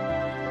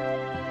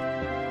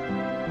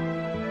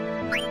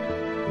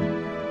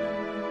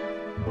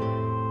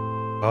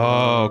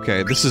 Oh,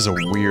 okay. This is a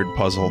weird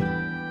puzzle.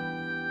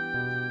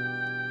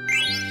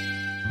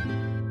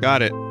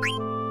 Got it.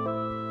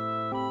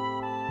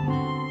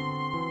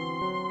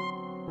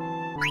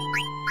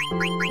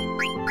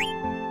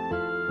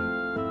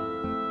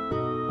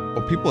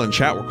 Well, people in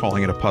chat were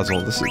calling it a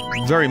puzzle. This is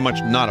very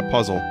much not a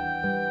puzzle.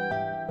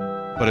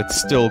 But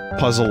it's still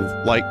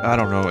puzzle-like. I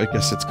don't know. I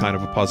guess it's kind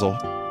of a puzzle.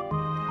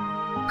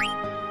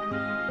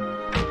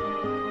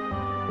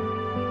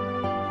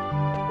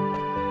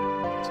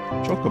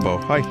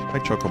 Chocobo. Hi. Hi,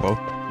 Chocobo.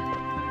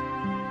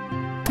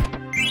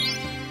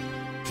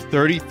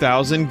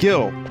 30,000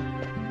 gil.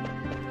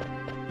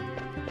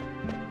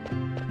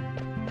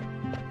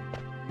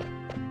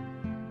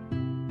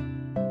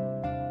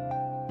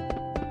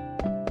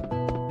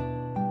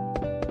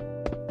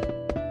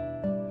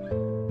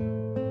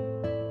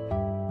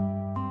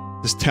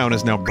 This town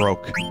is now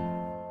broke.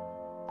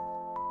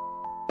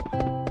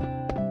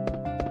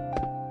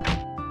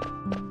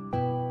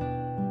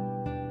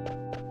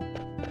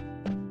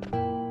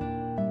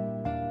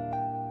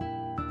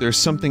 there's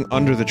something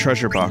under the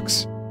treasure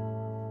box.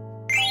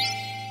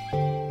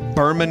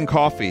 Berman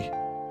coffee.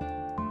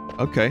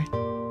 Okay.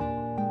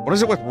 What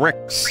is it with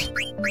Rick's? Does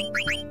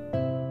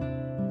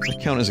that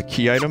count as a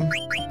key item?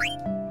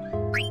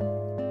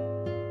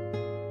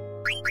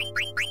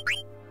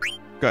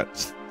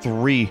 Got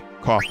 3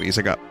 coffees.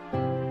 I got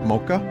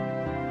mocha.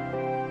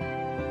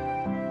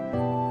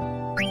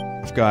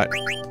 I've got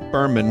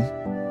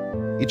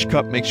Berman. Each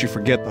cup makes you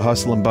forget the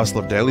hustle and bustle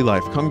of daily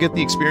life. Come get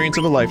the experience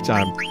of a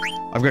lifetime.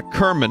 I've got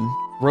Kerman.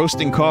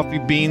 Roasting coffee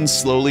beans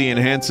slowly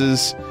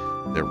enhances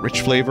their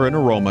rich flavor and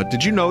aroma.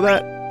 Did you know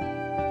that?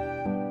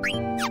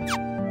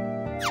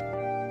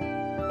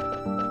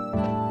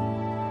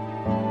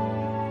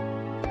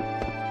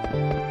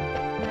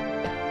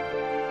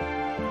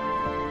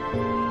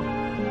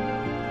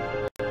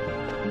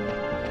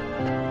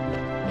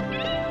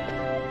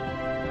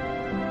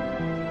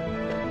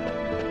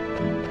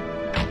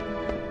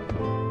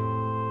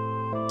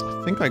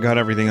 I think I got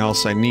everything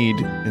else I need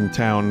in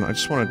town. I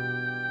just want to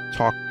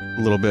talk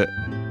a little bit.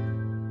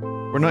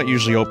 We're not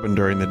usually open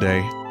during the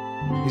day.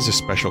 He's a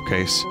special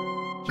case.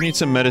 Do you need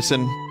some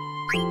medicine?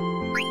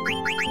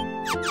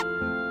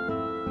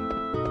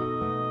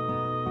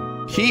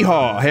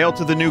 Hee-haw! Hail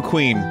to the new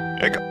queen!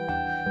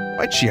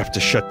 Why'd she have to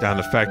shut down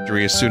the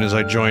factory as soon as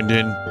I joined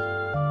in?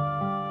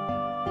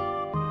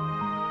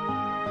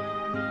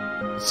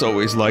 It's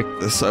always like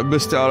this. I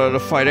missed out on a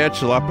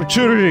financial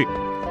opportunity!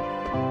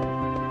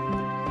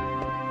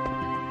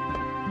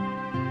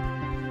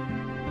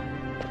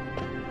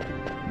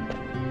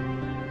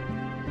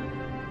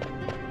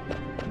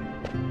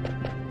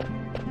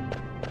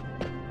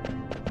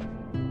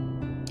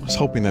 I was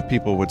hoping that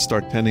people would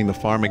start tending the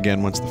farm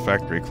again once the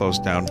factory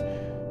closed down.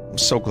 I'm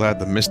so glad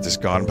the mist is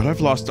gone, but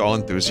I've lost all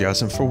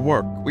enthusiasm for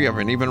work. We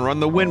haven't even run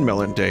the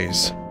windmill in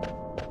days.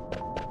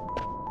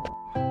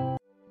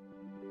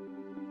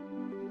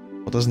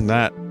 Well, doesn't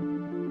that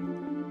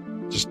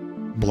just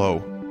blow?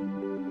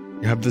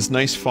 You have this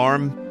nice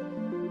farm,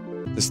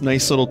 this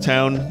nice little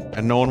town,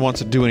 and no one wants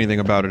to do anything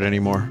about it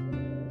anymore.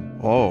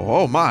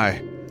 Oh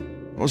my!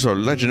 Those are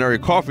legendary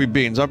coffee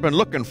beans I've been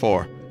looking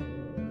for.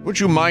 Would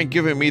you mind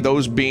giving me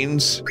those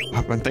beans?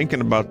 I've been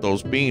thinking about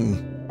those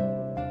beans.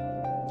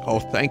 Oh,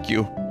 thank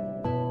you.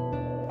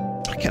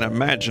 I can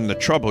imagine the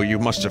trouble you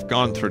must have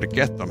gone through to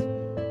get them.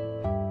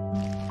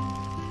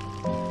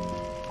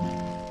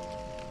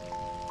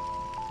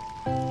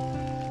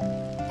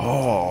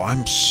 Oh,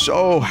 I'm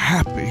so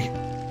happy.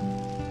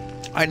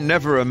 I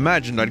never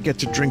imagined I'd get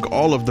to drink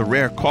all of the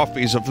rare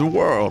coffees of the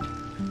world.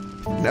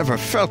 Never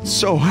felt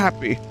so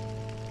happy.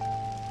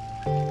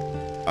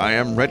 I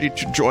am ready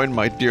to join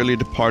my dearly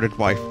departed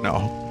wife now.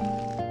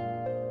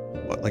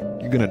 What, like,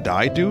 you gonna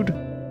die, dude?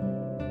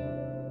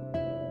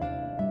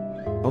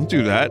 Don't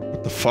do that.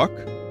 What the fuck?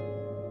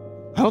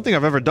 I don't think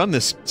I've ever done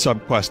this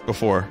sub-quest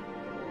before.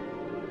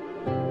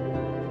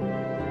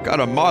 Got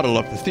a model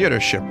of the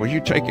theater ship. Will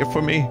you take it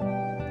for me?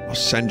 I'll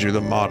send you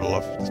the model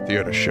of the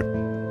theater ship.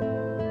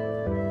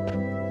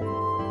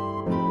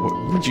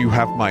 Would you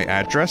have my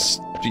address?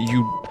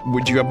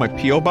 Would you have my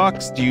P.O.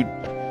 box?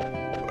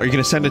 Are you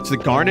gonna send it to the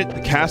Garnet,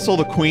 the castle,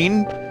 the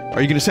queen?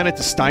 Are you gonna send it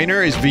to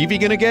Steiner? Is Vivi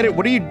gonna get it?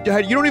 You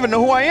don't even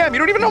know who I am! You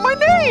don't even know my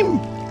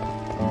name!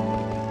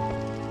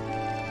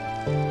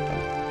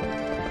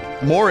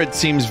 Morid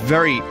seems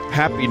very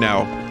happy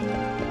now.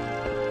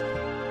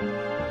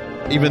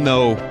 Even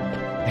though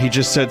he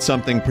just said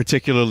something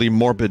particularly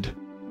morbid.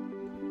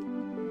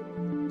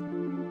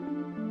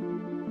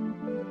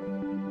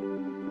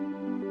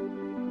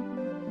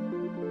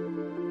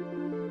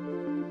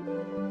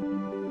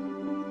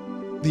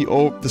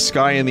 The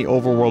sky in the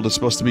overworld is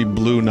supposed to be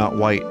blue, not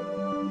white.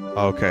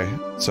 Okay,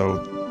 so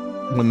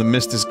when the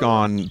mist is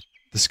gone,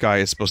 the sky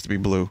is supposed to be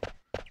blue.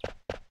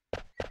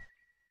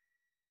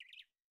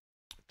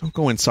 Don't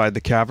go inside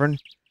the cavern.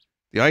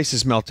 The ice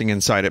is melting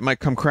inside. It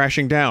might come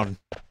crashing down.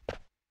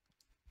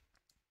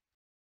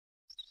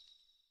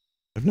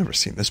 I've never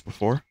seen this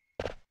before.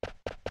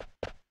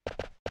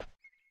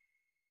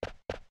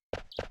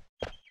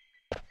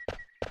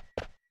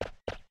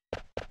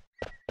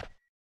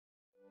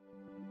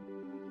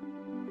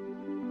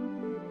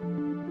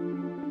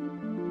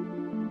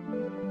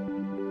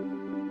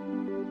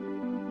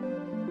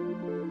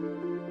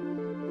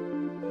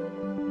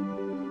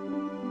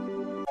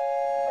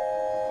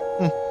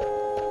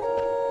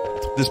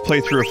 This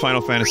playthrough of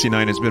Final Fantasy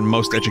IX has been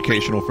most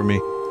educational for me.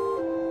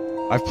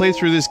 I've played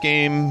through this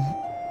game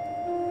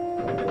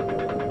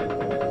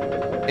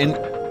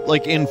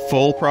in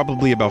full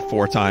probably about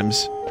 4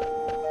 times,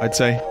 I'd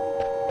say.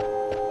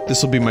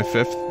 This will be my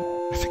 5th.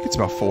 I think it's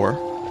about 4.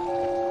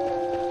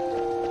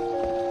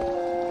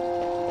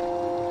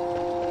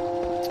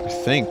 I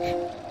think.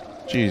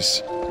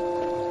 Jeez.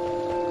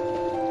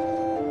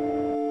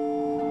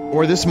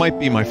 Or this might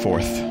be my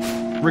 4th.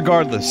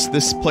 Regardless,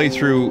 this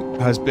playthrough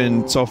has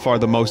been so far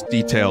the most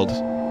detailed.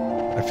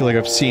 I feel like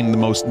I've seen the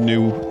most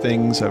new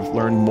things, I've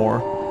learned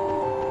more.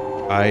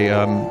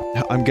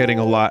 I'm getting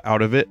a lot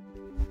out of it.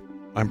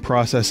 I'm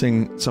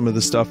processing some of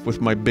the stuff with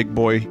my big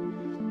boy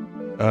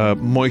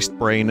moist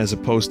brain as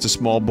opposed to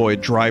small boy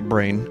dry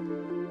brain.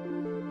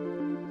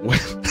 I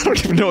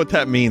don't even know what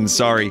that means,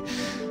 sorry.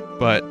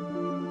 But...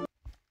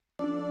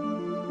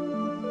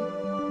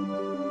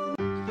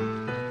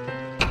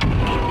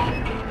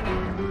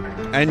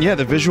 and yeah,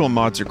 the visual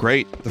mods are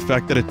great. The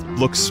fact that it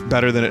looks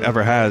better than it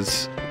ever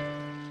has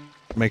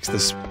makes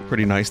this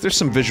pretty nice. There's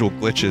some visual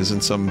glitches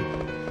and some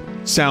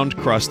sound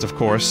crust, of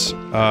course,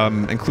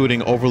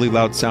 including overly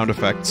loud sound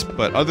effects,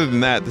 but other than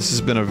that, this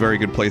has been a very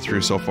good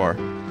playthrough so far.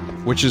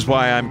 Which is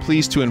why I'm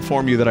pleased to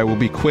inform you that I will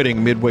be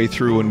quitting midway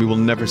through and we will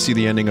never see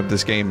the ending of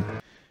this game.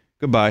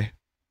 Goodbye.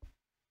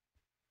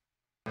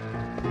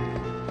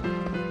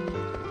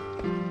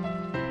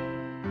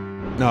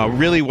 No,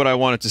 really what I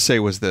wanted to say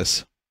was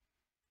this.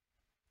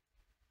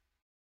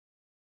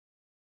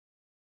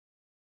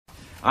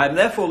 I am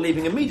therefore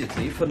leaving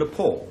immediately for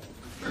Nepal,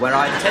 where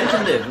I intend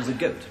to live as a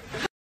goat.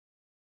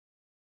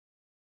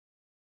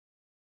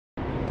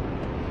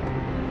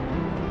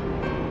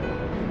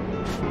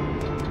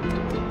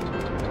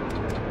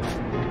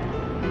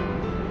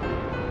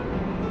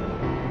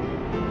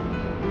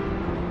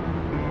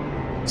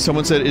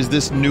 Someone said, is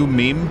this new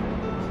meme?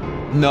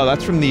 No,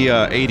 that's from the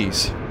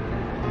 80s.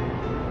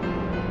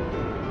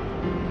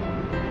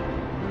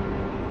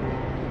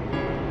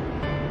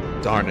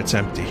 Darn, it's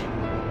empty.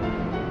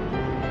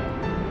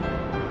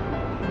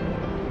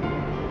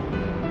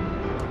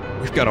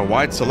 We've got a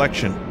wide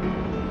selection.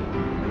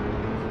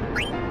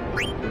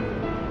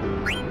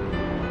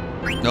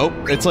 Nope,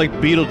 it's like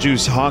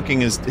Beetlejuice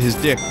honking his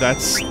dick.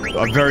 That's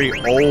a very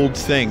old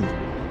thing.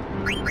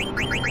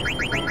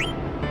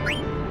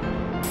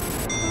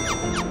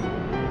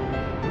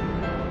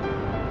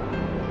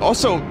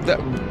 Also, that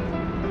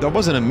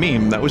wasn't a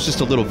meme, that was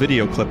just a little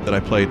video clip that I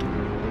played.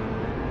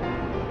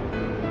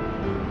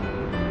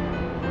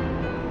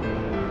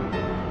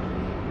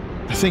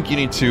 I think you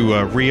need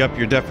to re-up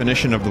your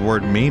definition of the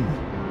word meme.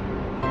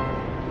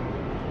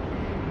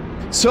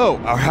 So,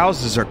 our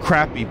houses are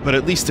crappy, but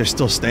at least they're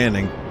still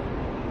standing.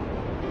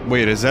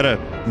 Wait, is that a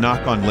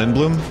knock on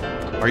Lindblom?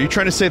 Are you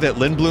trying to say that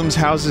Lindblom's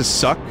houses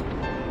suck?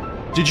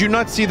 Did you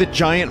not see the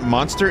giant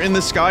monster in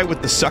the sky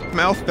with the suck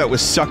mouth that was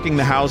sucking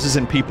the houses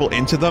and people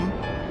into them?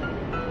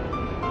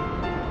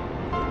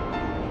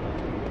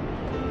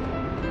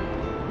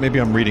 Maybe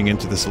I'm reading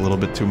into this a little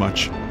bit too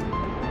much.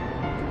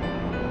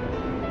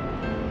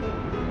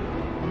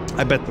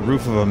 I bet the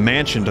roof of a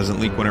mansion doesn't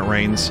leak when it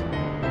rains.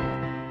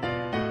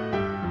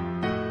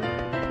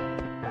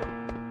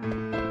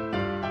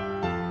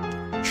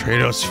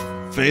 Trados'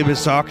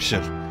 famous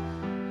auction.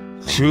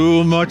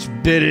 Too much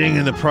bidding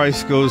and the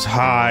price goes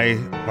high.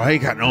 I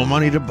got no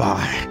money to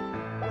buy.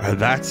 Well,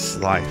 that's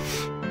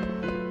life.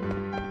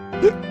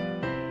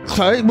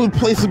 Can we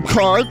play some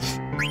cards?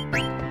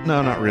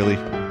 No, not really.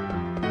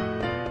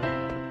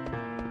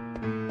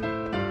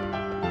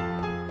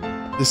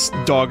 This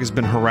dog has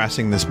been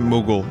harassing this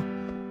Moogle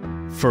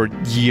for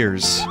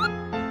years.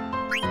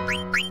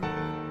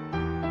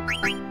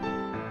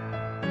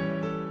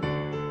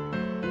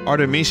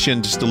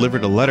 Artemisian just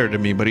delivered a letter to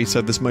me, but he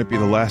said this might be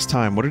the last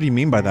time. What did he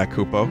mean by that,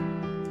 Kupo?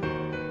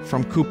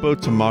 From Kupo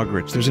to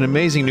Mogridge. There's an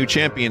amazing new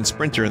champion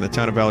sprinter in the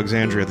town of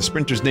Alexandria. The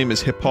sprinter's name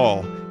is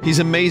Hippal. He's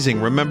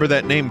amazing. Remember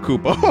that name,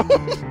 Kupo.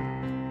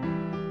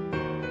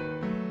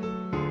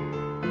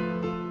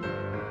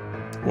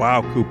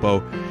 Wow,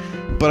 Kupo.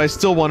 But I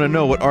still want to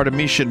know what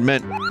Artemisian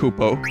meant,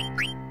 Kupo.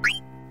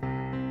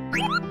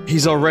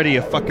 He's already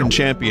a fucking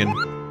champion.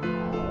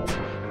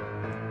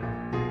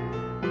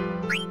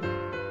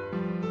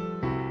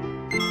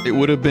 It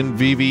would have been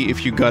Vivi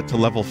if you got to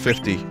level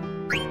 50.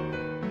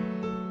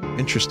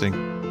 Interesting.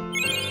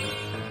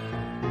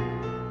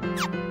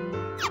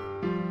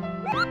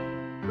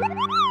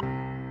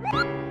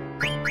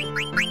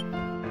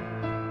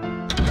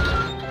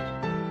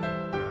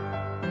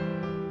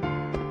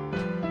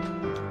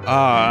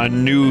 Ah, a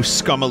new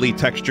scummily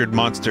textured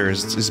monster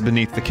is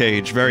beneath the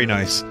cage. Very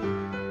nice.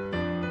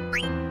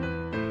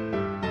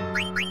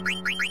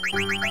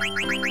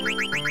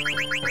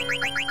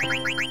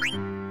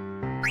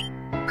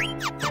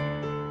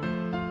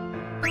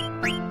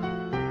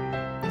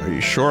 Are you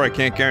sure? I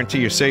can't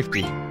guarantee your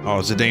safety. Oh,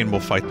 Zidane will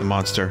fight the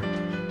monster.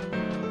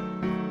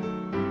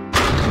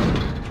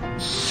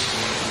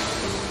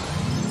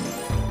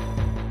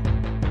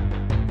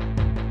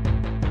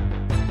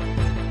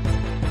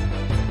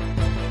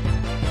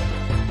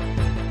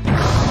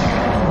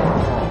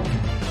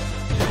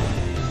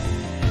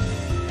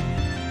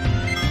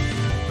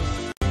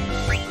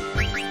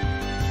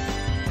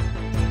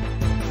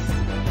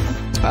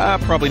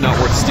 Probably not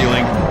worth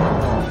stealing.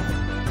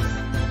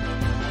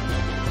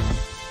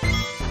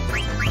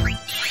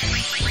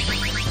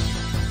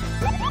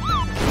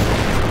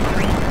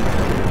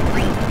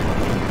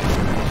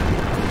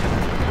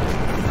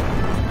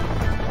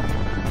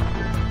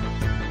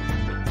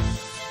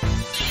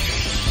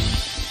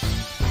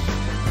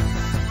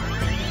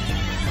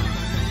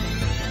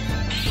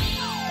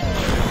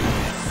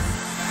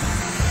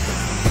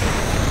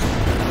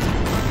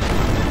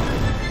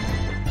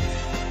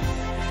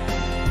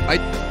 I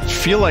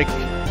feel like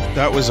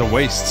that was a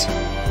waste.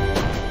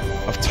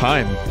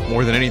 time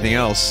more than anything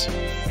else.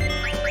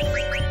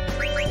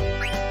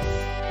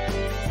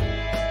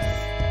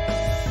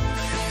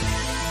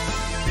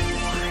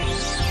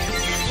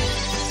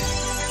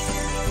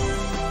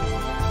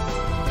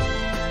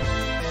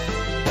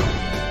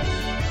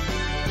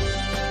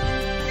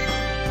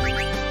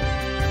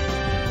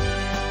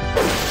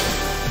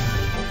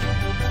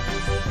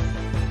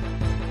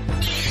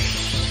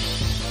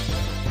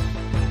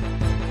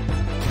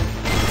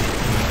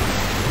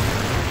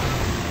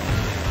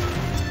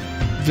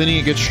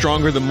 Vinny gets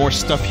stronger the more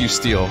stuff you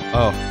steal.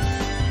 Oh.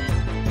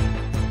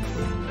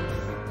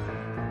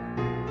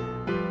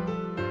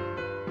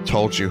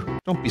 Told you.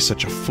 Don't be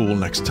such a fool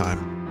next time.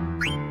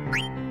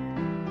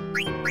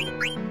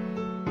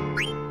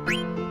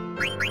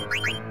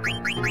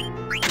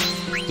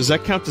 Does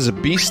that count as a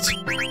beast?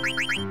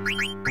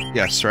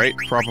 Yes, right?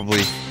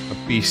 Probably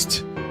a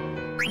beast.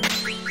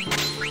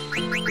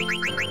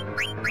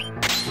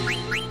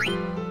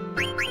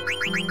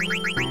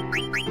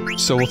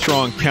 So we'll throw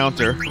on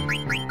counter.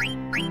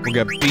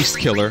 We'll get Beast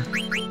Killer.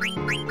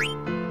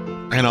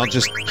 And I'll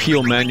just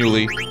heal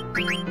manually.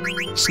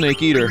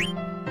 Snake Eater.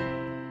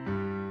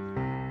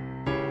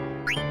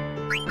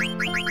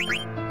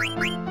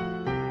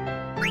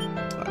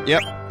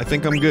 Yep, I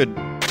think I'm good.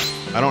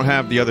 I don't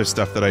have the other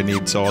stuff that I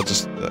need, so I'll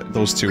just...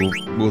 those two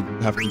will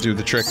have to do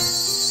the trick.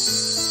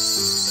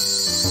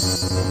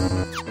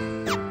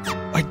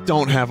 I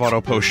don't have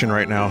Auto Potion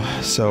right now,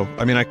 so...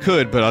 I mean, I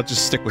could, but I'll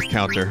just stick with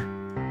counter.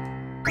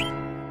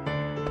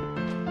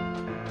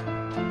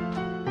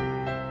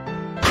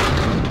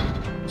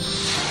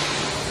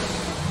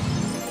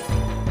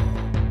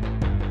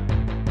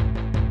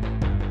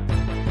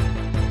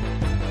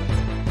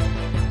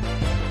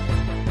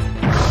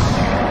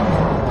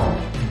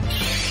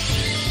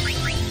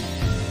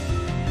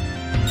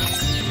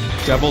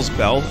 Devil's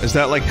Bell? Is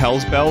that like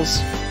Hell's Bells?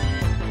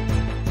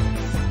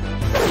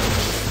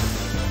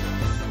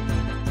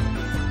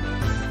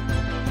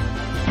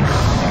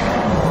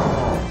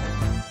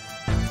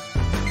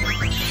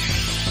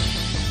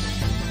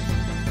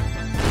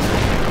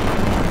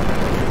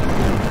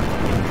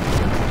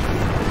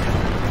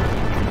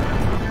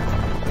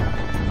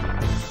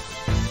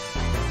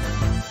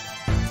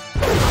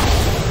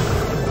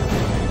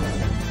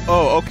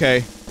 Oh,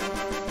 okay.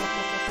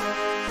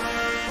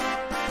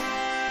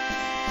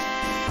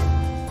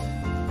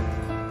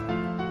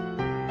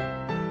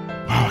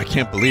 I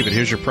can't believe it.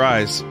 Here's your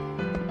prize.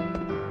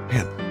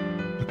 Man,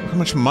 look how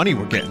much money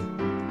we're getting.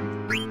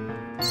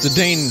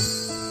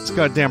 Zidane is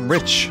goddamn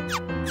rich.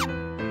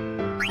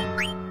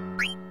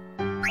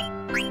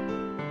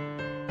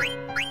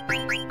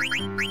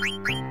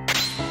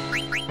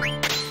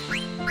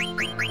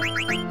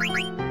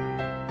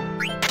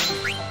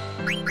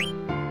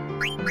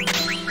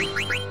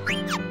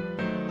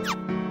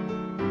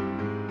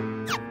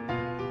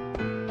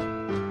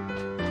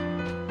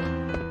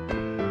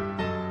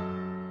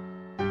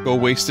 Go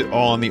waste it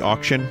all on the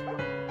auction?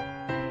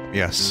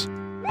 Yes.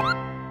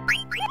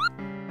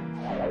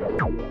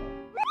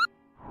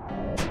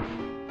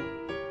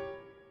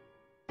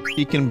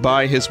 He can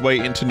buy his way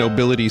into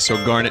nobility, so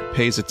Garnet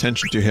pays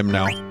attention to him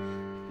now.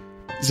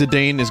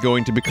 Zidane is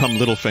going to become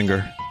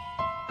Littlefinger.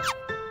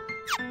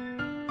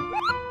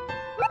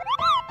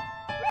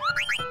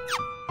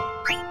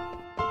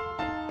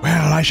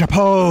 Well, I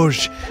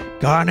suppose,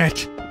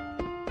 Garnet,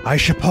 I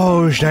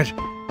suppose that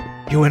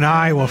you and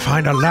I will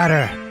find a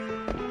ladder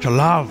to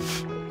love.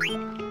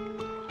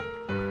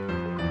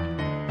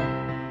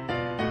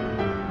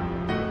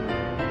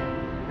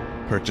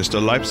 Purchased a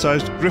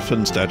life-sized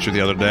griffin statue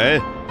the other day.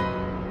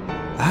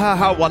 Ah,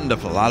 how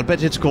wonderful. I'll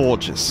bet it's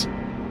gorgeous.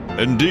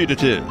 Indeed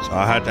it is.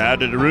 I had to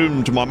add a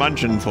room to my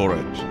mansion for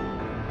it.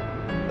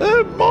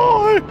 Oh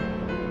my!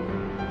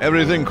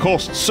 Everything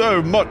costs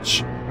so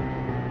much.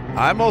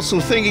 I'm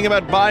also thinking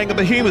about buying a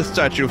behemoth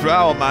statue for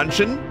our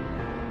mansion.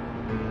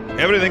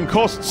 Everything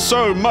costs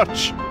so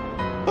much.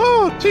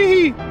 Oh,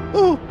 tee.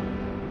 Oh.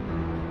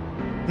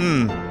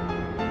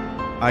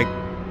 I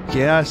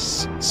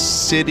guess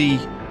city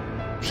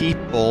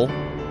people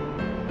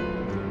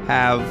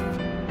have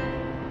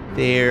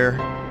their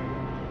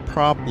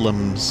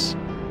problems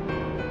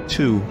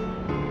too.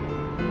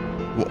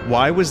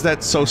 Why was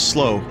that so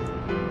slow?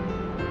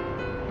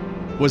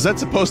 Was that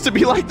supposed to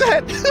be like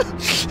that?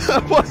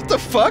 What the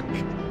fuck?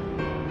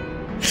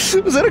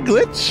 Was that a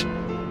glitch?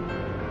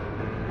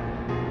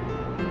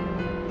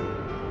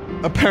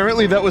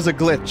 Apparently that was a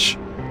glitch.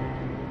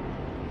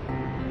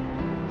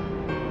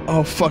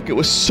 Oh fuck, it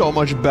was so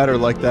much better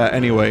like that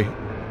anyway.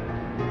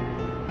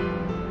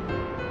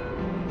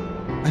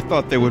 I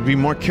thought they would be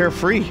more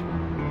carefree.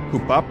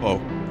 Hupapo.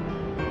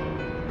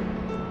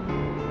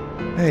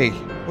 Hey,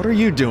 what are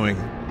you doing?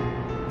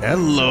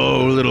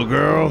 Hello, little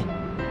girl.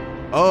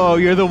 Oh,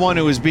 you're the one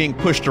who was being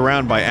pushed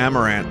around by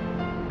Amaranth.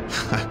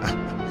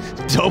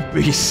 Don't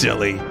be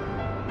silly.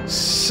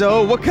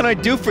 So, what can I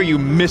do for you,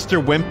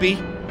 Mr. Wimpy?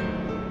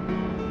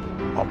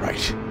 All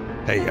right.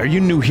 Hey, are you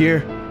new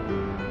here?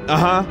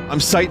 Uh-huh, I'm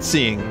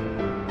sightseeing.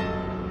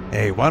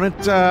 Hey, why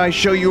don't I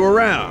show you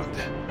around?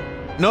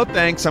 No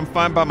thanks, I'm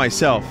fine by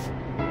myself.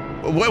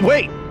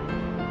 Wait!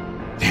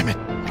 Damn it.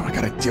 Now I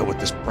gotta deal with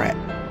this brat.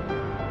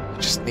 I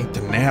just need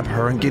to nab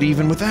her and get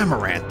even with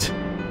Amaranth.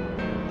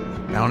 The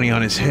bounty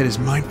on his head is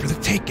mine for the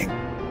taking.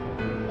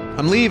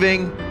 I'm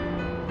leaving.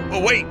 Oh,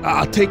 wait.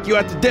 I'll take you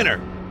out to dinner.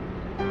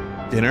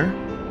 Dinner?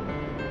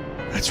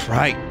 That's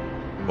right.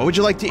 What would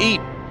you like to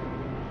eat?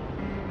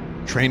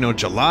 Treno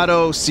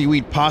gelato,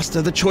 seaweed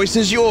pasta, the choice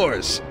is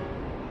yours.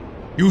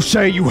 You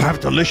say you have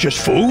delicious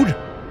food?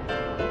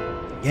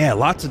 Yeah,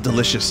 lots of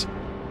delicious.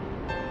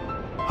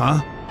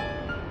 Huh?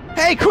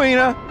 Hey,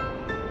 Queena!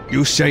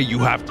 You say you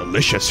have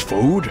delicious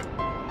food?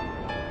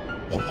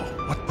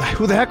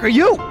 Who the heck are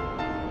you?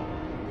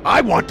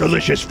 I want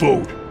delicious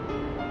food.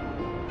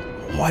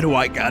 Why do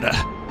I gotta...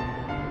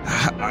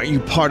 Are you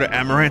part of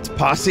Amaranth's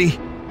posse?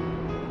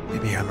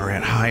 Maybe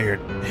Amaranth hired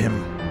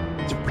him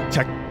to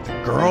protect the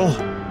girl?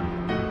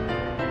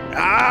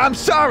 I'm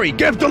sorry,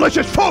 give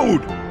delicious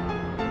food!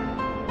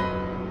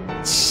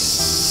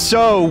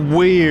 So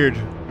weird.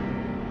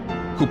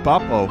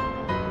 Kupapo.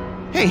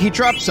 Hey, he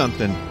dropped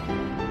something.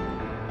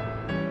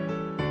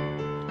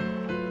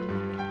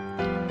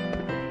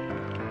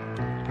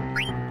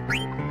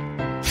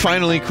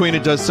 Finally,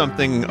 Queena does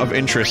something of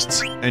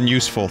interest and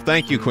useful.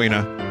 Thank you,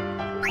 Queena.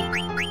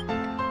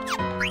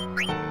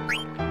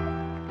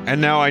 And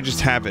now I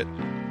just have it.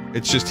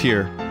 It's just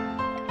here.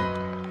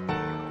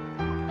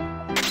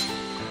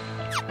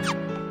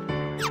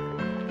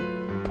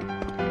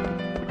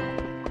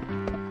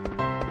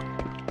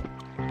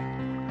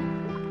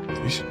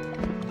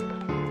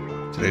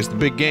 Today's the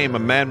big game. A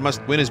man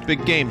must win his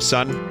big game,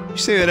 son. You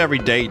say that every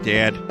day,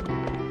 Dad.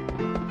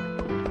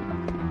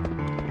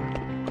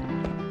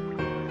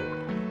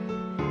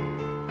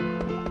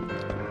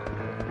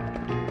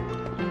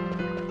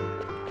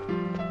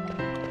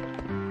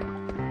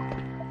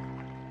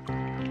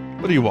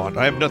 What do you want?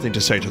 I have nothing to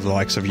say to the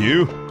likes of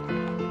you.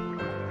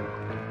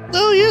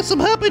 Oh yes, I'm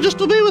happy just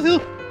to be with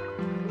you.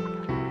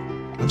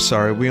 I'm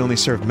sorry, we only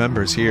serve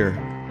members here.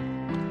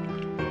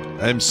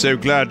 I'm so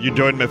glad you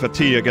joined me for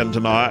tea again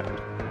tonight.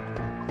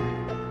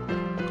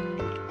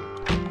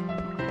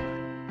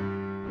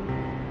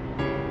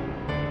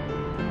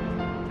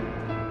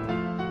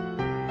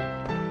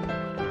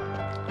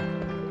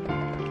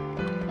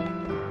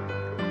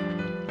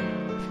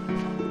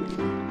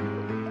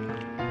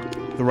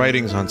 The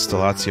writings on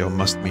Stellatio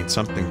must mean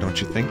something,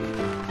 don't you think?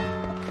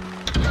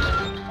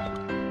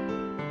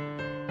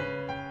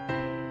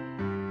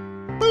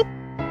 Boop.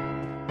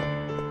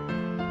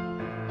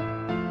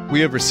 We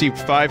have received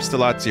 5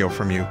 Stellatio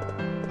from you.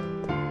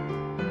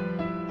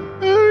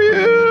 Oh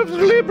yes,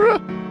 Libra.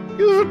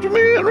 Give it to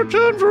me in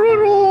return for a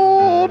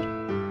reward.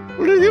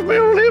 Will you give me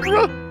a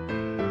Libra?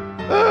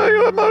 Oh,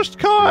 you are most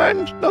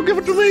kind. Now give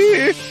it to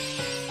me.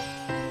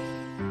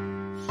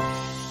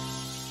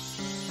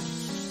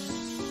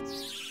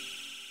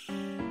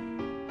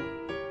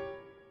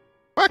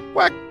 Quack,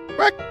 quack,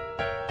 quack.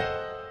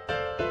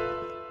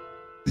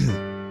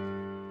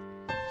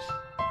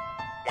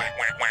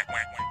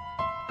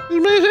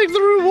 You may take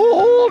the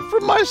reward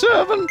from my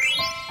servant.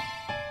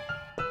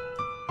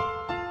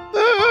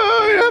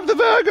 Oh, you have the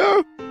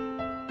Virgo.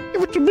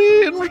 Give it to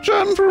me in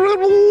return for a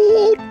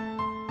reward.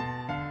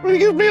 Will you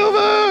give me a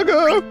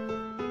Virgo?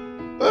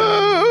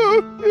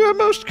 Oh, you are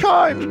most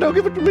kind. Now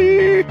give it to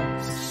me.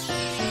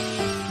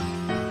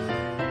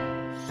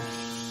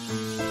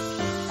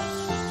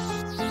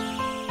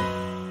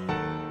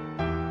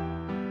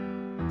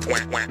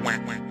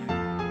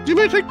 You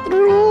may take the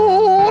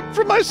reward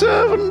from my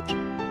servant.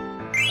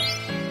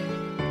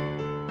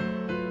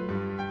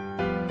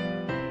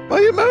 I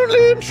am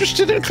only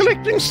interested in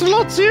collecting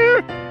slots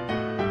here.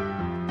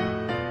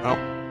 Oh.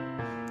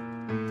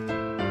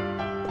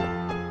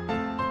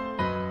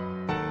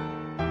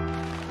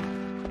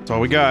 That's all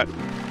we got.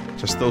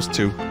 Just those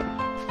 2.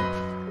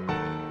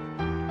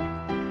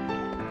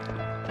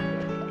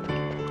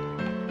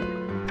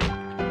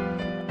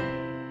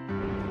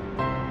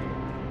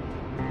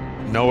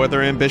 No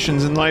other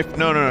ambitions in life?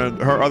 No.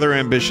 Her other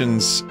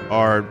ambitions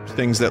are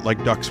things that,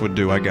 like, ducks would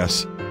do, I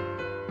guess.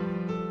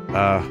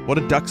 What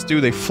do ducks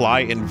do? They fly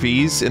in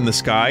V's in the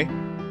sky.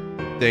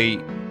 They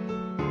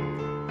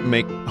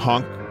make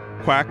honk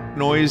quack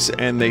noise,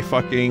 and they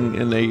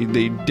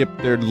they dip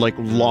their, like,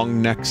 long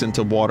necks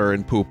into water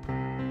and poop.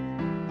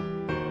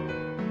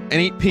 And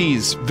eat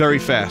peas very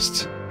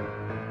fast.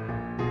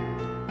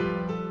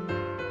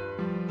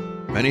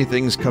 Many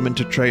things come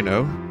into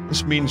Treno.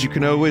 This means you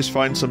can always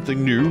find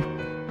something new.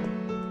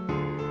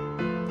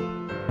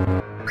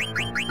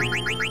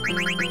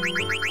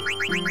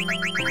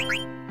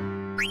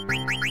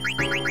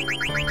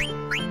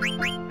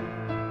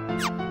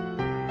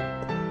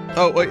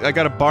 Oh, wait, I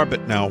got a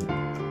barbet now.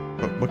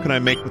 What can I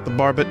make with the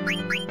barbet?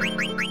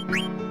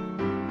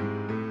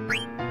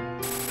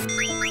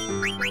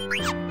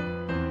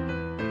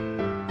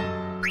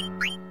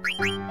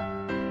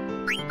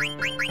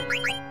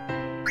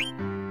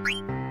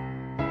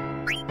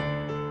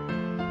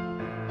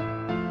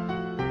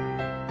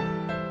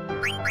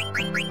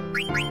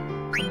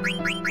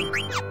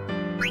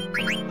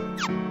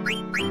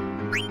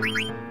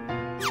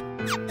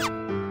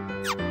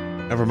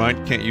 Never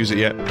mind, can't use it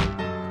yet.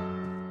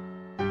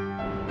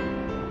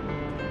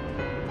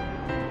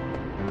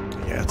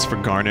 Yeah, it's for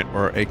Garnet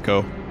or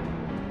Eiko.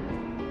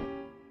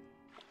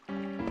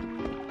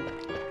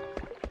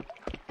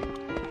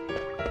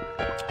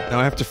 Now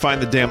I have to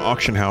find the damn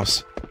auction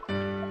house.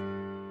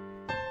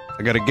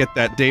 I gotta get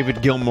that David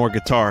Gilmour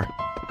guitar.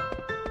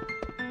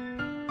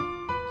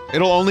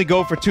 It'll only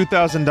go for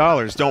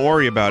 $2,000, don't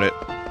worry about it.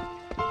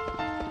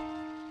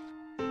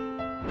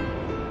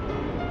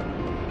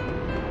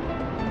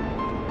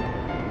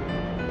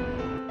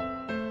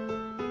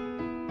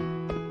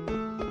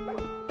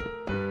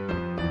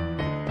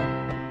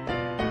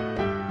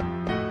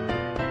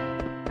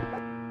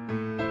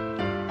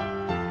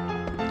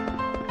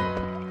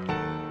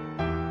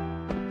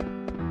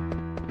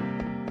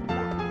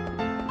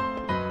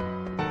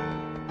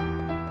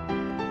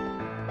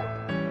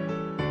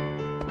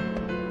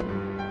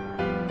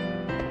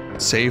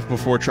 Save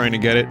before trying to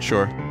get it?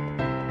 Sure.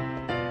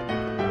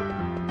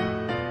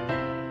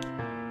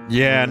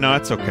 Yeah, no,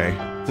 it's okay.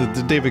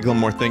 The David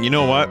Gilmour thing, you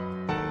know what?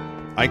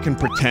 I can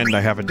pretend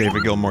I have a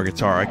David Gilmour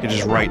guitar. I could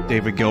just write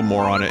David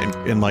Gilmour on it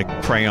in like,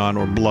 crayon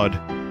or blood.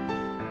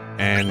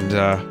 And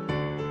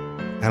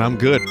I'm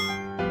good.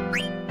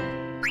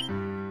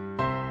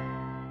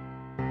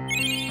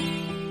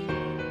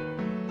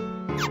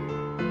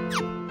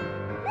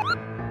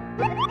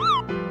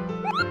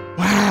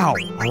 Wow!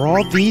 Are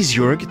all these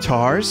your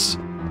guitars?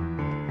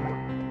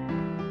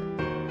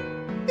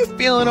 You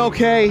feeling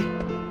okay?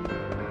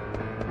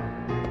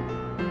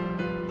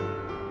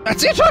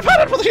 That's it, I've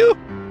had it with you!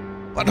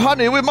 But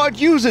honey, we might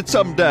use it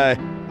someday.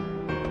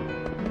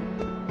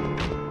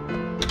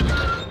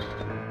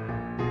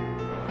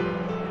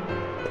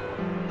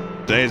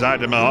 Today's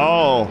item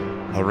a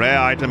rare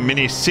item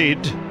Mini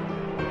Sid,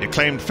 the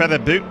acclaimed feather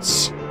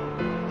boots,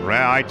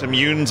 rare item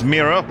Yoon's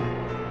mirror,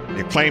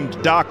 the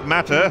acclaimed dark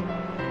matter,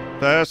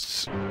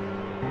 first,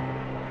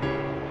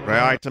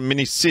 rare item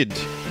Mini Sid.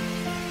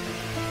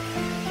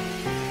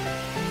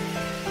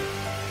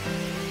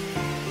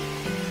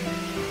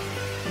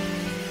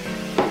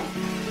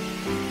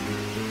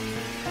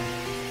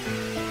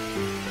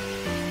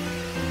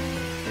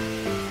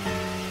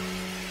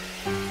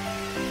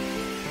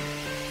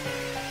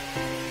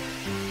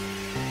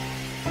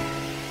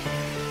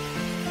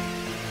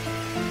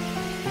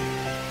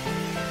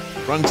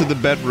 Run to the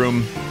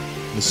bedroom.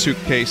 In the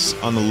suitcase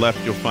on the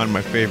left, you'll find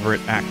my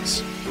favorite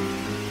axe.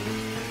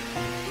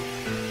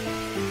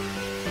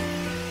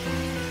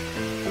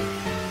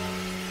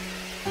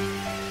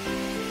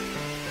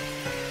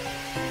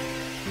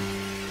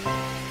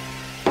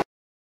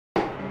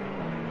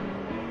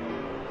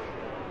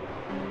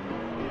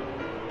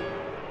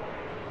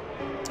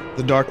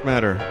 The dark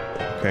matter.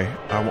 Okay,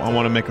 I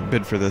want to make a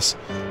bid for this.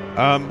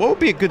 What would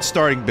be a good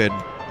starting bid?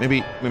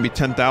 Maybe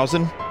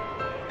 10,000?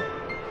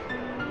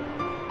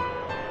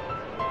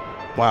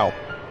 Wow.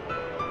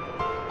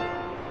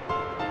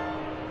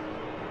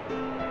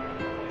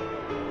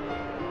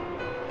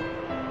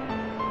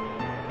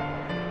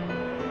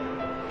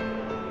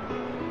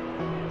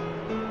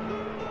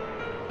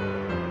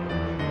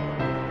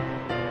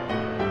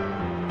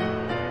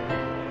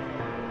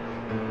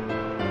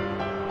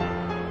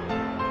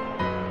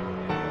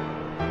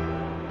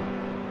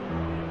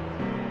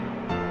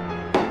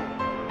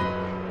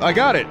 I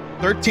got it!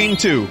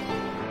 13-2.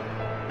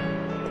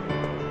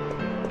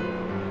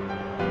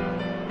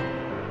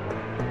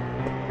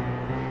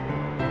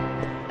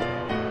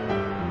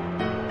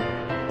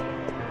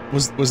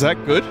 Was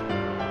that good?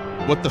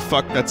 What the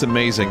fuck, that's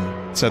amazing,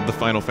 said the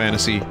Final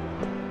Fantasy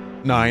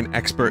 9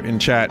 expert in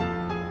chat.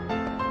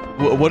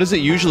 What does it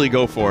usually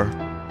go for?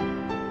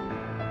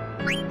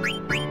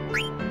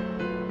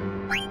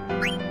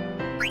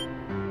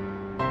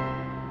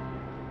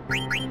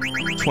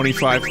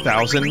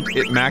 25,000?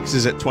 It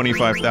maxes at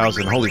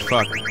 25,000. Holy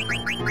fuck.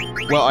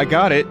 Well, I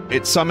got it.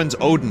 It summons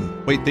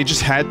Odin. Wait, they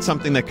just had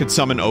something that could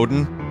summon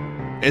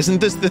Odin? Isn't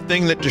this the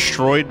thing that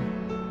destroyed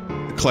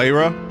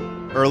Clara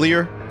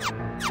earlier?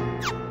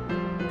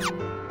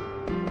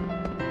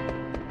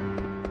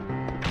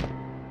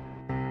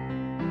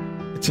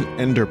 It's an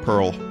Ender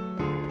Pearl.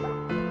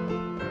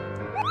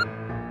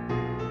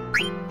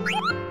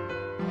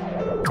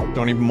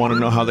 Don't even want to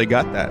know how they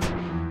got that.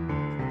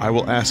 I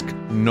will ask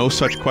no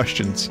such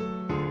questions.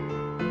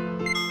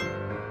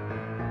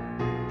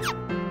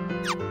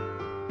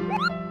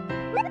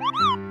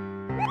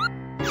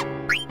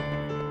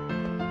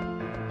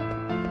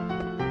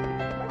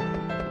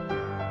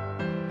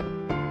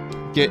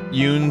 Get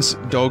Yoon's,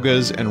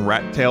 Doga's, and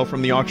Rat Tail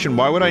from the auction.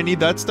 Why would I need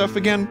that stuff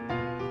again?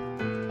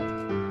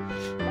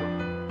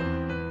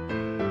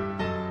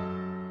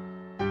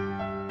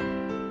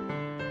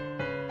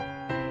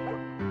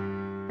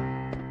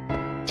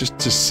 Just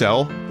to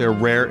sell? They're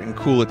rare and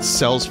cool. It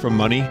sells for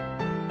money.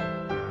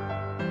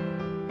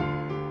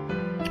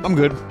 I'm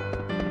good.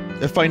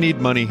 If I need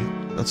money,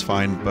 that's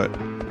fine, but...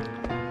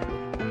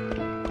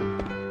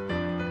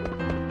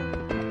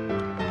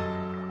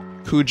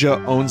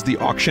 Kuja owns the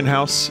auction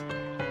house?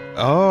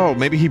 Oh,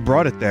 maybe he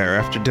brought it there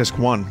after disc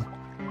 1.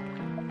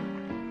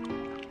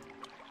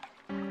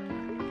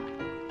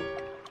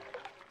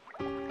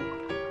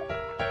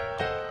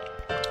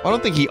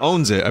 don't think he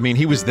owns it. I mean,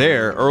 he was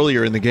there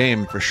earlier in the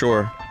game, for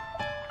sure.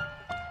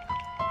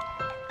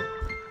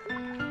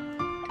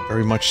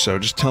 Very much so.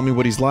 Just tell me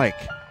what he's like.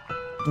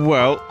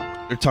 Well,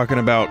 they're talking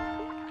about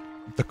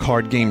the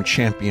card game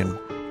champion.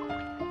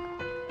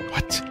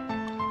 What?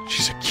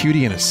 She's a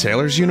cutie in a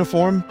sailor's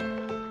uniform?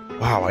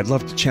 Wow, I'd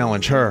love to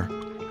challenge her.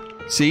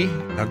 See?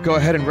 Now go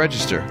ahead and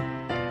register.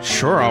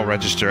 Sure, I'll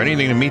register.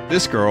 Anything to meet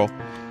this girl.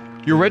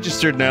 You're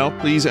registered now.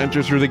 Please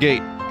enter through the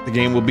gate. The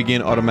game will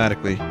begin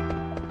automatically.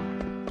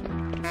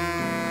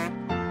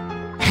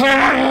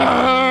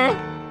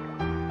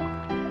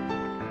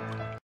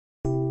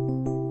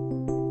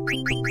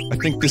 I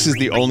think this is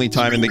the only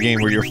time in the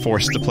game where you're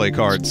forced to play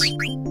cards.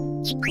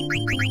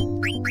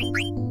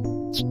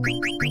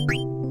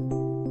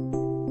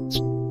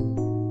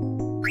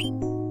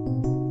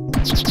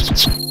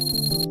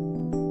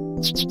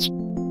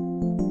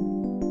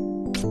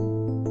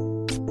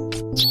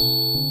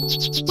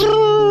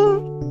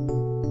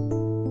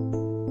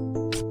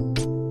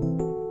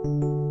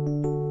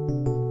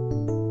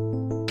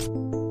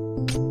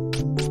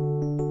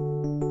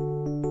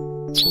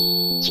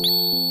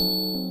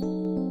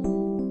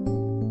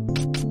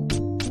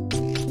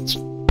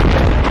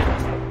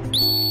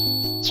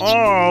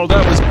 Oh,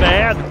 that was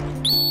bad.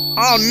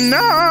 Oh, no!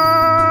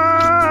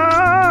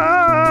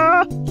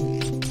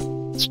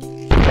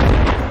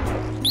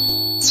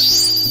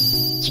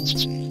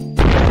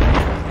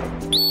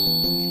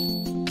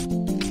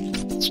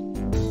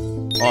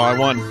 Oh, I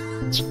won.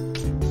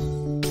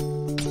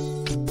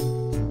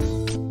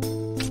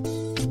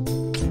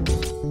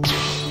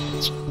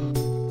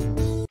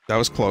 That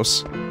was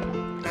close.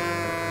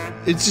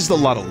 It's just a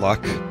lot of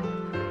luck.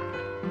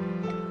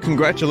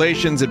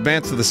 Congratulations,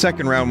 advance to the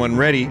second round when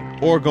ready,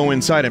 or go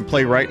inside and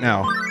play right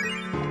now.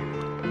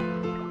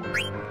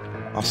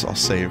 I'll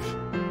save.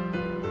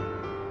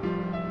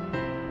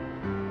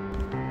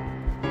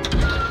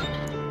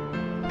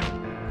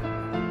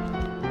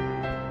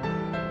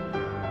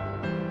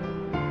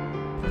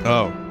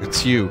 Oh,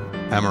 it's you,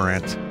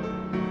 Amaranth.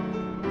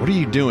 What are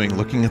you doing,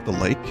 looking at the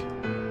lake?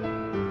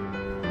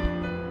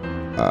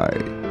 I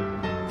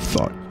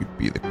thought you'd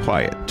be the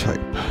quiet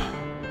type.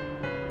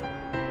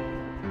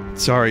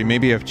 Sorry,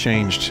 maybe I've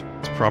changed.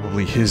 It's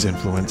probably his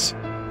influence.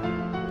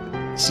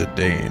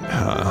 Zidane,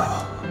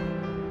 huh?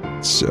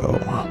 So,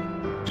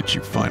 did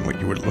you find what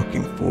you were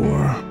looking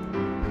for?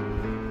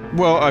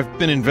 Well, I've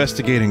been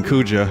investigating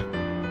Kuja.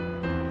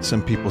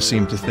 Some people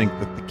seem to think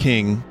that the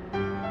king,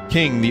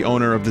 the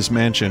owner of this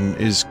mansion,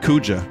 is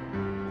Kuja.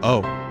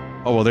 Oh,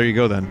 well, there you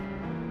go then.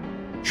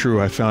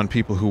 True, I found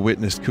people who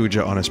witnessed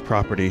Kuja on his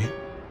property,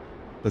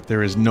 but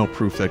there is no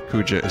proof that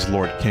Kuja is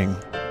Lord King.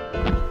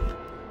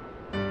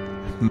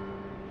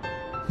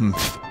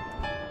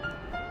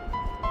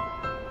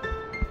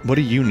 What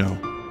do you know?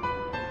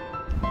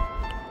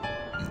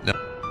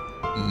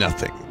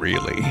 Nothing,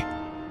 really.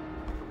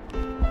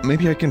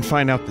 Maybe I can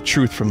find out the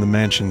truth from the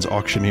mansion's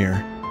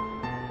auctioneer.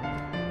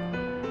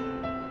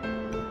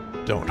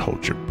 Don't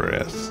hold your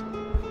breath.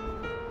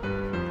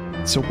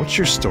 So what's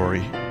your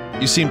story?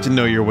 You seem to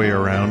know your way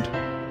around.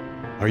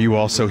 Are you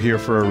also here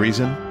for a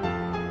reason?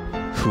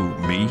 Who,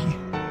 me?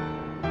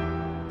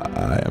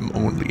 I am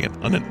only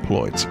an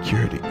unemployed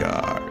security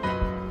guard.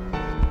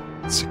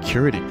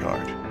 Security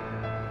guard?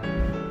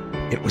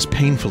 It was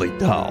painfully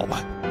dull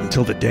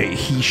until the day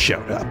he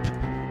showed up.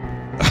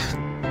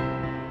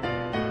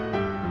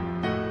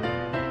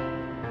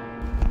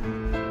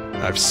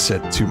 I've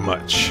said too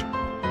much.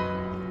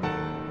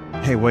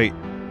 Hey, wait.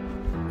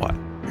 What?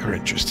 You're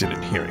interested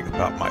in hearing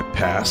about my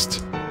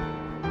past?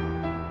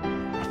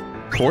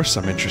 Of course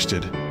I'm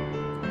interested.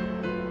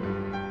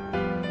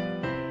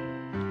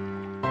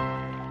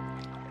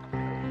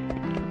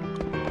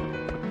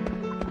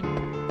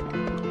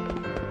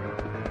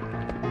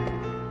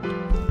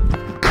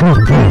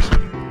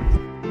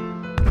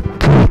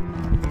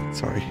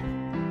 Sorry.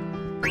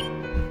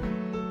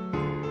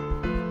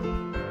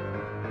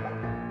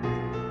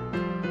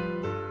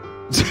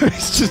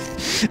 It's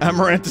just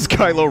Amaranth is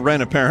Kylo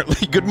Ren,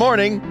 apparently. Good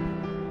morning!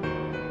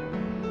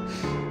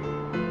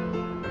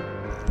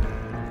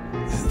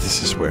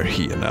 This is where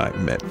he and I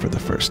met for the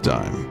first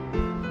time.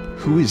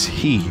 Who is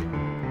he?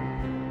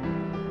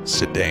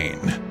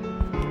 Zidane.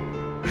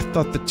 I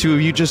thought the two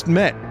of you just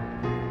met.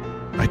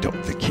 I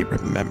don't think he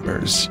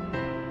remembers.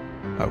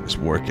 I was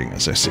working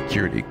as a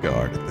security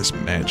guard at this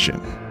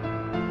mansion.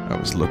 I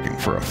was looking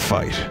for a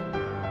fight.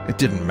 It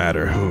didn't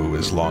matter who,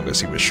 as long as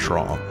he was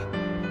strong.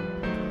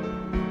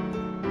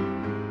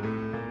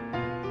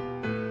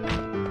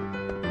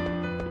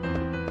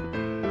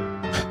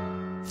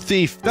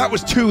 Thief, that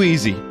was too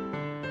easy.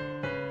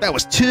 That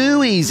was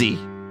too easy.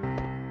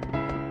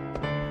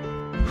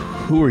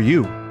 Who are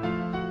you?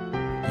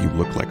 You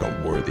look like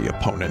a worthy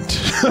opponent.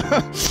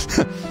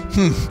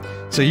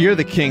 So you're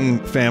the King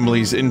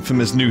family's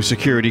infamous new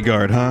security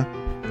guard, huh?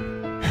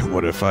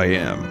 What if I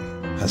am?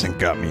 Hasn't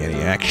got me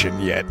any action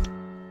yet.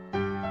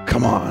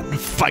 Come on,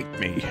 fight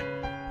me.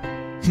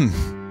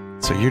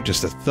 So you're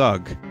just a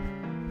thug.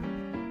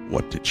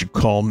 What did you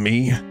call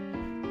me?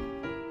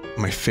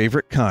 My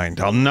favorite kind.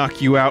 I'll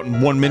knock you out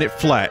in 1 minute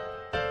flat.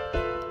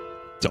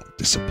 Don't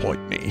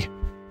disappoint me.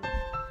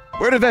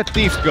 Where did that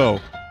thief go?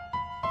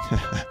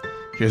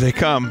 Here they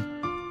come.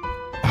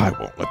 I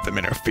won't let them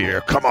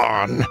interfere. Come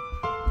on.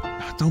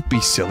 Don't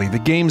be silly. The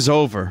game's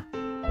over.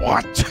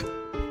 What?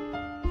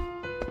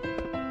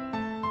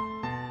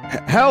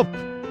 Help!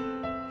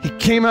 He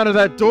came out of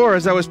that door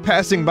as I was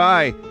passing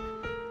by.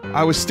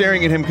 I was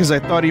staring at him because I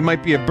thought he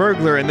might be a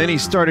burglar, and then he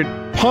started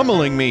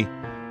pummeling me.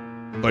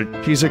 But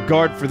he's a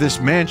guard for this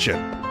mansion.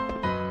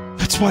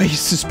 That's why he's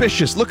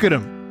suspicious. Look at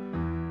him.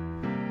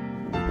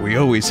 We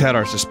always had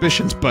our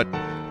suspicions, but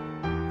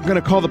I'm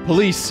gonna call the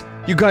police.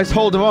 You guys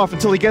hold him off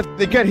until they get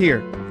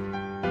here.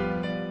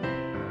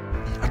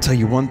 I'll tell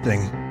you one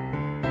thing.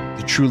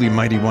 The truly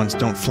mighty ones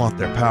don't flaunt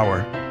their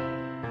power.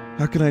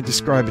 How can I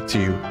describe it to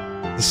you?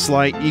 The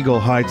sly eagle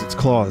hides its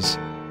claws.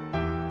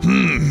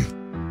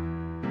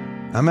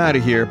 I'm out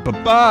of here.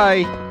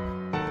 Bye-bye!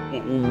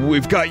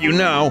 We've got you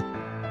now.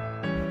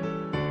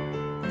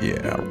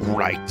 Yeah,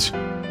 right.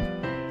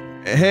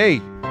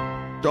 Hey!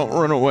 Don't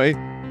run away.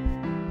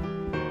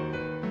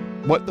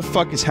 What the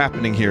fuck is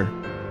happening here?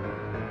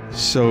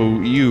 So,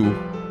 you...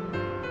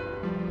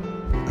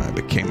 I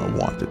became a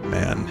wanted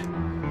man.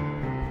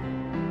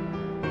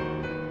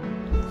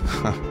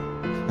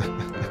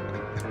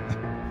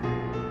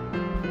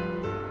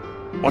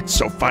 What's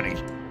so funny?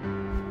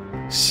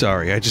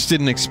 Sorry, I just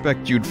didn't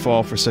expect you'd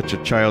fall for such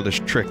a childish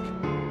trick.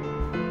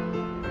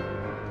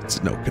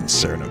 It's no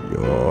concern of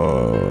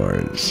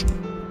yours.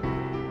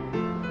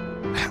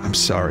 I'm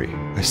sorry.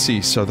 I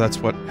see, so that's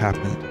what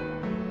happened.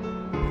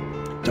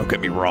 Don't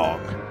get me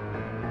wrong.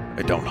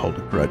 I don't hold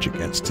a grudge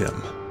against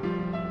him.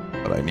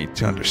 But I need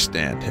to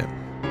understand him.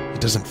 He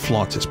doesn't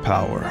flaunt his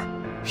power.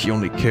 He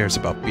only cares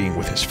about being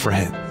with his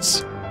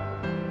friends.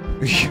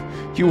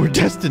 You were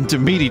destined to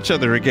meet each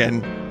other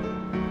again.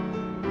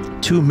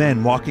 Two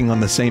men walking on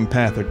the same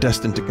path are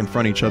destined to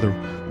confront each other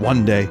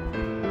one day.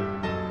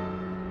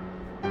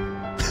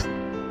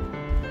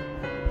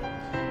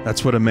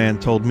 That's what a man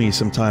told me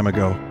some time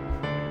ago.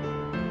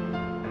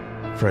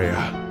 Freya,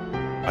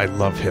 I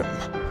love him.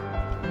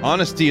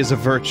 Honesty is a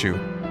virtue.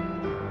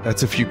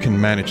 That's if you can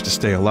manage to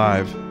stay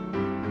alive.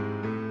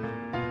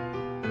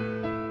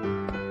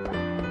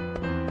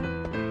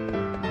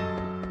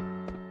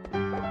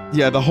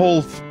 Yeah, the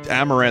whole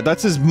Amaranth,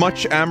 that's as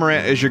much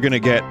Amaranth as you're gonna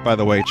get, by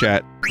the way,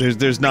 chat.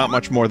 There's not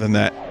much more than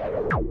that.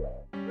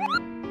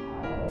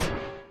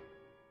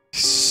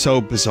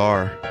 So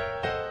bizarre.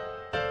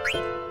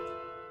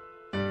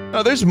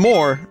 No, there's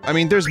more. I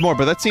mean, there's more,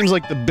 but that seems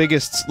like the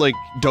biggest, like,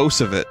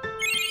 dose of it.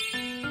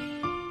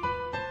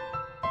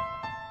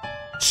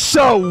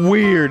 So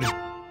weird!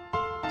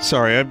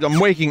 Sorry, I'm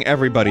waking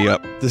everybody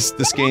up. This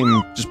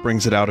game just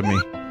brings it out of me.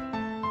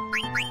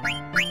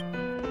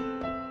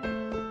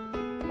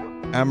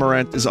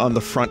 Amaranth is on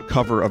the front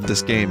cover of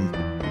this game.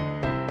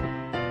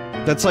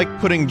 That's like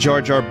putting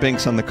Jar Jar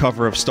Binks on the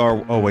cover of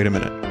Star... Oh, wait a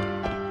minute.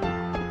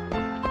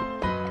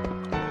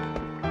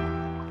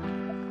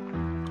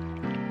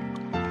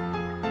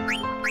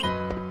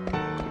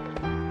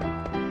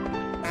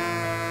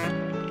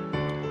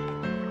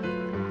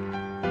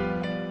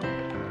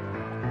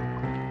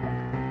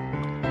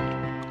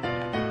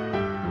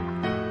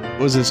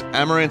 What was this?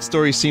 Amaranth's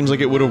story seems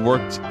like it would have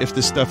worked if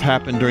this stuff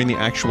happened during the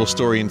actual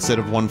story instead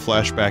of one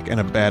flashback and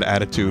a bad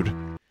attitude.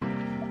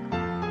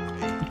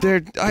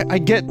 I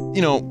get,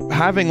 you know,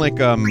 having like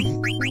a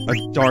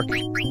dark,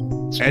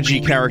 edgy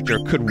character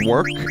could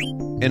work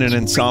in an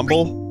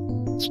ensemble.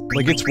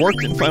 Like, it's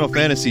worked in Final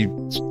Fantasy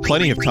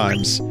plenty of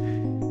times.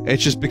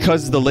 It's just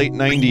because the late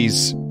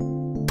 90s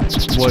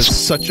was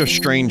such a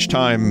strange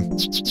time,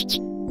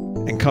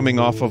 and coming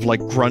off of like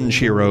grunge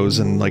heroes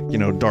and like, you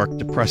know, dark,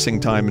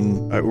 depressing time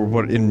in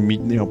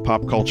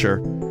pop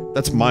culture.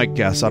 That's my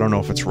guess. I don't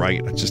know if it's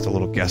right. It's just a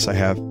little guess I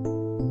have.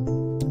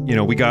 You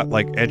know, we got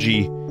like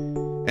edgy.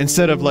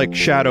 Instead of like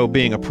Shadow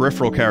being a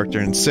peripheral character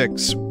in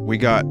 6, we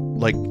got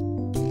like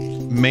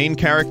main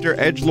character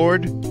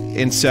edgelord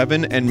in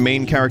 7 and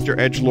main character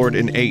edgelord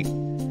in 8.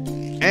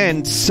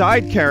 And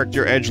side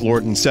character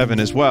edgelord in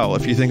 7 as well,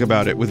 if you think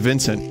about it, with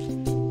Vincent.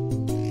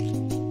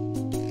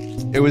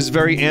 It was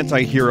very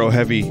anti-hero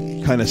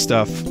heavy kind of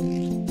stuff.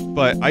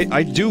 But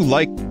I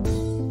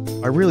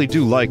really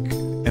do like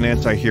an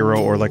anti-hero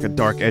or like a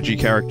dark, edgy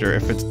character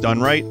if it's done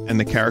right and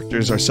the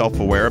characters are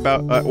self-aware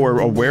about or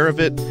aware of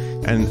it,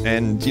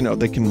 and you know,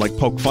 they can like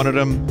poke fun at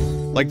them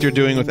like they're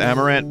doing with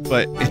Amaranth,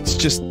 but it's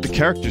just the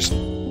character's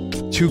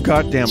too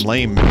goddamn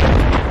lame.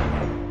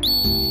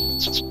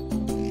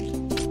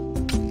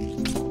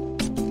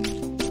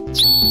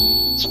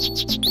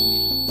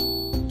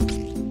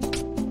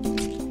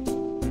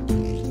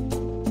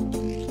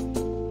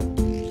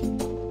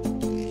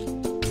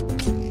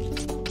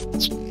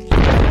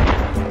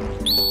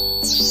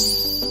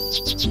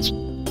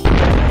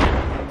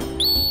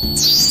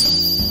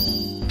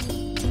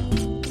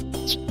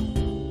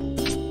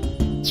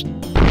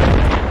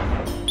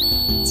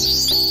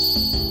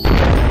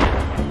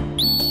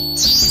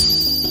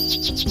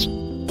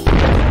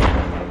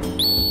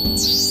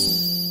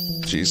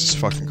 Jesus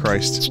fucking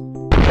Christ.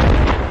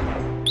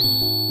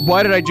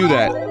 Why did I do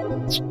that?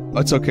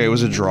 That's okay, it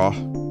was a draw.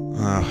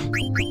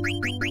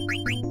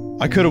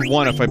 I could have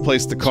won if I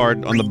placed the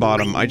card on the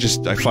bottom. I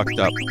fucked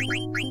up.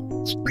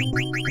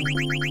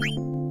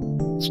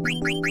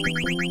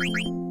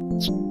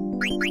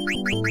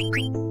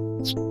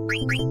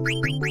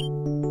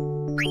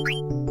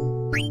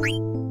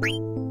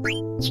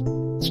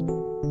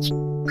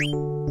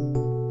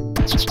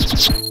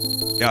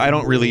 Yeah, I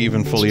don't really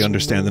even fully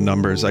understand the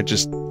numbers. I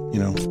just, you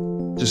know,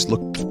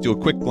 do a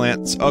quick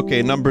glance.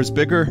 Okay, numbers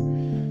bigger.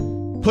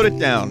 Put it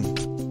down.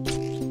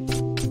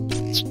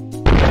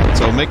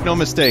 So make no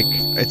mistake,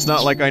 it's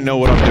not like I know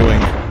what I'm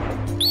doing.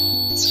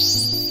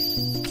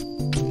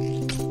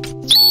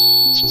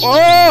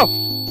 Oh!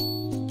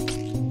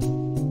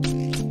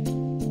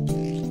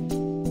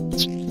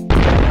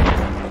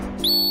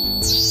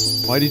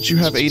 Why did you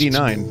have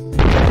 89?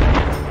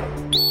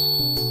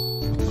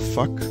 What the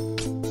fuck?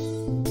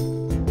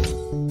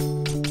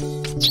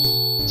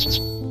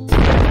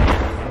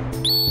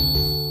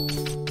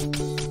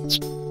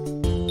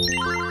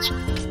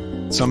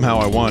 Somehow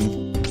I won.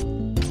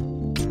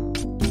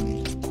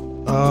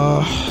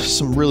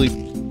 Some really,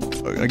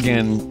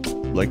 again,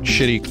 like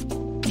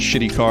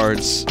shitty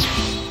cards.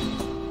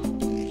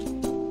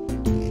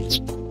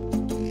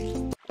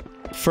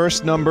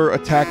 First number,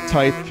 attack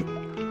type,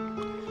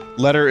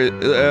 letter,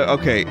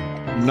 okay.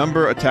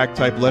 Number, attack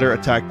type, letter,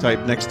 attack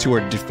type, next two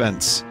are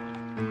defense.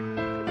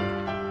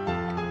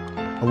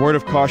 A word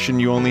of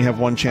caution, you only have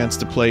one chance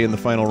to play in the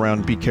final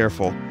round, be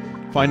careful.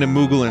 Find a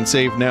Moogle and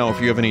save now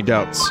if you have any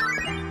doubts.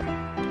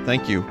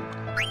 Thank you.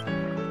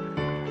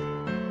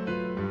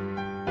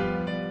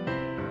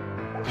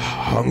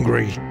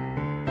 Hungry.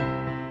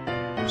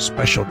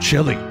 Special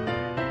chili.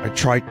 I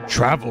tried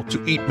travel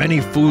to eat many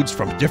foods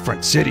from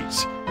different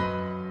cities.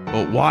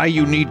 But why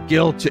you need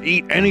Gil to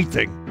eat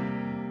anything?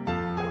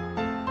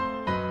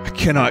 I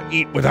cannot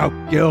eat without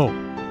Gil.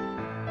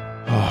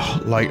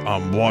 Light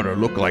on water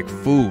look like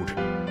food.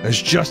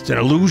 It's just an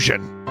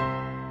illusion.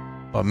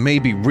 But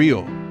maybe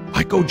real.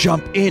 I go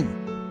jump in.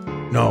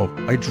 No,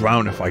 I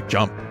drown if I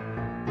jump.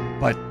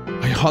 But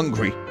I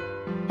hungry.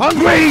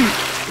 Hungry!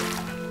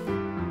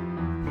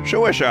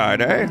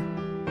 Suicide, eh?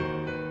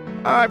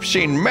 I've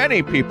seen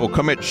many people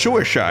commit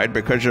suicide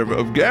because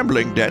of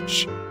gambling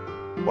debts.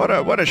 What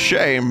a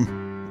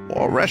shame.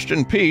 Well, rest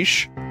in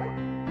peace.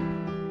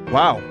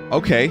 Wow,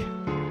 okay.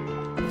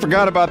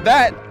 Forgot about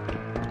that.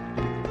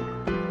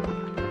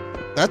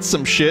 That's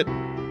some shit.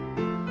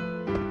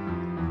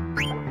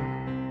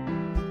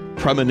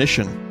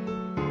 Premonition.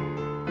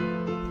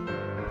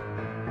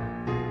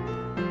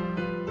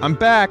 I'm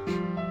back.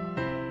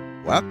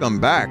 Welcome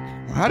back.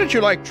 How did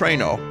you like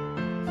Trano?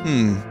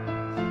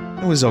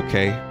 It was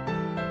okay.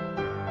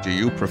 Do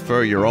you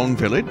prefer your own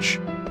village?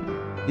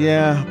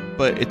 Yeah,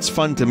 but it's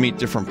fun to meet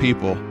different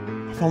people.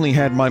 I've only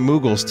had my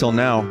Moogles till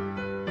now.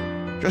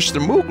 Just the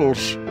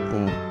Moogles?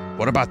 Well,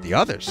 what about the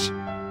others?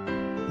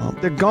 Well,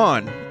 they're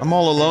gone. I'm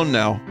all alone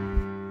now.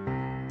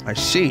 I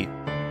see.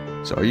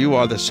 So you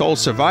are the sole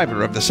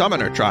survivor of the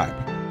Summoner tribe.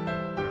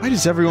 Why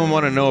does everyone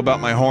want to know about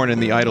my horn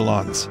and the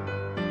Eidolons?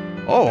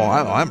 Oh,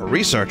 I'm a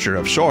researcher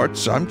of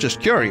sorts. I'm just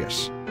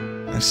curious.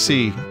 I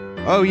see.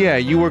 Oh yeah,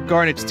 you were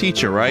Garnet's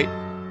teacher, right?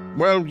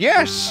 Well,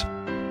 yes.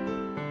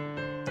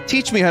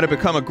 Teach me how to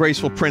become a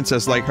graceful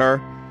princess like her.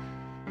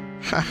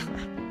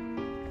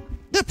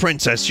 The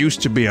princess used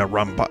to be a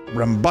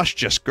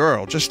rumbustious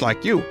girl, just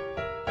like you.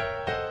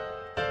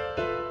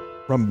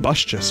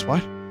 Rumbustious,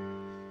 what?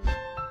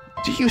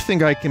 Do you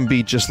think I can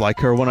be just like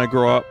her when I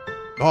grow up?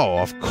 Oh,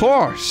 of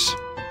course.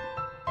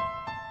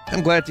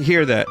 I'm glad to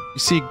hear that. You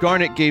see,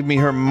 Garnet gave me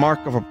her mark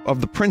of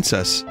the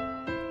princess.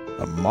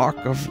 The mark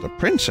of the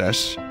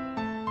princess?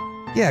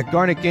 Yeah,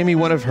 Garnet gave me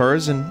one of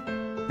hers, and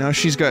now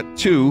she's got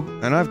two,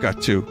 and I've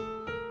got two.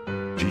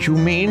 Do you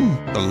mean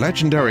the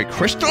legendary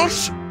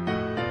crystals?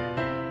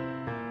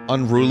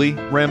 Unruly,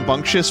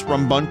 rambunctious,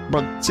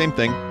 same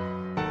thing.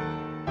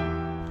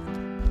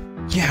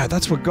 Yeah,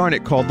 that's what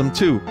Garnet called them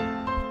too.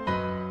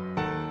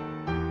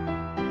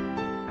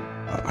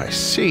 I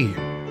see.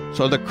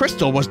 So the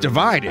crystal was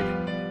divided.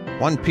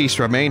 One piece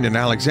remained in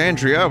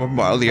Alexandria,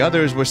 while the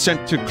others were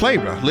sent to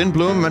Clara,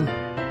 Lindblum, and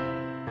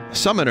the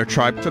Summoner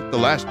tribe took the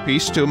last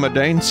piece to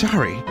Madain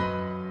Sari.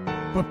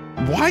 But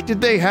why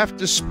did they have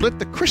to split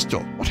the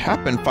crystal? What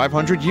happened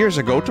 500 years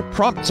ago to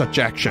prompt such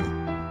action?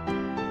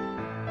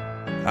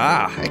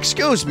 Ah,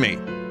 excuse me.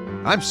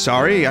 I'm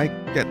sorry, I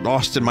get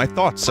lost in my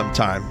thoughts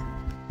sometime.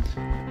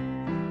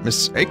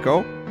 Miss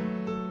Aiko?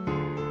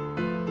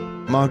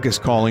 Mog is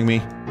calling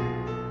me.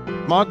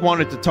 Mog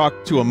wanted to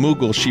talk to a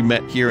Moogle she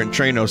met here in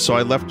Trano, so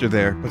I left her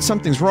there. But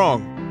something's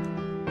wrong.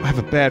 I have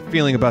a bad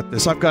feeling about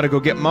this. I've got to go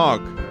get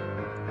Mog.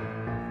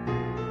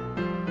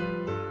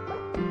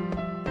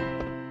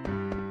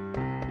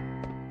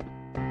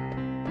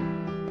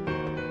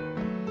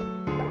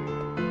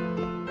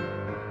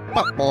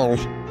 Uh-oh.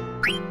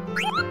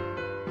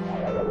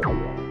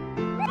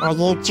 Are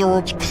you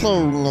George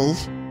Clooney?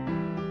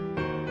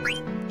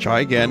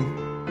 Try again.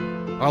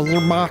 Are you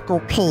Michael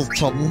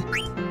Keaton?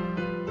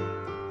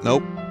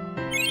 Nope.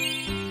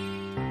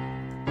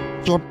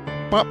 Your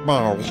butt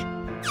balls.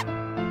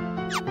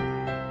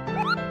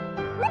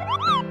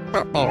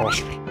 Butt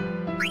balls.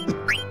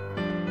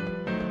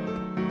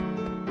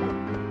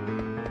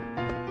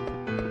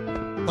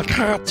 The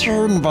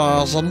cartoon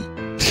version.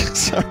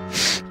 Sorry.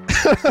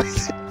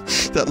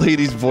 That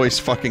lady's voice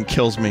fucking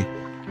kills me.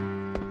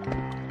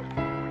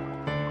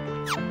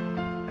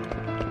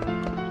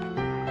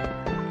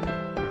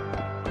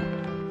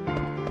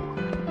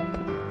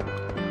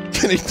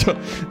 Vinny,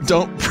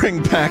 don't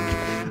bring back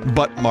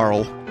butt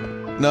marl.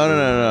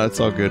 No, it's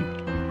all good.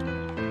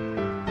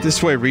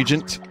 This way,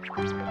 Regent.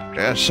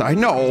 Yes, I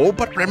know,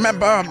 but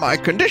remember my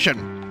condition.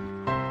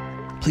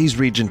 Please,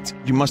 Regent,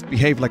 you must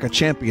behave like a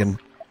champion.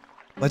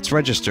 Let's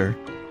register.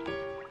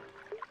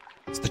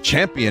 It's the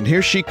champion.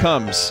 Here she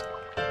comes.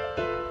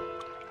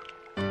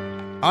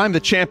 I'm the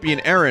champion,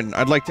 Aaron.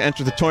 I'd like to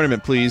enter the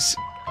tournament, please.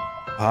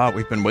 Ah,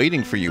 we've been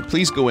waiting for you.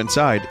 Please go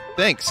inside.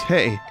 Thanks.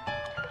 Hey.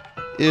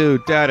 Ew,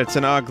 Dad, it's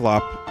an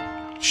oglop.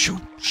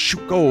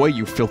 Shoot, go away,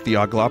 you filthy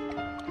oglop.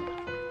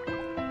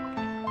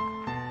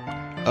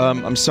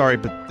 I'm sorry,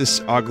 but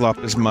this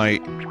oglop is my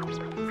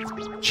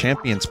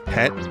champion's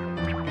pet.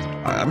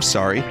 I'm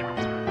sorry.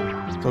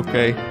 It's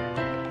okay.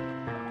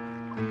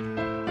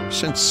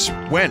 Since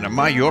when am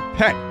I your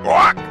pet?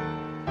 Squawk!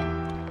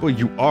 Well,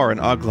 you are an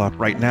oglop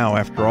right now,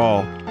 after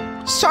all.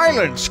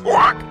 Silence!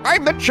 Squawk!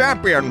 I'm the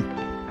champion!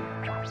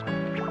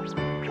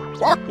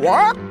 Squawk,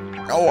 squawk!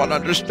 No one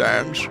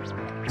understands.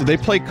 Do they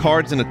play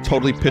cards in a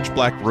totally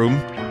pitch-black room?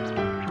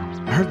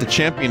 I heard the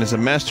champion is a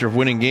master of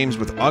winning games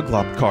with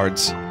oglop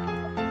cards.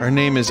 Her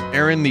name is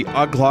Aaron the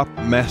Oglop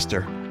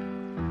Master.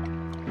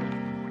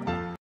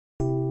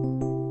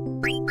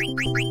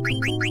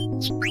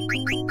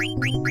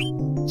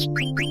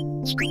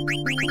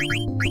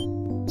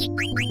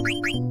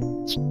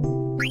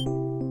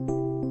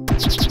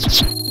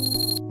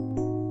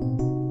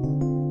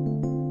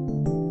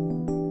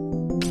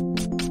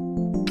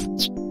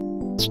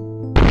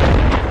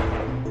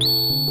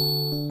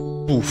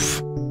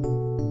 Oof.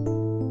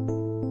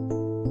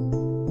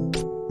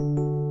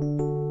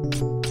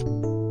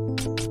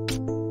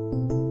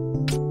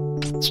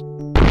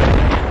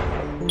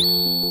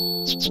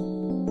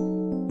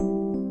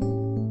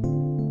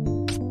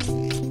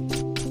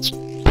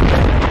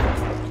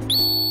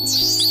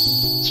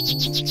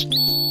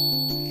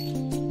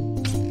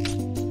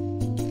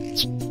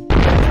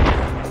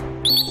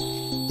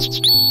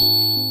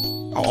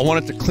 Oh, I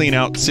wanted to clean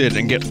out Sid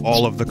and get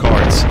all of the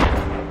cards.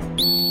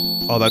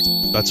 Oh,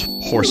 that's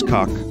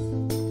horsecock.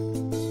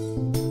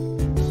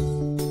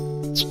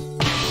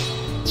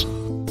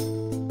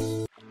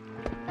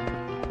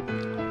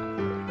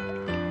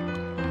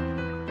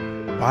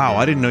 Wow,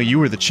 I didn't know you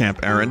were the champ,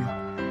 Aaron.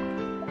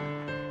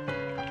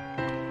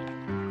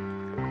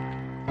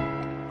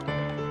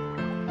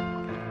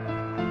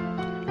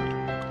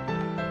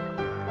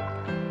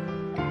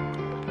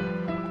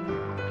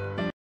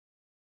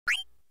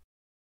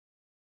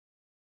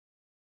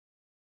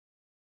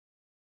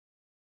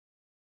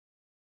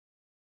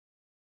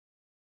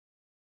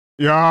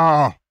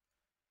 Yeah.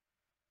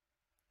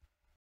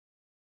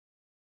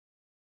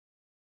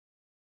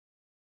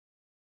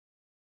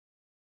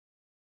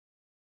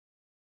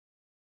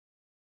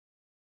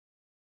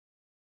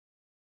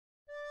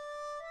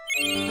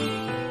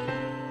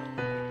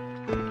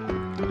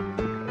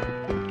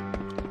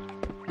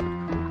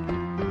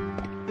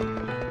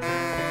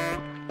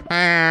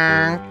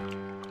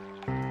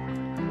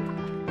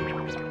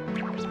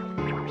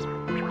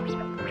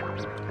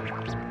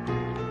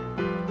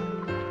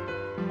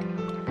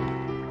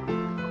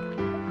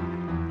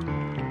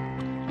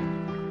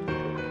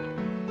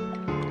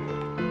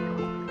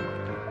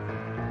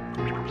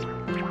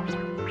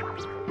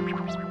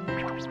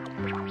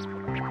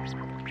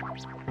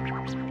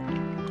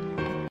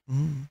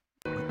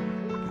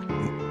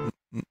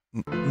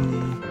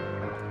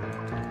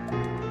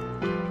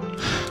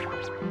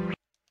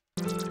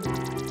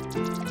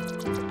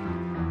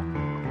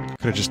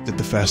 Could've just did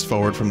the fast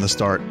forward from the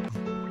start.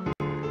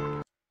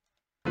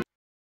 Oh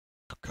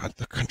God,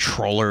 the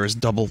controller is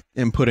double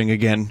inputting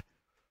again.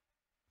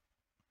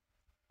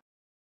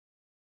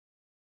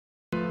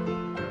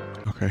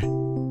 Okay.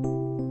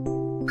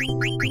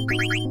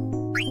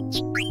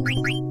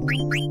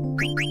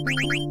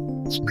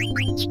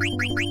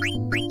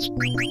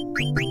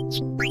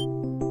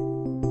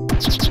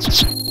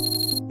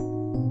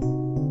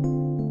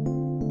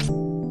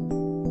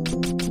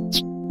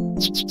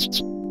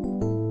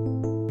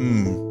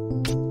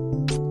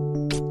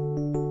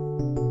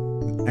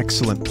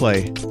 Excellent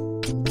play.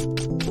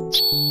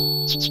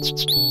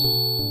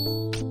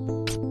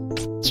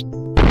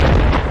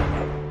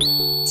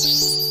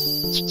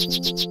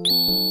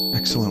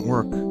 Excellent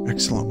work.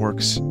 Excellent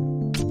works.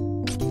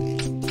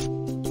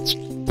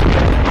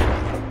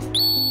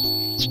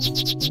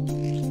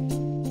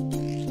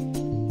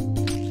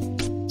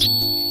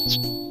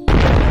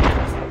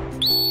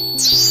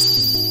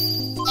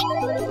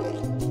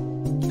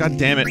 God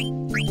damn it.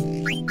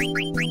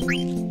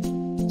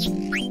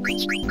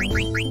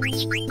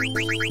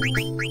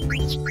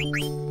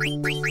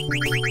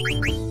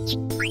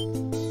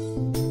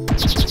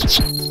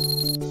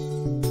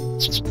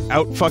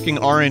 out-fucking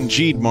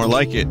RNG'd, more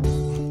like it.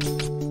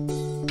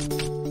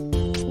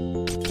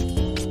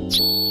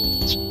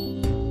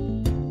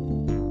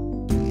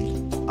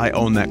 I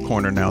own that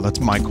corner now. That's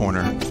my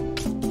corner.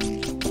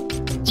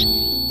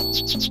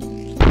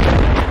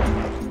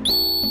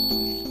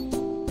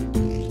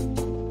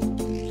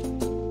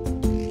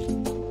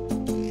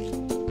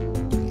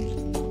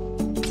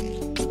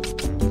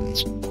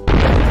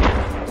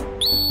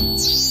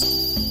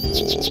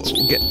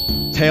 Get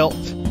tailed.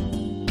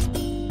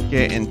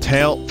 Getting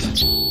tailed.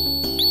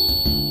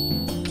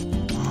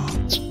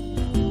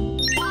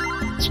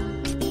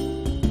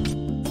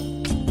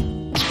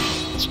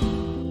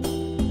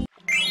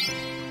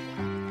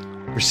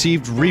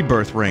 Received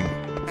rebirth ring.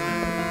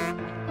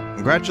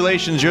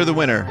 Congratulations, you're the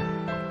winner.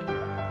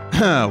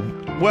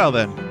 Well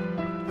then,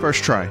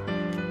 first try.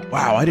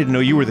 Wow, I didn't know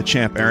you were the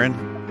champ, Aaron.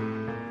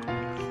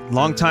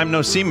 Long time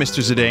no see,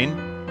 Mr.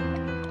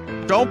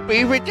 Zidane. Don't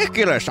be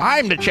ridiculous.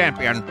 I'm the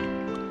champion.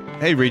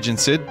 Hey, Regent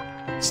Sid.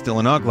 Still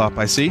an Oglop,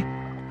 I see.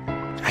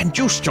 And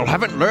you still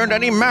haven't learned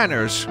any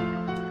manners.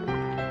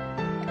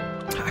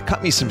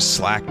 Cut me some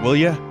slack, will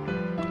ya?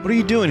 What are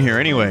you doing here,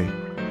 anyway?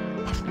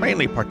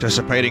 Mainly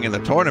participating in the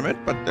tournament,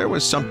 but there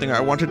was something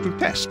I wanted to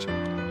test.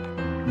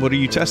 What are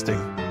you testing?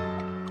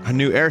 A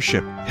new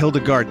airship,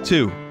 Hildegard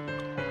 2.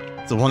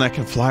 The one that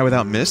can fly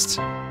without mist?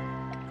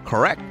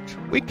 Correct.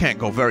 We can't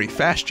go very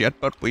fast yet,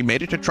 but we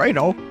made it to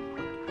Trano.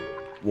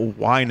 Well,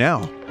 why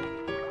now?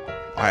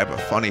 I have a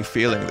funny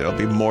feeling there'll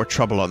be more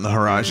trouble on the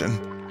horizon.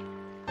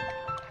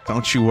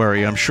 Don't you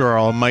worry, I'm sure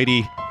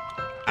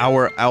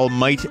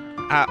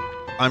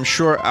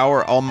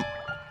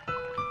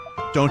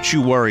Don't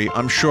you worry,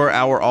 I'm sure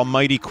our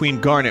almighty Queen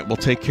Garnet will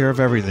take care of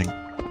everything.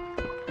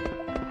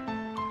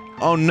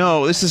 Oh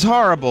no, this is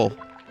horrible!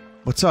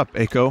 What's up,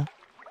 Eiko?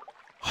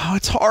 Oh,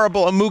 it's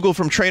horrible, a Moogle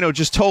from Trano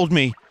just told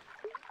me.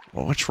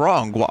 Well, what's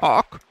wrong,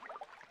 Guac?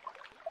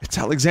 It's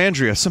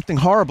Alexandria, something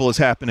horrible is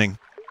happening.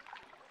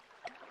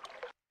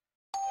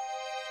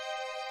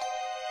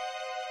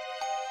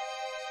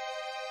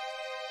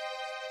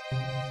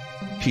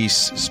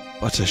 Peace is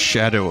but a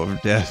shadow of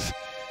death,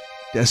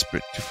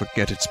 desperate to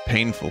forget its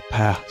painful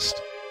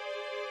past.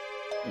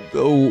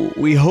 Though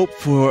we hope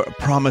for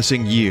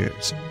promising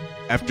years,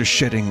 after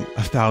shedding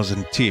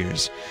 1,000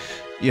 tears,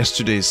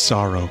 yesterday's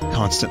sorrow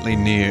constantly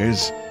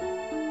nears.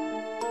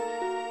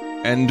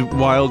 And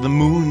while the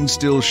moon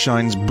still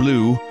shines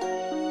blue,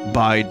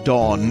 by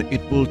dawn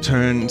it will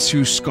turn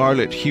to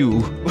scarlet hue.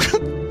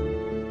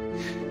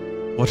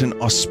 What an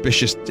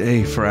auspicious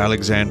day for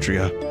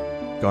Alexandria.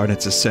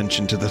 Garnet's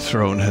ascension to the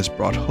throne has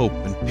brought hope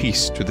and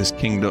peace to this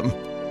kingdom.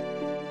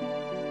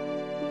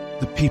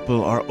 The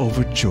people are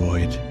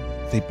overjoyed.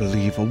 They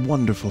believe a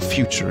wonderful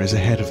future is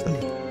ahead of them.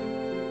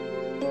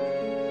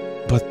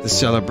 But the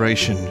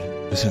celebration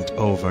isn't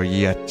over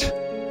yet.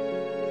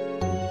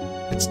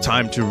 It's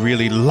time to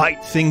really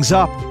light things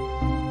up.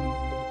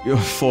 Your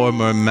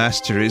former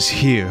master is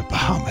here,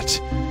 Bahamut.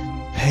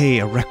 Pay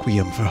a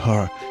requiem for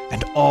her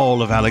and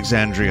all of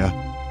Alexandria.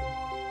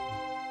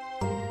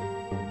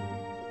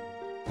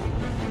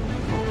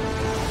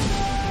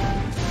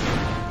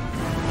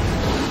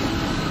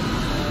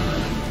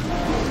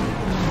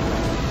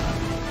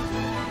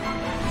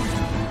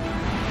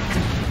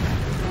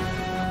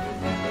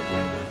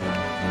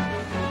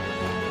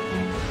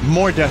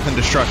 More death and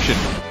destruction.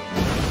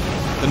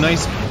 The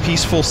nice,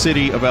 peaceful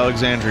city of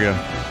Alexandria.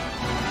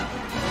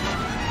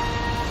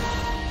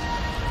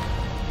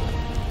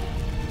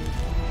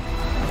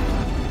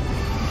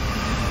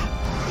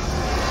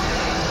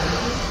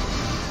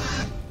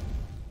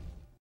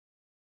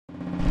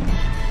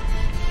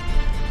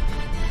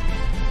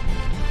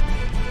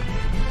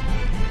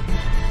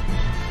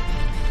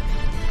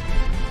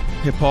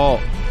 Hey, Paul,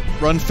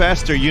 run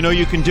faster. You know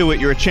you can do it.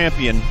 You're a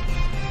champion.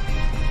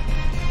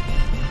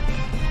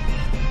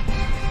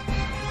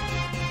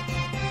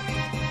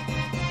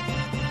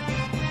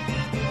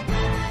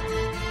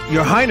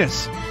 Your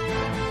Highness!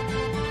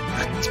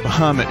 It's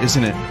Bahamut,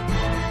 isn't it?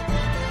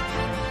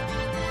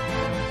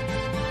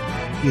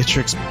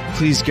 Beatrix,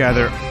 please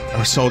gather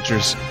our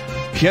soldiers.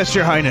 Yes,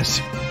 Your Highness.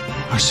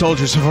 Our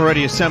soldiers have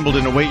already assembled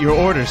and await your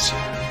orders.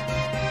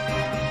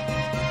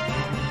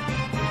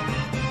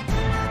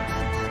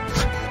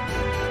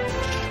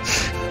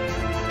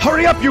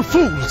 Hurry up, you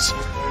fools!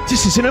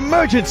 This is an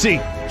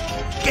emergency!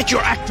 Get your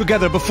act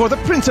together before the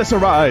princess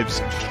arrives!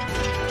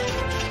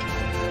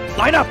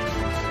 Line up!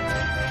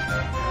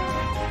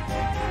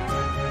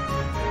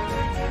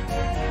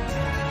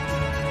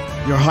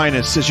 Your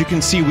Highness, as you can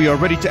see, we are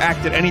ready to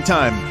act at any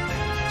time.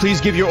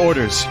 Please give your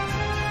orders.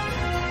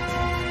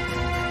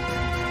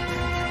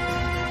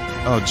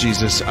 Oh,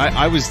 Jesus.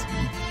 I was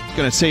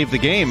gonna save the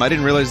game. I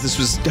didn't realize this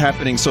was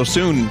happening so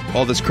soon,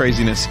 all this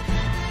craziness.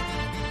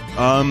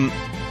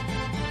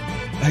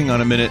 Hang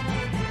on a minute.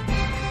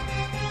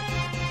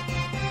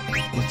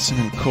 Let's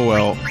in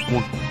Coel.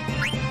 We'll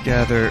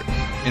gather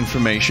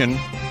information.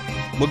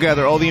 We'll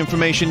gather all the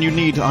information you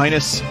need,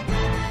 Highness.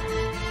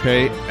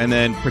 Okay, and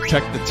then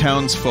protect the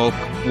townsfolk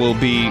will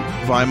be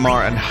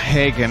Weimar and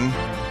Hagen.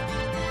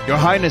 Your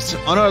Highness,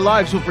 on our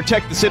lives will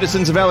protect the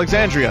citizens of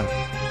Alexandria.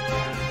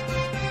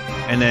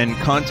 And then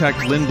contact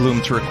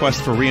Lindblom to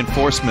request for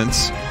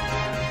reinforcements.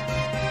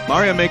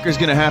 Mario Maker's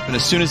gonna happen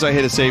as soon as I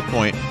hit a save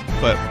point.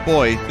 But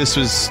boy, this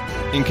was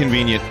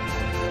inconvenient.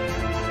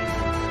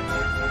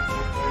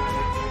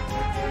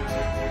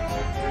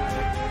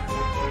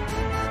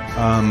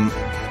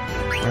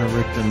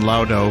 Eric and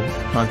Laudo,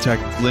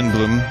 contact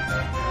Lindblom.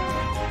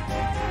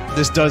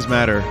 This does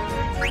matter.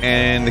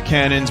 And the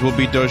cannons will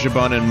be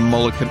Dojibon and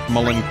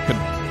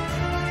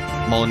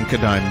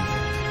Mullenkadime.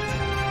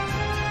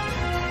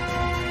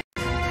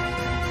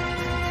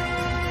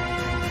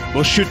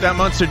 We'll shoot that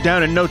monster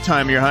down in no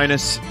time, Your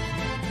Highness.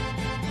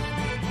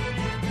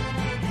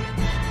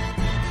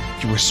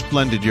 You were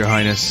splendid, Your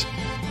Highness.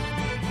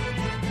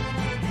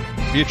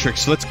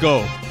 Beatrix, let's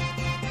go.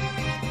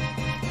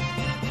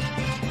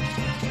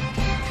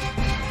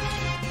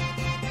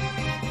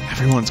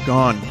 Everyone's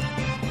gone.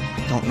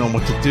 I don't know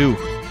what to do.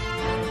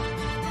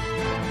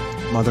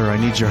 Mother, I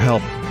need your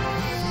help.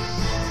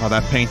 Oh,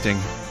 that painting.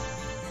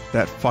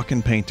 That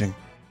fucking painting.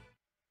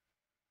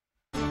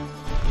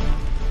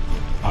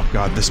 Oh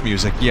god, this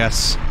music,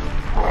 yes.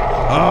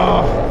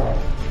 Oh!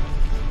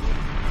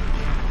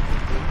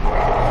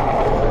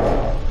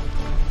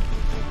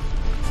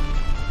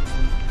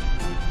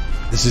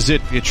 This is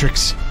it,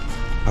 Beatrix.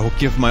 I will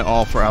give my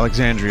all for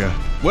Alexandria.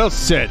 Well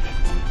said.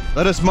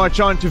 Let us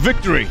march on to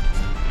victory.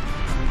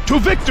 To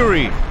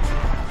victory!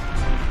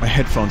 My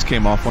headphones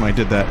came off when I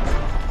did that.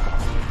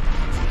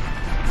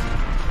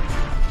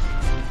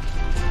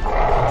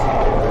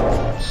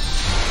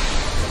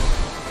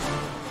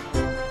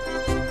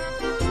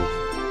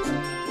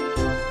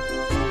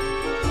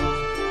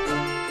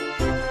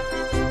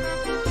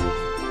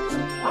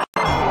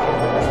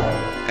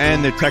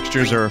 And their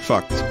textures are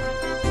fucked.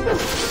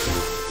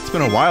 It's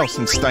been a while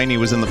since Steiny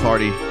was in the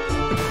party.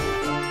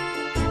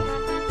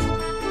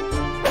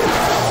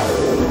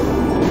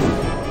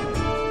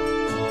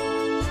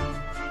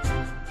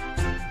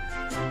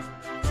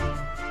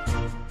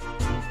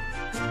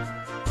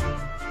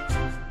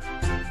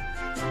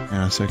 Hang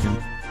on a second.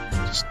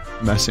 Just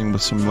messing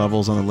with some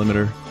levels on the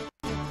limiter.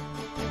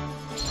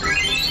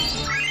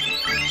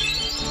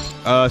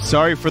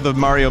 Sorry for the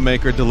Mario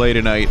Maker delay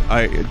tonight.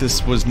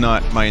 This was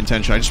not my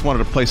intention. I just wanted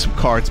to play some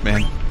cards,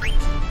 man.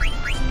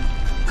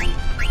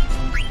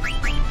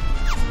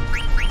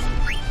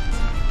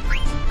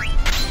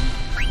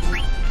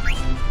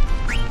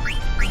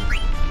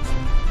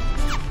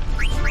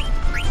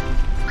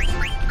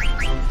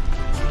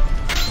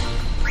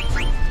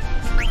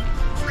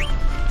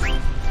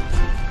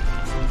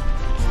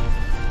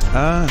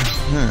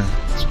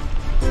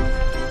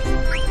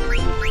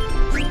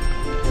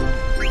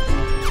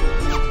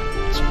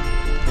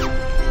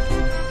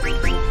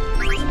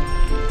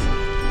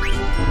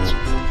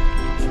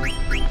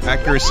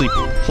 Accuracy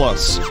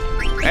plus.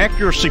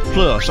 Accuracy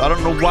plus. I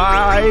don't know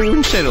why I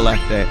even said it like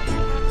that.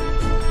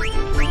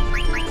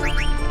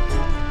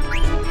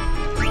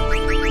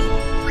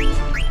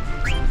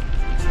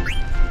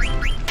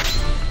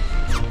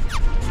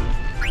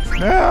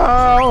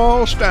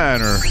 Now,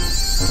 Steiner.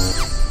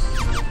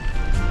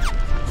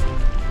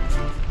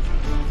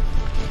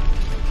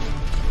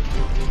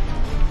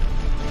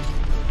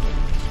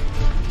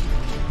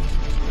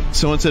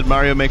 Someone said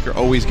Mario Maker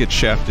always gets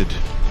shafted.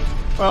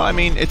 Well, I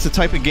mean, it's a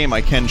type of game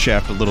I can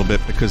shaft a little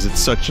bit because it's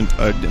such an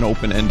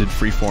open-ended,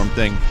 freeform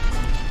thing.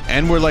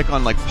 And we're like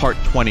on like part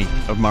 20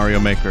 of Mario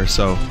Maker,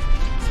 so...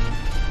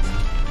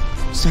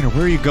 Steiner,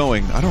 where are you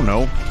going? I don't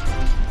know.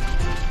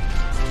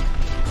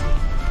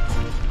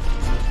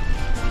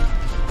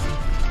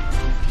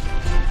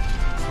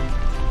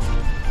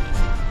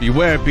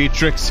 Beware,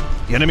 Beatrix.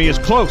 The enemy is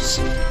close.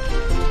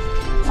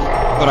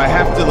 But I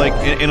have to, like,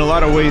 in a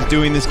lot of ways,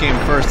 doing this game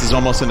first is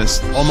almost a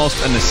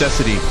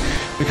necessity.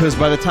 Because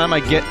by the time I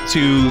get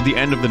to the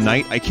end of the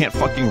night, I can't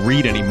fucking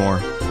read anymore.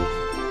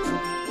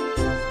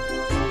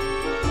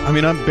 I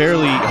mean, I'm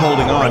barely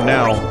holding on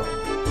now.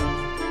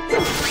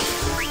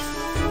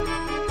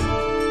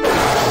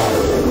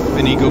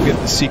 Vinny, go get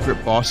the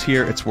secret boss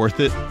here. It's worth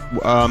it.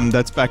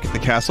 That's back at the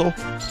castle.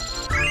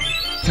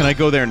 Can I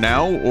go there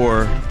now,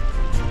 or...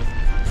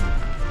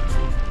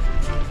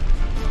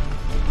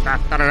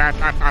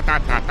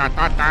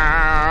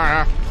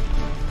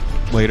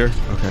 Later?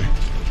 Okay.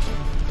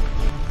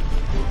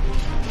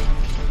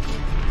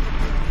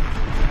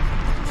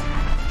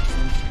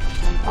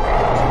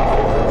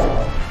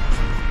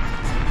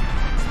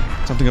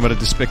 Something about a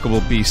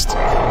despicable beast. For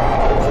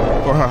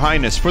Her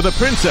Highness, for the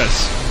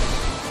princess!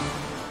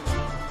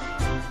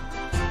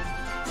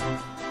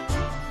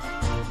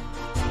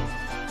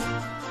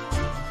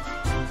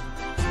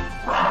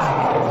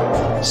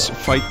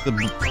 Fight the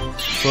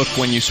book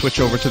when you switch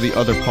over to the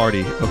other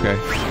party. Okay.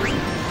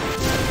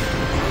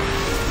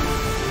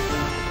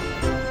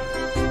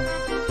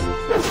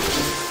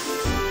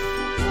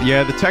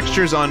 Yeah, the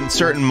textures on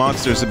certain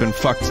monsters have been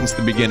fucked since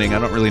the beginning. I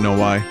don't really know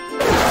why.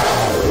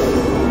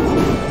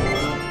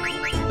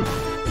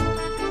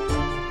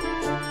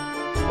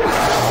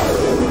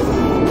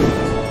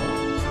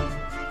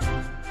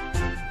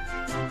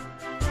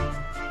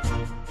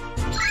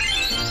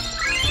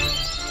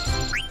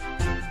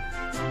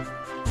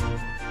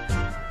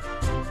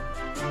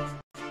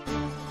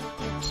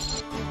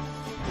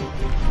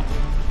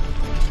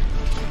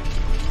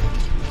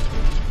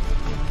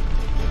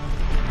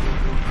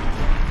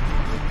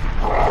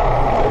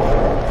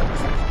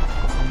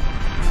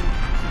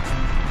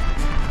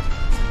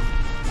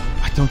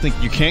 I don't think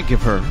you can't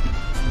give her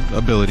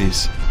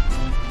abilities.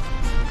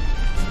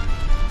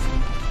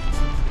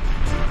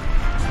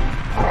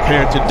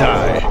 Prepare to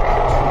die.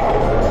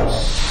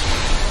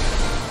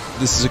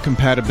 This is a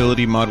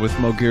compatibility mod with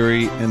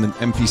Moguri and an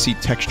NPC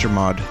texture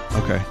mod.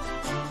 Okay.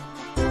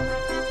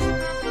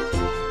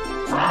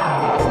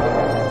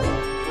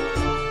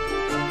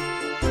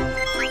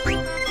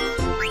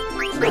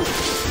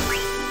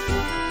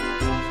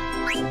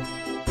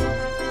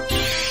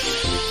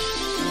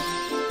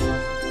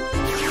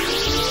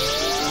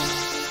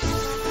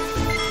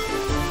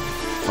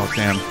 Oh,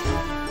 damn.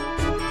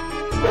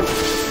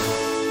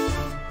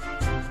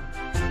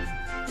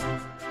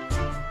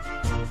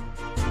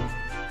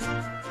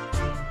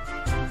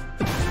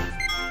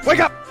 Wake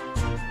up!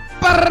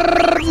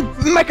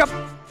 Make up!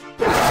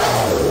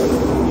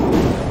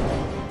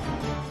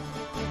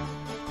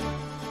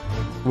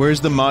 Where's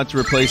the mod to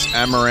replace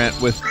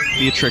Amaranth with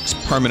Beatrix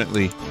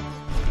permanently?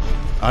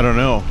 I don't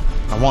know.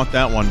 I want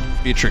that one.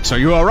 Beatrix, are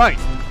you alright?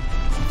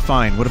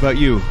 Fine, what about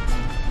you?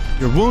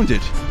 You're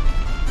wounded.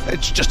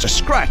 It's just a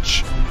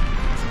scratch.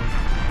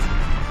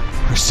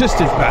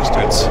 Persistent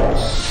bastards.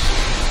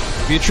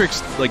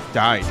 Beatrix, like,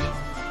 died.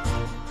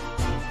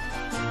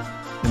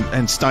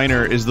 And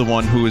Steiner is the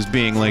one who is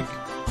being like,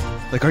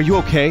 are you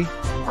okay?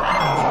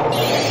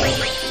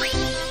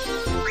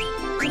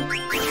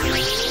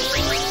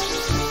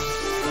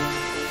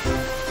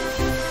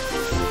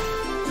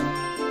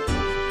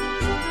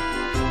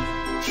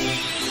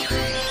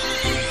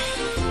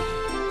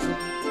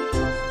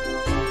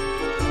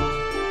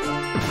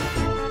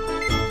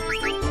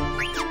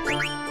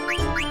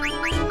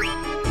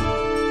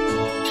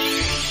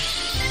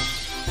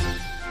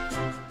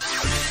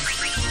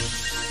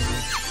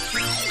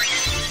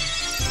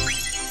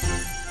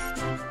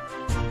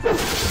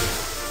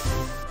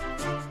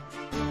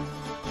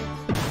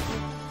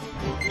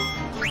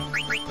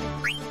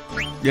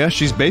 Yeah,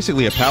 she's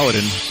basically a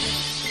paladin.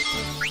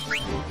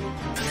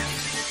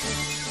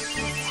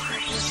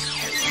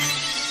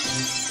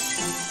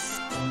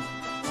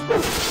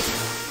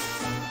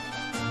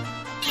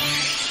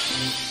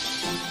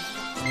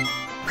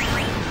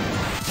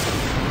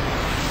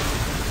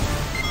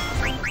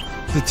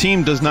 The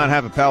team does not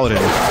have a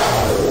paladin.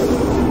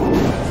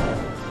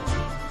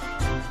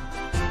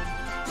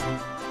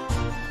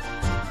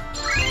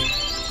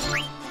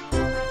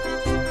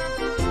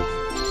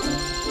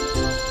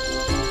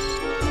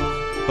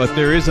 But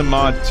there is a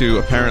mod to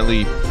apparently,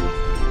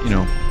 you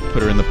know,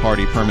 put her in the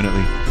party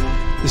permanently.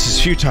 This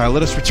is futile.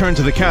 Let us return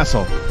to the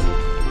castle.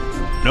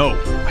 No,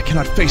 I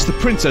cannot face the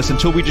princess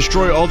until we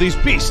destroy all these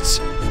beasts.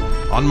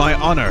 On my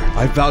honor,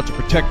 I vow to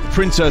protect the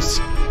princess,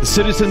 the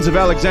citizens of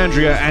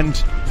Alexandria, and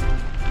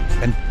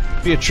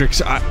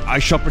Beatrix. I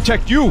shall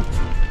protect you.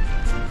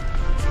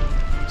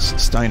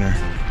 Steiner.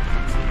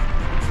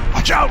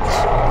 Watch out!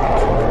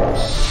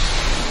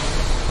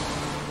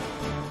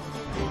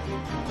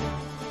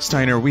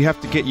 Steiner, we have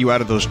to get you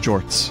out of those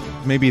jorts.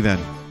 Maybe then.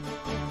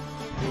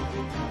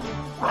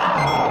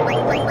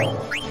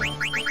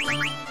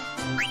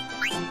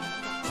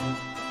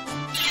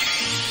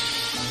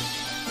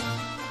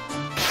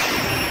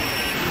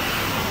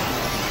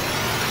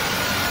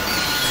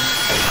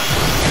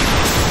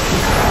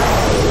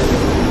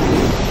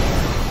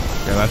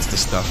 Yeah, that's the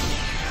stuff.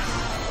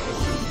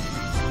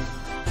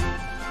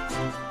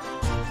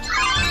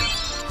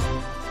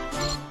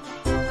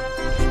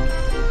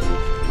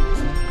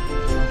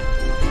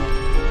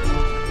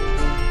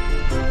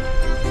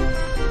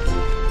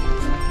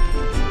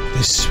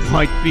 This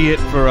might be it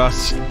for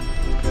us.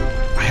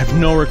 I have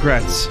no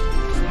regrets.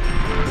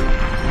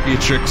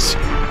 Beatrix,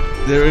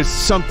 there is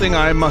something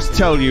I must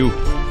tell you.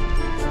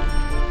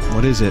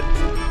 What is it?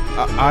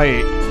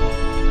 I...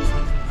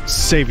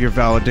 Save your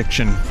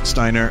valediction,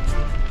 Steiner.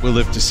 We'll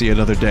live to see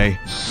another day.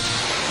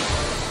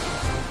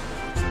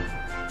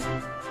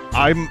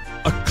 I'm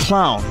a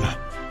clown.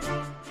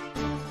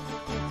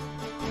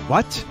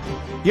 What?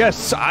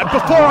 Yes,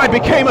 before I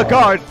became a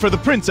guard for the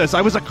princess,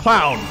 I was a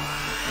clown.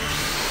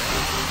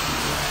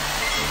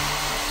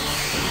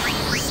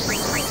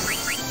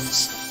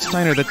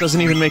 Steiner, that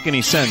doesn't even make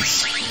any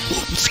sense.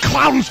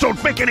 Clowns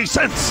don't make any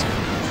sense!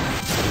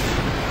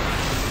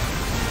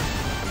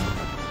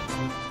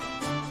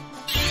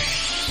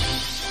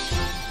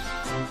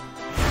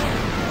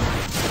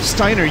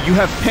 Steiner, you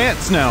have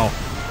pants now!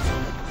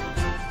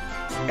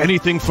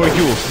 Anything for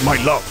you, my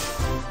love.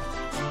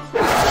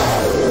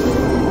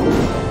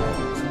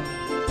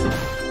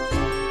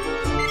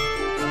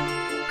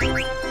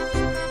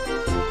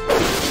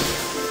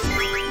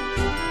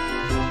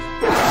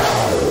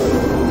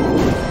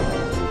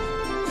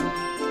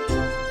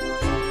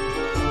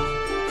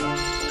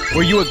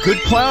 Were you a good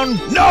clown?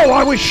 No,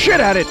 I was shit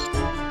at it!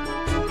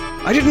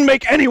 I didn't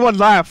make anyone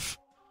laugh!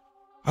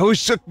 I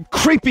was a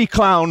creepy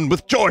clown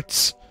with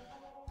jorts!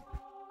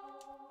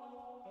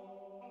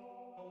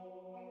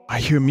 I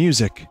hear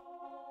music.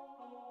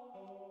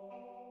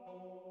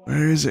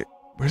 Where is it?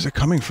 Where's it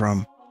coming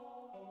from?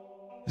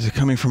 Is it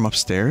coming from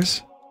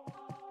upstairs?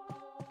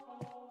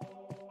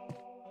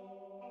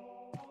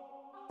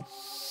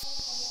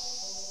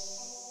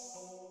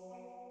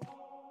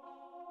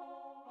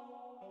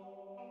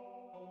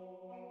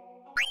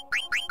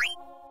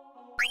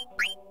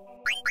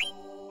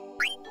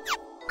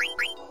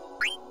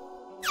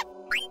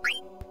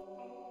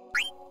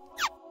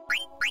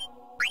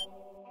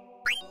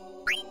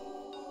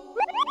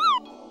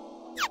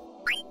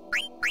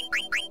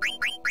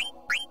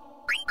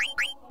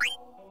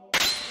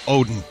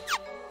 Odin.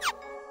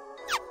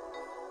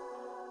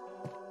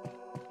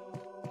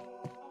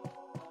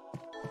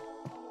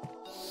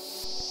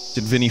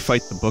 Did Vinny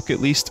fight the book at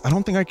least? I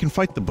don't think I can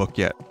fight the book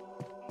yet.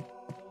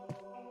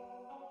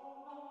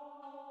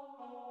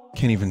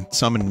 Can't even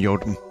summon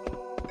Jotun.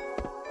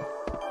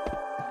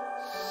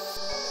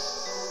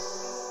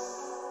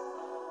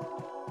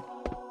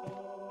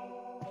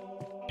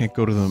 Can't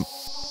go to the...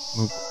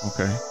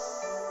 Okay.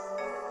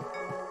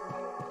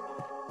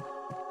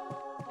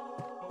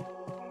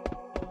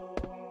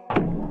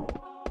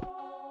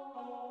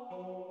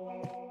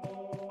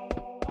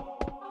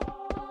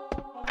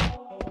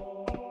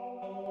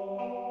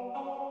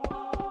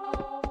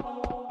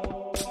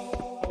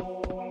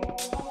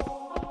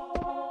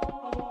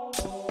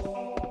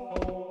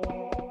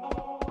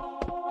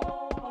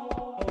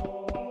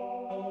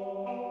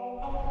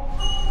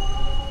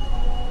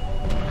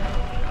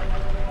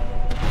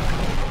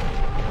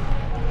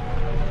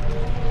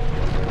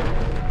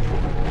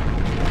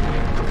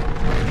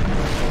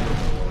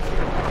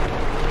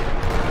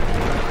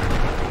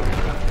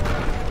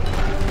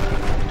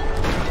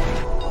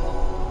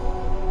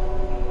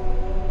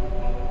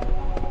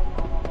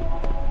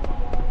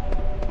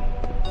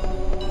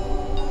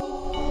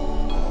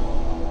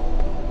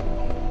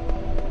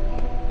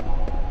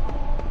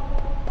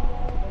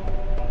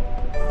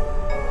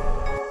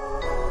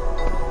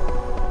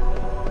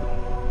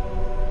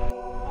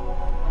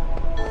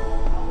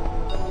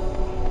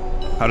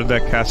 How did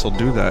that castle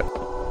do that?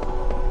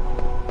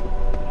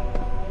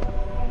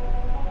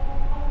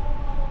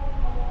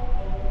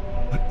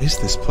 What is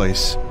this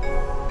place?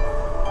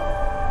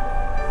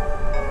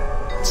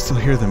 I can still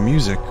hear the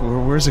music.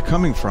 Where's it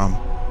coming from?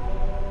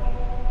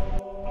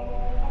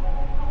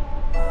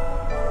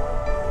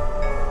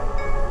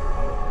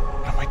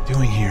 What am I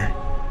doing here?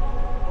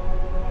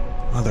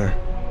 Mother.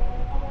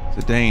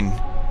 Zidane.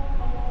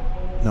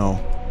 No.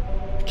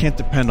 I can't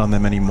depend on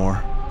them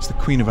anymore. As the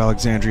Queen of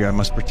Alexandria, I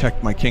must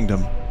protect my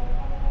kingdom.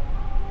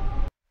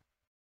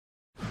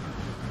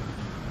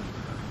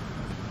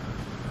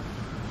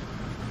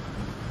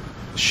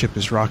 The ship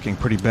is rocking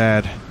pretty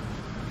bad.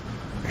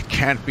 It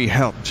can't be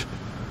helped.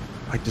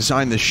 I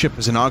designed this ship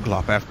as an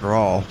oglop after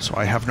all, so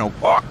I have no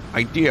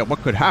idea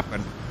what could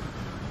happen.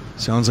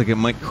 Sounds like it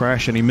might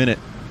crash any minute.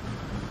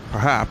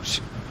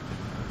 Perhaps.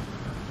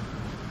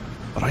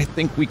 But I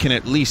think we can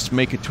at least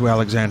make it to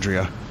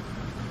Alexandria.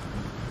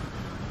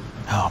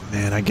 Oh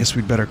man, I guess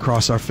we'd better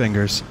cross our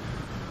fingers.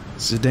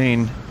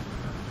 Zidane,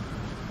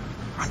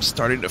 I'm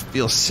starting to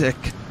feel sick.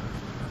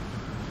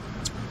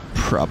 It's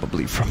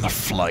probably from the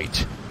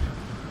flight.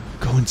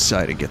 Go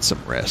inside and get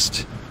some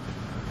rest.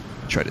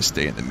 Try to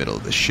stay in the middle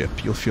of the ship.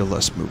 You'll feel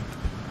less moved.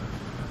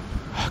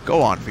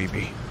 Go on,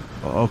 Vivi.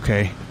 Oh,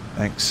 okay,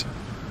 thanks.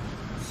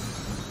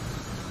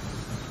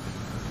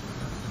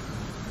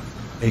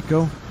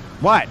 Eiko?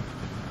 What?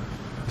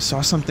 I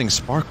saw something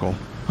sparkle.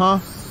 Huh?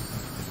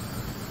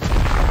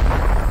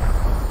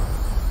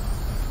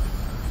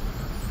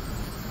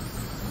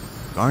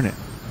 Garnet.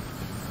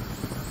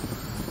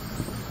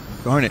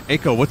 Garnet,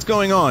 Eiko, what's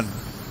going on?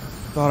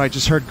 Thought I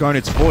just heard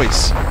Garnet's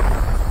voice.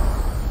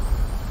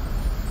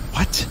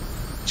 What?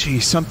 Gee,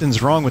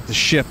 something's wrong with the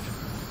ship.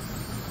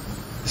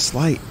 This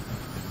light.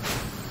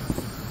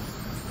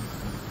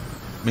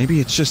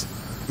 Maybe it's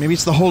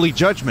the Holy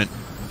Judgment.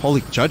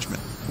 Holy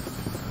Judgment.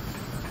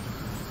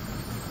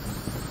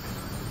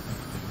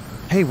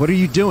 Hey, what are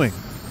you doing?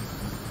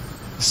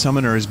 The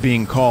summoner is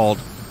being called.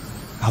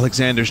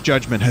 Alexander's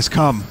judgment has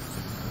come.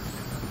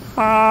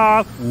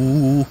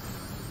 Aku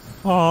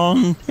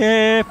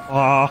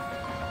Antepa.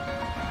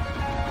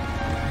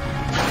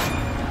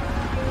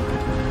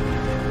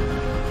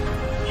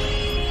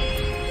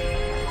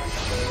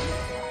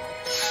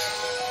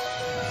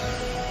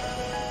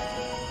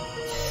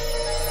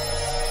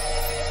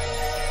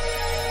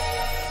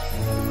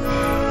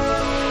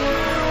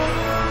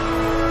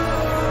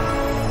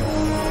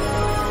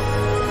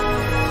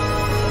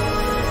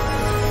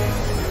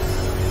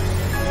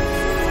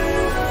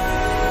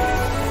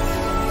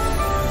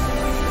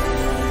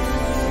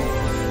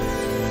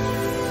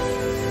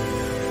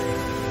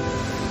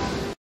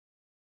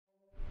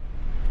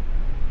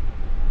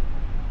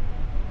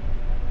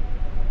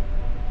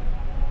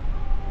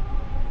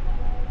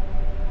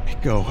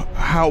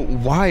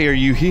 Why are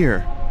you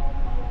here?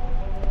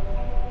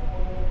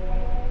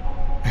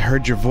 I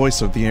heard your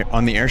voice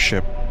on the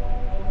airship.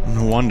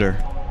 No wonder.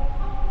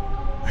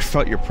 I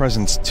felt your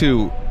presence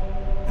too,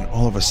 and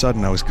all of a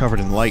sudden I was covered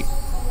in light.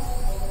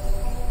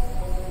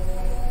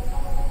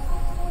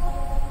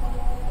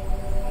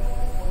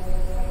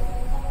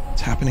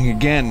 It's happening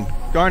again.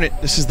 Garnet,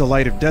 this is the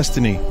light of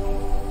destiny.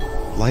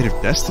 Light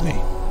of destiny?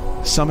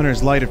 The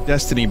summoner's light of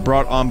destiny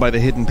brought on by the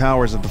hidden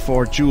powers of the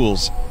four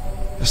jewels.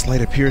 This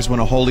light appears when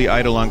a holy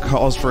eidolon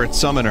calls for its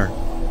summoner.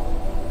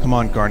 Come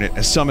on, Garnet.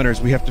 As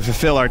summoners, we have to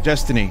fulfill our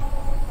destiny.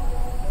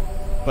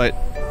 But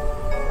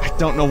I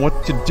don't know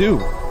what to do.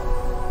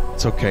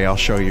 It's okay, I'll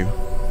show you.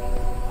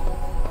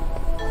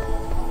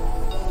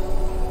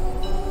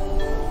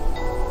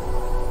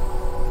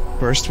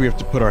 First, we have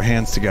to put our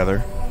hands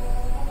together.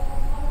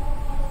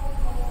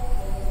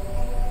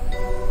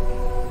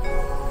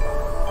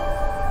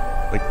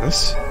 Like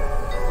this?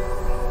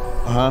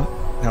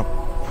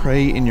 Now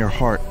pray in your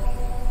heart.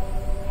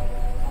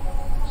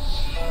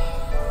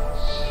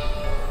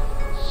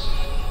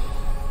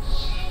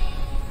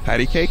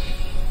 Patty cake?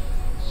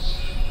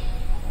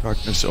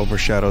 Darkness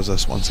overshadows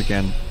us once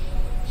again.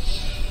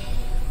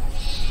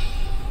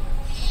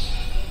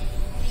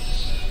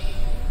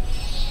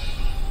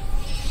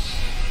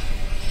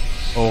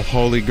 Oh,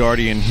 Holy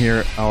Guardian,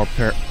 hear our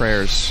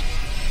prayers.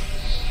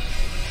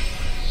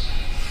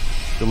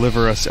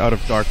 Deliver us out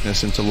of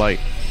darkness into light.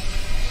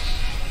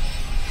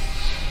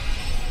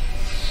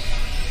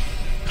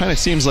 Kind of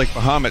seems like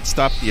Bahamut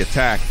stopped the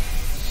attack.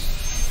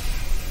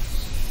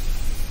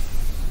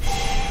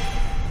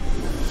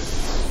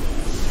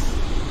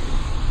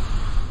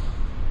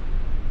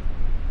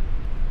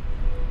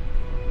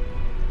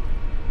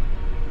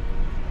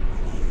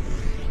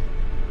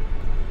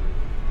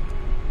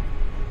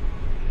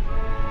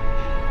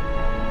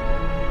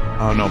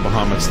 Oh no,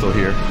 Bahamut's still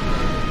here.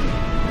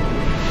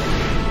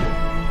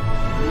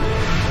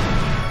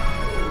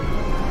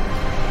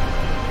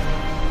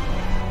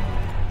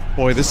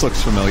 Boy, this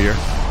looks familiar.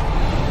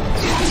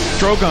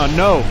 Drogon,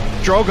 no!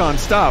 Drogon,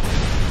 stop!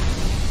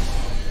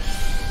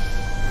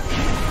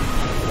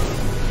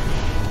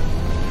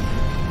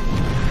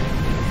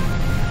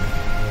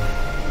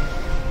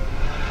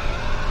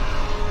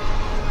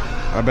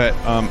 I bet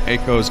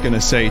Aiko's gonna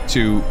say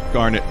to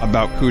Garnet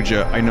about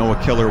Kuja, I know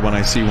a killer when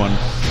I see one.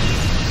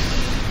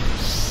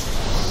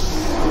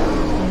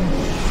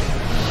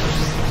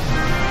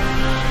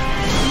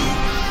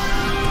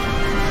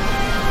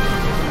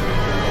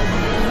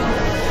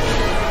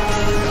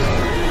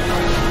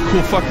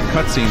 Cool fucking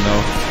cutscene,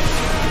 though.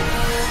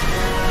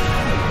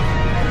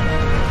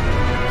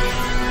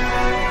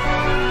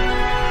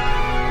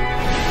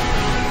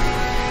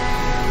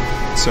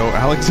 So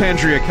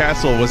Alexandria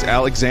Castle was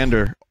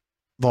Alexander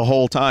the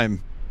whole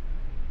time.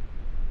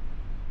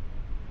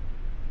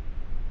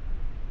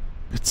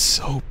 It's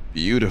so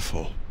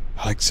beautiful.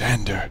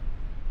 Alexander,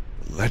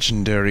 the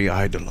legendary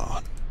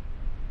Eidolon.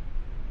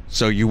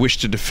 So you wish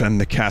to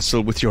defend the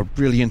castle with your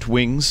brilliant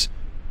wings?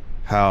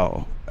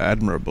 How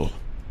admirable.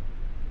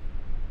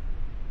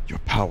 Your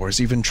powers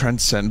even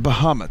transcend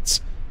Bahamut's.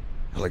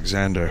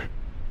 Alexander,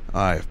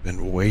 I've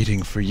been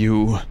waiting for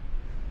you.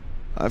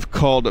 I've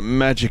called a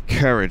magic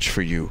carriage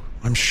for you.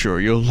 I'm sure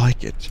you'll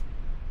like it.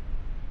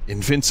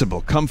 Invincible,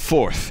 come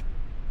forth.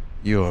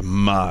 You're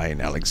mine,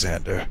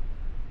 Alexander.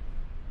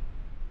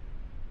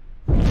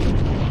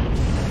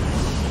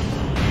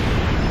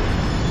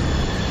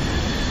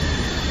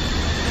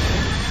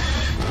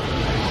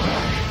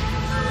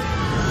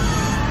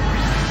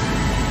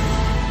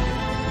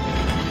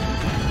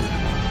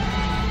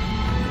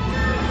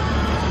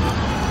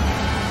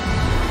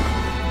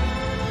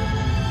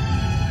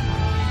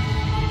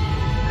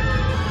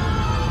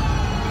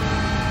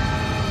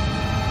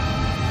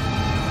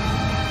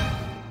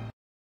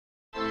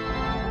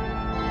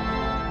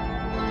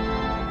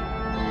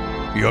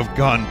 You have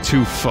gone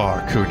too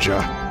far, Kuja.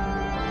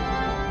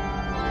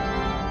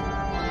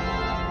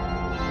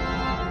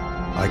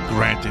 I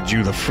granted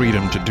you the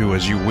freedom to do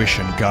as you wish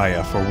in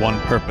Gaia for one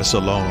purpose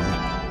alone.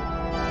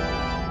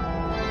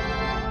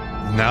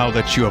 Now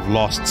that you have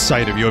lost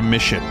sight of your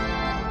mission,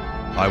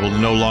 I will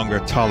no longer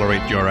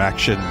tolerate your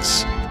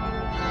actions.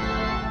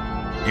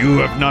 You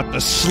have not the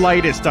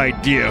slightest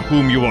idea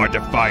whom you are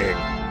defying.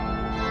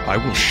 I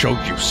will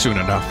show you soon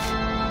enough.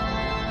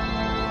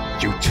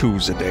 You too,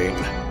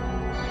 Zidane.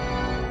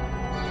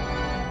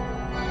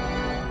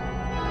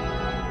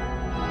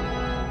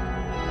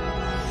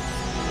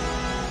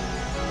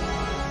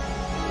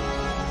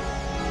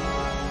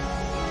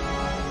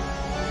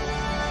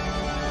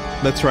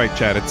 That's right,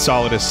 Chad. It's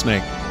solid as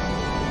snake.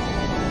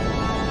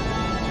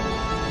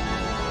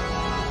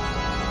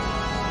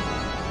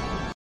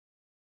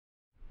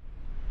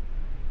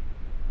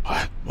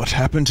 What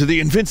happened to the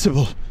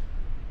Invincible?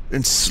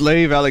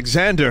 Enslave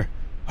Alexander,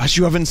 as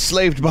you have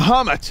enslaved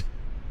Bahamut.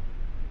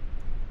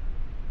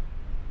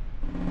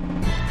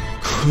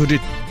 Could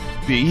it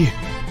be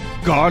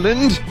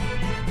Garland?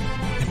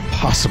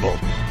 Impossible.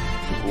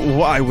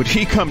 Why would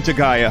he come to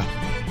Gaia?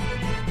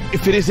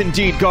 If it is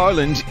indeed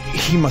Garland,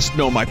 he must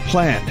know my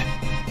plan.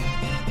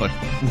 But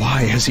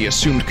why has he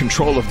assumed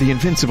control of the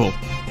Invincible?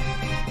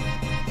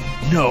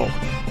 No.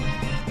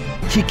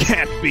 He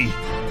can't be.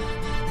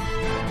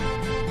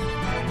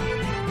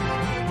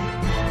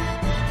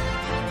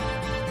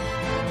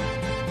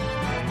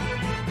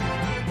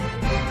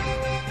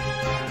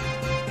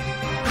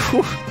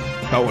 Whew,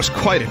 that was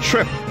quite a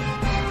trip.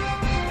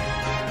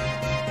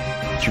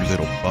 You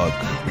little bug,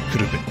 we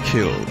could have been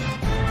killed.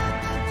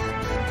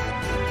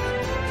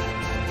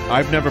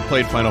 I've never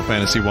played Final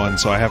Fantasy I,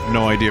 so I have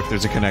no idea if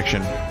there's a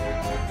connection.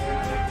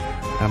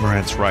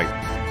 Amarant's right.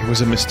 It was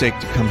a mistake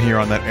to come here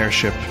on that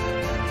airship.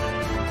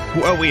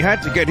 Well, we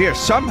had to get here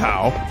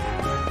somehow.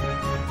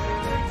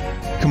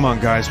 Come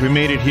on, guys. We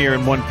made it here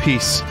in one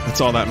piece.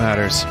 That's all that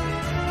matters.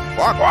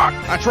 Walk, walk.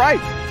 That's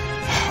right.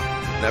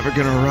 Never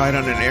gonna ride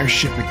on an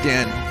airship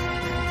again.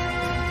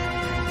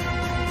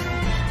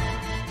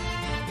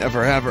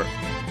 Never ever.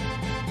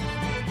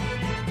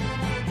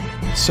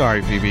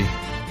 Sorry, Vivi.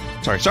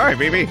 Sorry,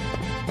 Vivi.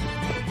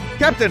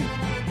 Captain!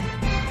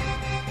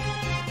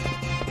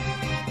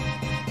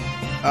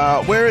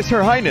 Where is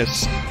Her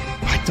Highness?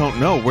 I don't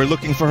know. We're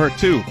looking for her,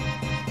 too.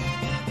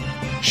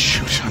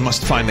 Shoot, I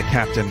must find the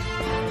captain.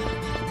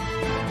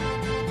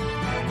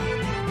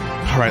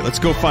 Alright, let's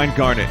go find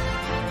Garnet.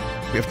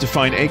 We have to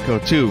find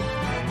Eiko, too.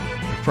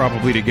 They're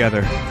probably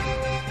together.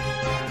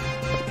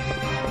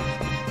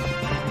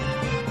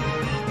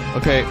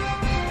 Okay,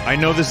 I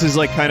know this is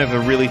like kind of a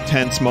really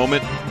tense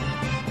moment,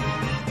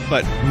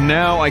 but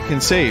now I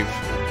can save.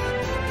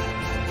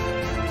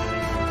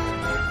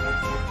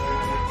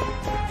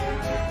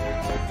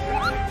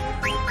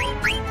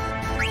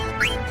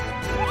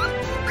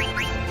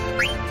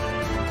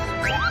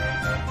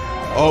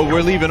 Oh,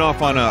 we're leaving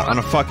off on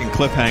a fucking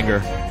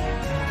cliffhanger.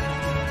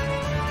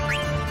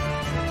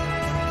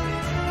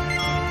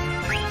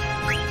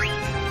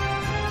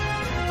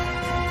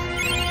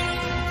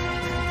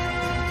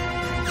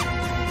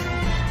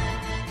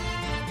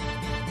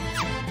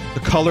 The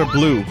color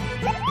blue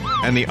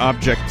and the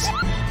object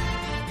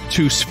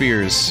two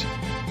spheres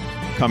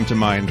come to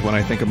mind when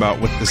I think about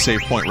what the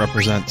save point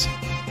represents.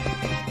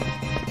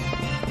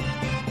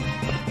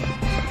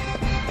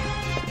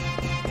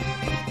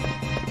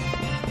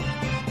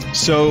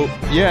 So,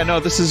 yeah, no,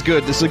 this is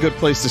good. This is a good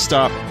place to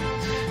stop.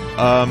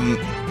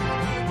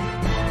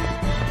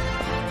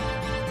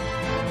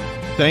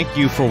 Thank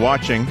you for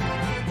watching.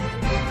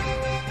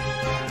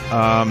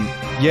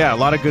 Yeah, a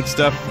lot of good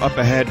stuff up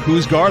ahead.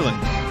 Who's Garland?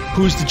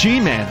 Who's the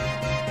G-Man?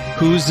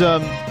 Who's,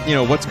 you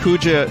know, what's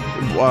Kuja?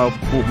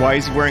 Why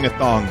is he wearing a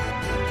thong?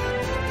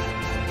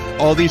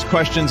 All these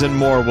questions and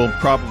more will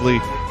probably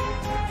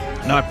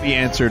not be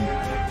answered.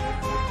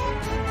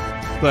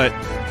 But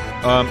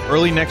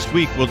early next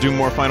week, we'll do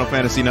more Final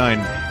Fantasy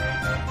IX.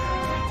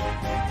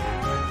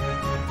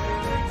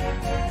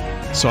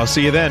 So I'll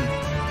see you then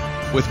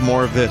with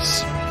more of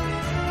this.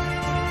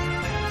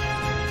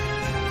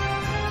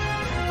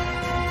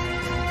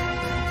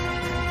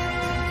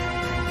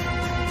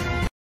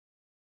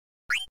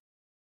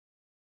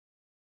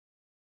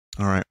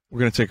 All right, we're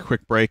going to take a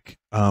quick break.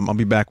 I'll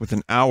be back with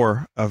an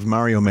hour of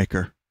Mario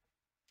Maker.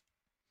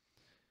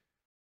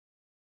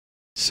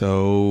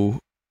 So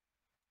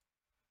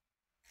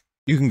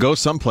you can go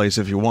someplace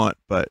if you want,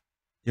 but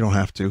you don't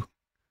have to.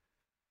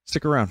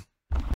 Stick around.